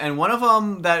shows, and one of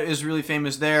them that is really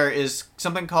famous there is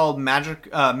something called Magic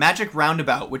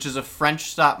Roundabout, which is a French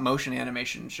stop-motion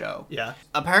animation show. Yeah.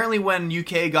 Apparently when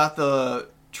UK got the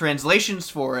translations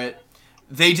for it,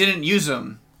 they didn't use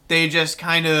them. They just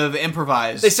kind of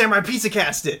improvised. They Samurai Pizza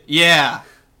Cast it. Yeah.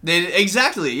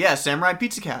 Exactly, yeah, Samurai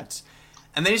Pizza Cats.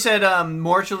 And then he said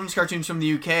more children's cartoons from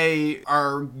the UK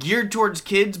are geared towards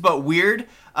kids, but weird.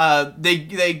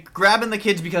 They grab in the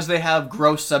kids because they have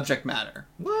gross subject matter.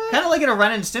 What? Kind of like in a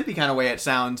Ren and Stimpy kind of way it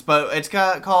sounds. But it's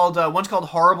called one's called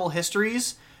Horrible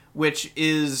Histories, which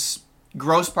is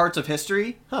gross parts of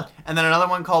history. Huh. And then another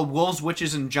one called Wolves,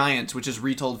 Witches, and Giants, which is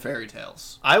retold fairy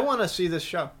tales. I want to see this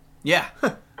show. Yeah.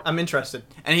 I'm interested.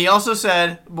 And he also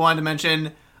wanted to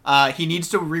mention... he needs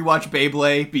to rewatch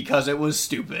Beyblade because it was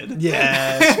stupid.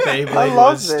 Yes, Beyblade I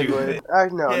loved was stupid.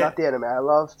 Beyblade. No, Yeah. not the anime. I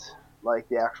loved like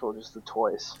the actual, just the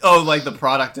toys. Oh, like the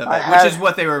product of it, which is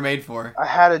what they were made for. I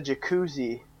had a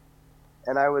jacuzzi,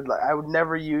 and I would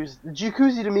never use the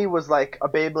jacuzzi. To me, was like a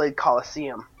Beyblade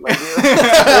Coliseum. Like,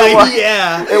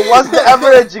 Yeah. it wasn't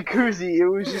ever a jacuzzi. It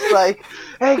was just like,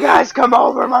 hey guys, come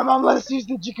over. My mom let us use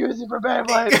the jacuzzi for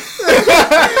Beyblade.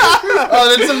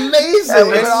 Oh, that's amazing. And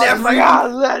we It's were all never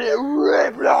like, let it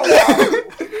rip.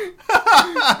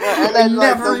 And then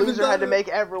like, never the even loser done had to it. make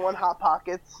everyone Hot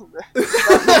Pockets.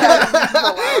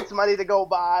 Allowance money to go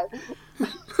buy.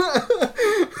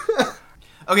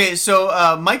 Okay,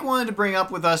 so Mike wanted to bring up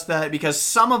with us that because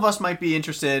some of us might be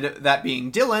interested, that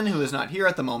being Dylan, who is not here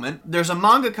at the moment, there's a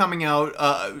manga coming out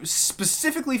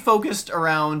specifically focused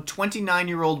around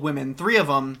 29-year-old women, 3 of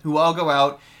them, who all go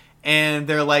out and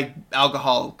they're like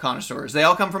alcohol connoisseurs. They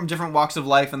all come from different walks of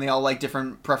life and they all like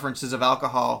different preferences of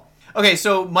alcohol. Okay,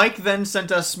 so Mike then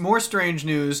sent us more strange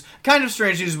news. Kind of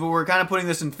strange news, but we're kind of putting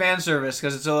this in fan service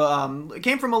because it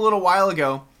came from a little while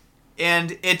ago.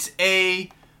 And it's a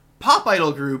pop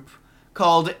idol group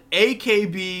called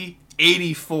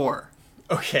AKB84.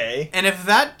 Okay. And if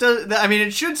that does... I mean,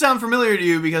 it should sound familiar to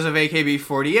you because of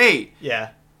AKB48.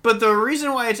 Yeah. But the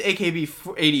reason why it's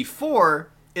AKB84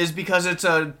 is because it's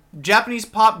a Japanese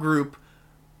pop group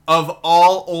of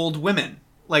all old women.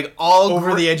 Like all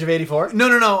Over the age of 84? No.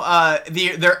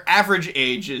 Their average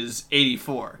age is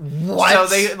 84. What? So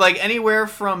they like anywhere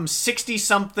from 60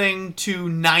 something to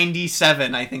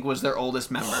 97. I think was their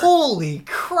oldest member. Holy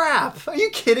crap! Are you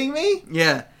kidding me?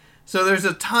 Yeah. So there's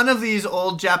a ton of these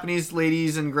old Japanese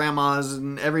ladies and grandmas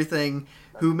and everything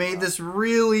who made this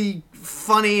really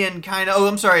funny and kind of... Oh,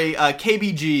 I'm sorry.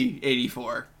 KBG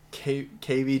 84.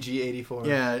 KVG 84.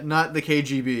 Yeah, not the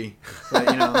KGB.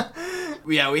 But, you know...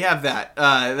 Yeah, we have that.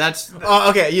 That's... Oh,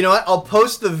 okay, you know what? I'll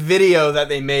post the video that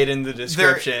they made in the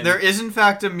description. There is, in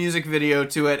fact, a music video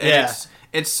to it, and Yeah.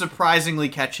 it's surprisingly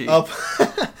catchy. I'll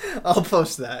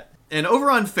post that. And over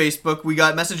on Facebook, we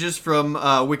got messages from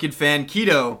Wicked fan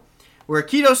Keto, where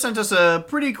Keto sent us a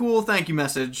pretty cool thank you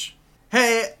message.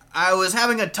 Hey, I was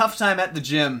having a tough time at the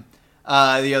gym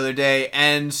the other day,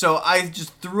 and so I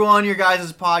just threw on your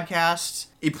guys' podcast.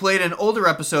 He played an older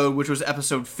episode, which was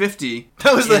episode 50.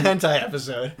 That was the hentai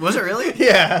episode. Was it really?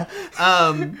 Yeah.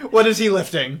 What is he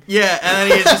lifting? Yeah, and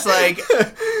then he's just like,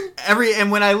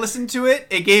 and when I listened to it,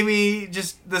 it gave me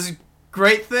just this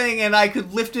great thing, and I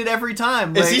could lift it every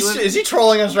time. Is he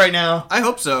trolling us right now? I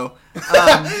hope so.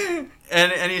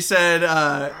 And he said,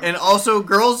 and also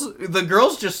the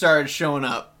girls just started showing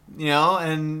up, you know,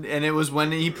 and it was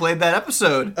when he played that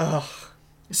episode. Ugh.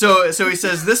 So he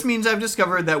says, this means I've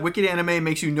discovered that Wicked Anime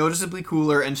makes you noticeably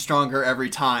cooler and stronger every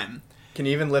time. Can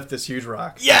you even lift this huge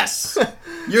rock? Yes!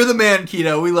 You're the man,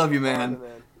 Keto. We love you, man.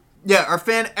 Yeah, our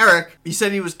fan Eric, he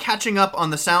said he was catching up on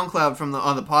the SoundCloud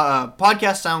on the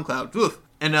podcast SoundCloud. Oof.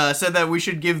 And said that we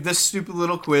should give this stupid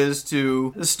little quiz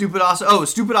to the stupid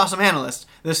awesome analyst.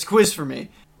 This quiz for me,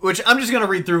 which I'm just gonna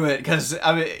read through it because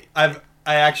I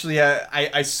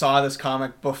saw this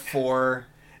comic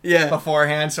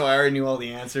beforehand, so I already knew all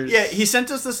the answers. Yeah, he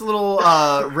sent us this little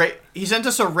he sent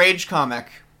us a rage comic.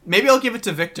 Maybe I'll give it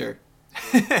to Victor.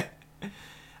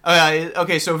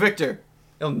 Okay, so Victor,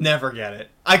 You'll never get it.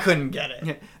 I couldn't get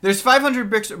it. there's 500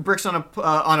 bricks on a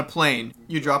plane.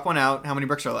 You drop one out. How many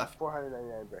bricks are left?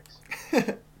 499 bricks.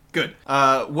 Good.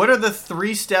 What are the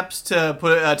 3 steps to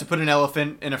put an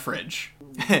elephant in a fridge?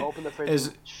 Open the fridge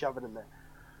and shove it in there.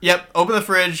 Yep. Open the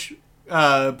fridge.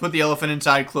 Put the elephant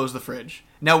inside. Close the fridge.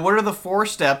 Now, what are the 4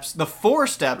 steps? The 4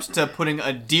 steps to putting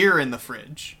a deer in the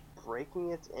fridge.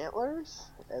 Breaking its antlers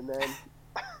and then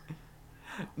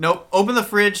Nope. Open the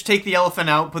fridge. Take the elephant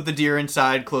out. Put the deer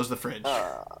inside. Close the fridge.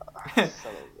 son of a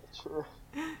bitch.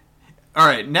 All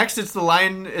right. Next, it's the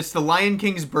Lion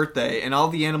King's birthday, and all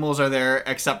the animals are there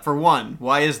except for one.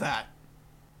 Why is that?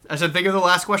 I said, think of the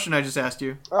last question I just asked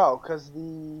you. Oh, because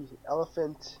the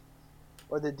elephant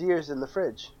or the deer's in the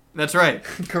fridge. That's right.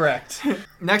 Correct.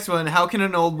 Next one. How can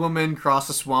an old woman cross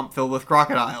a swamp filled with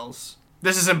crocodiles?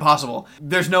 This is impossible.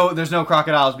 There's no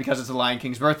crocodiles because it's the Lion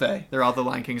King's birthday. They're all the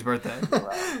Lion King's birthday.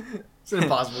 It's an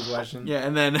impossible question. Yeah,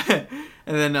 and then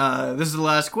this is the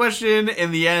last question.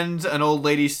 In the end, an old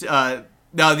lady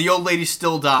No, the old lady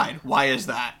still died. Why is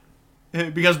that?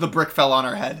 Because the brick fell on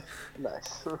her head.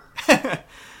 Nice.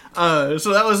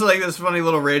 So that was like this funny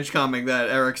little rage comic that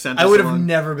Eric sent us. I would have along.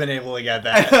 never been able to get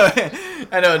that.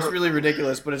 I know, it's really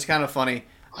ridiculous, but it's kind of funny.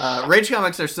 Rage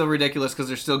comics are still ridiculous because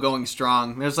they're still going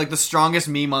strong. There's like the strongest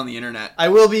meme on the internet. I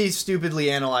will be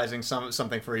stupidly analyzing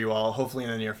something for you all, hopefully in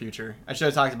the near future. I should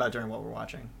have talked about it during what we're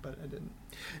watching, but I didn't.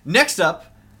 Next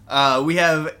up, we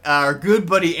have our good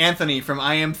buddy Anthony from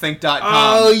IamThink.com.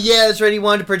 Oh, yeah, that's right. He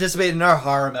wanted to participate in our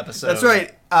harem episode. That's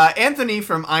right. Anthony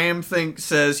from IamThink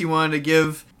says he wanted to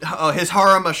give his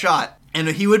harem a shot, and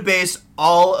he would base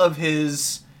all of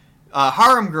his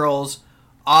harem girls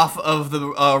off of the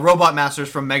Robot Masters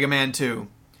from Mega Man 2.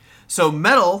 So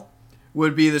Metal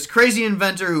would be this crazy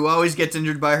inventor who always gets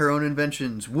injured by her own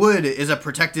inventions. Wood is a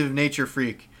protective nature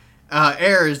freak.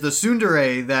 Air is the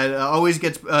tsundere that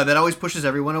always pushes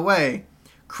everyone away.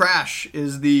 Crash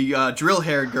is the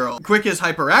drill-haired girl. Quick is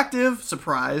hyperactive.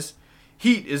 Surprise.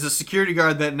 Heat is a security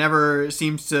guard that never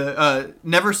seen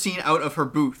out of her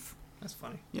booth. That's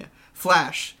funny. Yeah.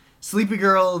 Flash, sleepy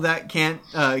girl that can't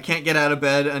get out of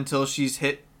bed until she's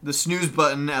hit the snooze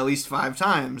button at least 5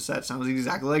 times. That sounds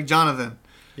exactly like Jonathan.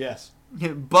 Yes.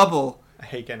 Bubble, I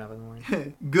hate getting up in the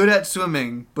morning. good at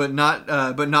swimming, but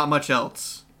not much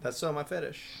else. That's so my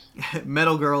fetish.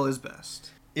 Metal girl is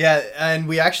best. Yeah, and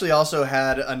we actually also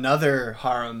had another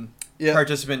harem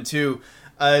participant too.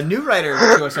 A new writer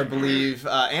to us, I believe,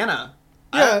 Anna.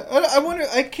 Yeah, I wonder.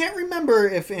 I can't remember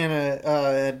if Anna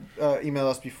had emailed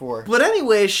us before. But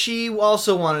anyway, she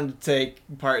also wanted to take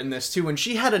part in this too, and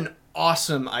she had an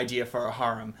awesome idea for a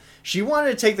harem. She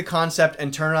wanted to take the concept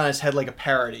and turn it on its head like a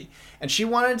parody. And she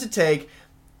wanted to take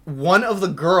one of the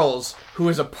girls who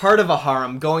is a part of a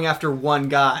harem going after one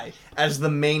guy as the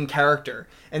main character.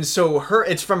 And so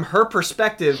it's from her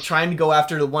perspective trying to go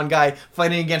after the one guy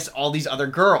fighting against all these other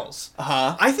girls.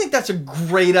 Uh-huh. I think that's a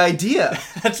great idea.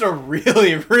 That's a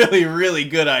really, really, really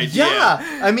good idea.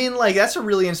 Yeah. I mean, like, that's a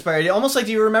really inspiring idea. Almost like,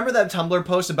 do you remember that Tumblr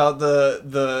post about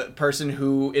the person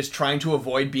who is trying to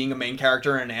avoid being a main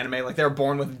character in an anime? Like, they're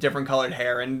born with different colored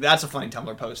hair, and that's a funny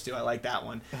Tumblr post, too. I like that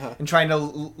one. Uh-huh. And trying to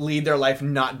lead their life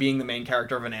not being the main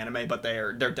character of an anime, but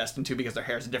they're destined to because their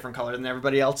hair is a different color than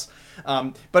everybody else.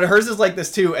 But hers is like this,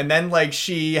 too. And then, like,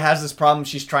 she has this problem.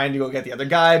 She's trying to go get the other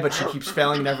guy, but she keeps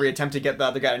failing in every attempt to get the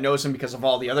other guy to notice him because of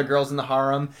all the other girls in the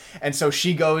harem. And so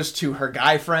she goes to her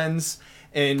guy friends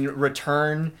in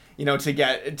return, you know, to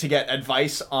get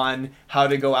advice on how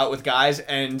to go out with guys.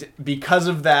 And because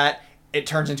of that, it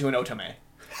turns into an otome.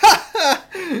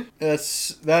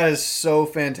 That is so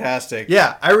fantastic.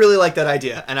 Yeah, I really like that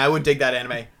idea, and I would dig that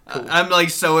anime. Cool. I'm, like,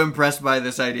 so impressed by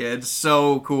this idea. It's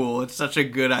so cool. It's such a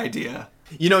good idea.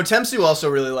 You know, Temsu also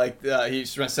really liked, he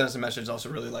sent us a message also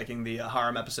really liking the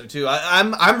harem episode, too.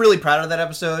 I'm really proud of that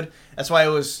episode. That's why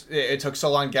it took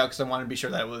so long to get out, because I wanted to be sure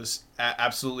that it was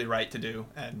absolutely right to do,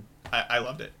 and I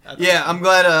loved it. Yeah, I'm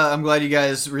glad you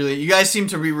guys seem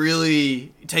to be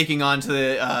really taking on to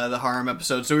the harem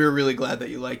episode, so we were really glad that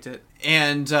you liked it.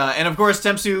 And of course,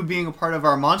 Temsu, being a part of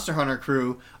our Monster Hunter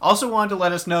crew, also wanted to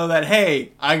let us know that,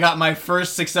 hey, I got my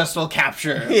first successful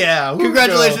capture. Yeah.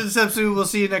 Congratulations, Temsu. We'll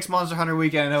see you next Monster Hunter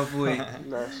weekend, hopefully.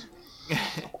 Nice.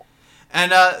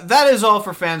 And that is all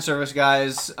for fan service,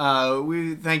 guys.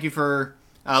 We thank you for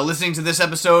listening to this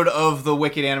episode of the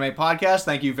Wicked Anime Podcast.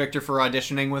 Thank you, Victor, for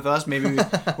auditioning with us. Maybe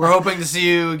we're hoping to see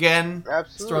you again. Absolutely.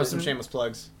 Let's throw some shameless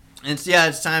plugs.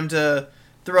 It's time to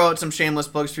throw out some shameless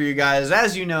plugs for you guys.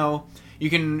 As you know, you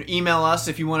can email us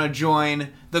if you want to join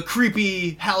the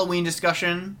creepy Halloween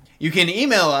discussion. You can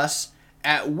email us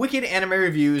at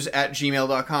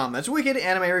wickedanimereviews@gmail.com. That's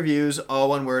wickedanimereviews, all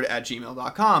one word,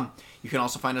 @gmail.com. You can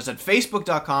also find us at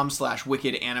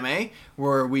facebook.com/wickedanime,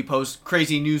 where we post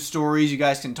crazy news stories. You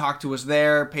guys can talk to us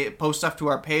there, post stuff to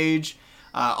our page,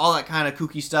 all that kind of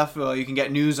kooky stuff. You can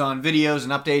get news on videos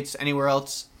and updates anywhere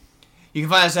else. You can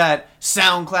find us at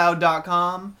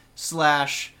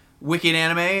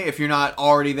soundcloud.com/wickedanime if you're not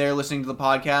already there listening to the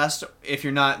podcast. If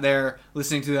you're not there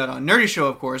listening to that on Nerdy Show,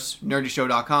 of course,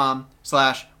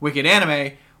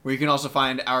 nerdyshow.com/wickedanime, where you can also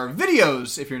find our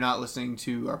videos if you're not listening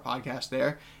to our podcast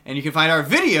there. And you can find our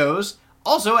videos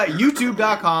also at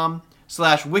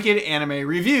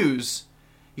youtube.com/wickedanimereviews.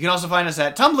 You can also find us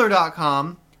at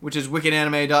tumblr.com, which is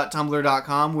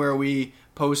wickedanime.tumblr.com, where we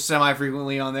post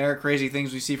semi-frequently on there crazy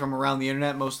things we see from around the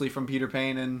internet, mostly from Peter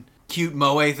Payne and cute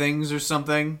moe things or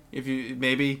something, if you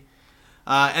maybe.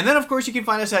 And then, of course, you can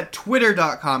find us at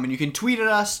twitter.com, and you can tweet at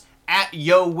us at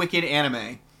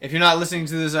YoWickedAnime. If you're not listening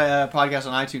to this podcast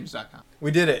on iTunes.com.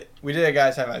 We did it,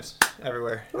 guys. High fives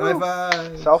everywhere. High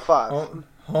fives. Self five.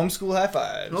 Homeschool high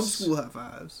fives. Homeschool high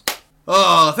fives.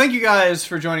 Oh, thank you guys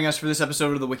for joining us for this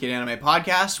episode of the Wicked Anime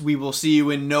Podcast. We will see you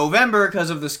in November because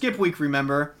of the skip week,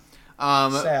 remember?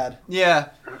 Sad. Yeah.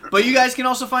 But you guys can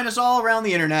also find us all around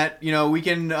the internet. You know, you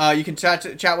can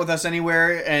chat with us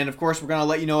anywhere. And, of course, we're going to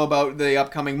let you know about the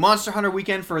upcoming Monster Hunter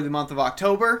weekend for the month of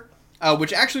October,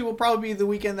 which actually will probably be the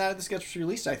weekend that this gets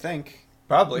released, I think.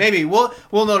 Probably. Maybe. We'll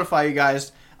notify you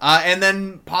guys. And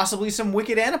then possibly some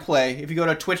Wicked Anaplay. If you go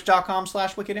to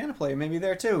twitch.com/Wicked Anaplay, maybe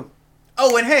there too.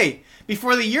 Oh, and hey,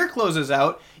 before the year closes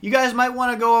out, you guys might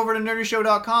want to go over to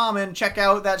nerdyshow.com and check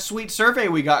out that sweet survey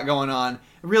we got going on. It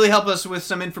really helped us with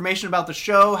some information about the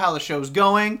show, how the show's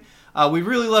going. We'd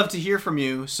really love to hear from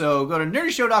you, so go to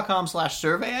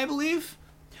nerdyshow.com/survey, I believe.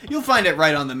 You'll find it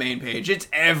right on the main page. It's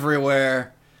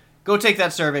everywhere. Go take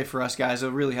that survey for us, guys.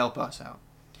 It'll really help us out.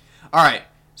 All right,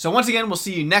 so once again, we'll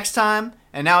see you next time,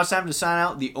 and now it's time to sign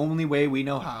out the only way we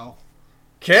know how.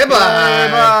 Okay, bye.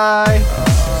 Bye.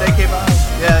 Say okay, bye.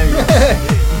 Yeah, there you go.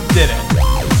 Did it.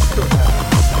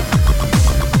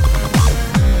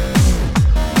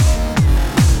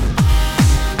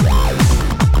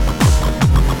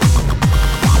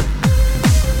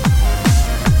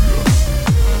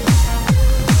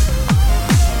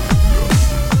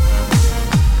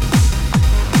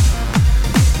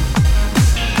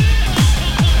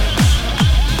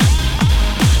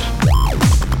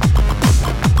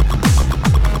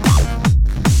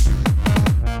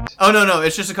 Oh, no,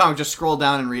 it's just a comic. Just scroll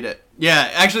down and read it. Yeah,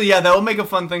 actually, that will make a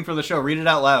fun thing for the show. Read it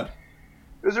out loud.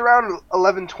 It was around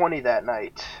 11:20 that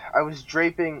night. I was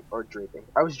I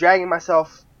was dragging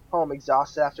myself home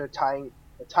exhausted after a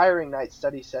tiring night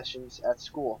study sessions at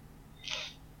school.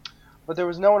 But there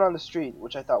was no one on the street,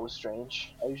 which I thought was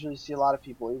strange. I usually see a lot of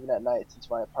people, even at night, since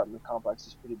my apartment complex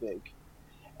is pretty big.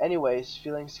 Anyways,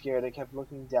 feeling scared, I kept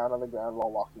looking down on the ground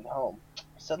while walking home.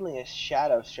 Suddenly, a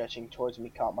shadow stretching towards me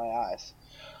caught my eyes.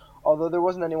 Although there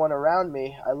wasn't anyone around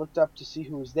me, I looked up to see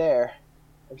who was there,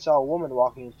 and saw a woman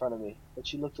walking in front of me, but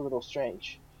she looked a little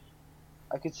strange.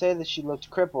 I could say that she looked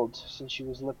crippled, since she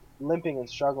was limping and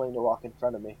struggling to walk in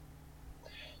front of me.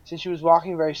 Since she was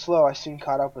walking very slow, I soon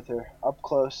caught up with her. Up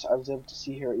close, I was able to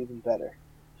see her even better.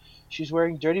 She was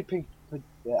wearing dirty pink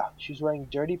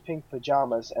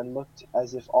pajamas and looked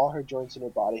as if all her joints in her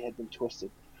body had been twisted.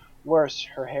 Worse,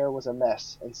 her hair was a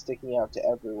mess and sticking out to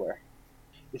everywhere.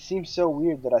 It seemed so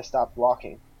weird that I stopped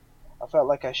walking. I felt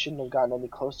like I shouldn't have gotten any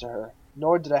close to her,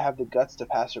 nor did I have the guts to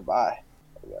pass her by.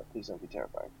 Oh yeah, please don't be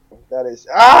terrifying. That is...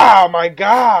 Ah, my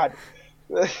God!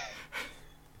 You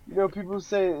know, people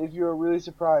say if you're really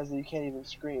surprised that you can't even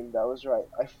scream. That was right.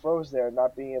 I froze there,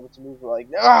 not being able to move, like,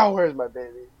 where's my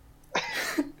baby?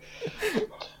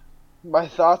 My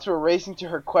thoughts were racing to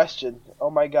her question. Oh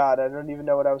my God, I don't even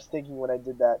know what I was thinking when I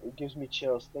did that. It gives me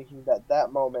chills, thinking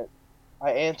that moment...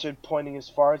 I answered, pointing as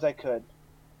far as I could.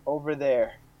 Over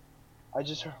there. I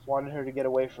just wanted her to get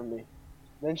away from me.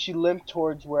 Then she limped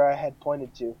towards where I had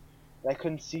pointed to, and I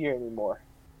couldn't see her anymore.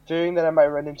 Fearing that I might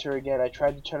run into her again, I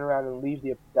tried to turn around and leave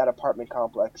that apartment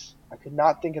complex. I could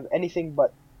not think of anything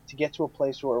but to get to a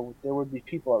place where there would be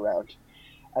people around.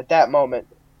 At that moment,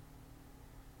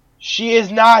 "She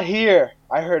is not here!"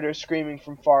 I heard her screaming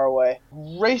from far away,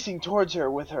 racing towards her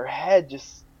with her head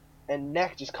and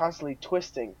neck just constantly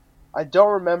twisting. I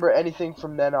don't remember anything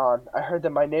from then on. I heard that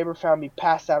my neighbor found me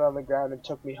passed out on the ground and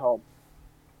took me home.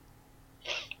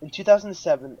 In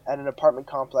 2007, at an apartment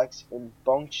complex in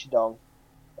Bongchidong,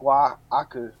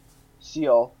 Gwa-aku,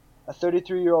 Seoul, a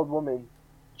 33-year-old woman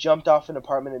jumped off an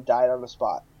apartment and died on the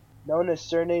spot. Known as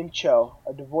Surname Cho,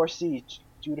 a divorcee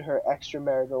due to her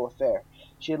extramarital affair,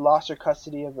 she had lost her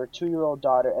custody of her 2-year-old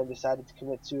daughter and decided to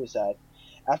commit suicide.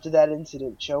 After that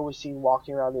incident, Cho was seen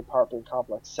walking around the apartment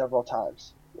complex several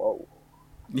times. Whoa.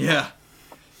 Yeah.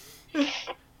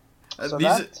 So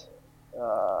that,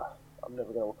 I'm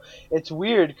never gonna. It's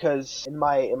weird because in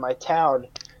my town,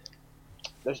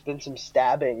 there's been some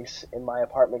stabbings in my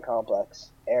apartment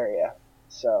complex area.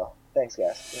 So thanks,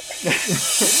 guys.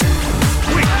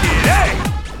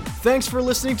 Thanks for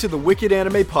listening to the Wicked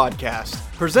Anime Podcast,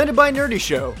 presented by Nerdy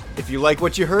Show. If you like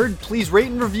what you heard, please rate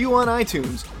and review on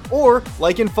iTunes, or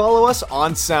like and follow us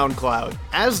on SoundCloud.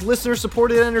 As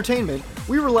listener-supported entertainment,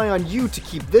 we rely on you to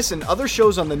keep this and other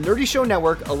shows on the Nerdy Show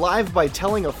Network alive by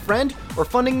telling a friend or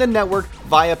funding the network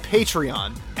via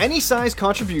Patreon. Any size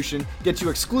contribution gets you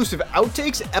exclusive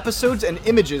outtakes, episodes, and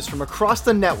images from across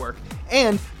the network.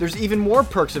 And there's even more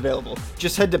perks available.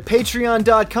 Just head to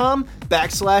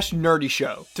patreon.com/Nerdy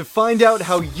Show to find out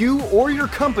how you or your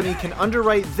company can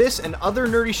underwrite this and other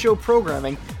Nerdy Show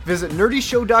programming. Visit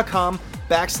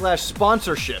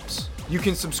nerdyshow.com/sponsorships. You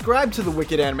can subscribe to the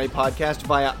Wicked Anime Podcast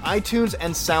via iTunes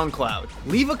and SoundCloud.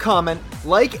 Leave a comment,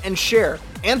 like, and share,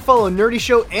 And follow Nerdy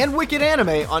Show and Wicked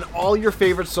Anime on all your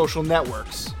favorite social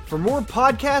networks. For more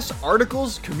podcasts,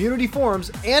 articles, community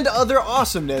forums, and other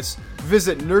awesomeness,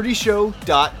 visit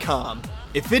nerdyshow.com.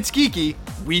 If it's geeky,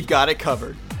 we've got it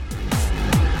covered.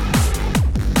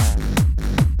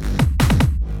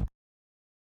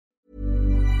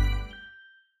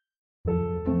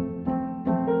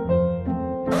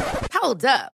 Hold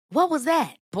up. What was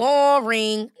that?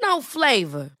 Boring. No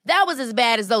flavor. That was as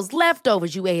bad as those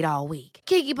leftovers you ate all week.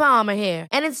 Keke Palmer here,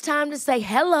 and it's time to say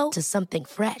hello to something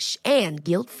fresh and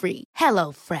guilt-free.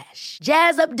 Hello Fresh.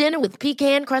 Jazz up dinner with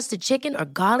pecan-crusted chicken or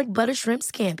garlic butter shrimp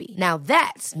scampi. Now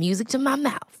that's music to my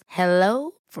mouth.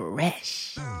 Hello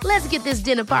Fresh. Let's get this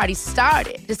dinner party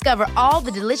started. Discover all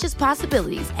the delicious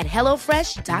possibilities at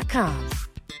hellofresh.com.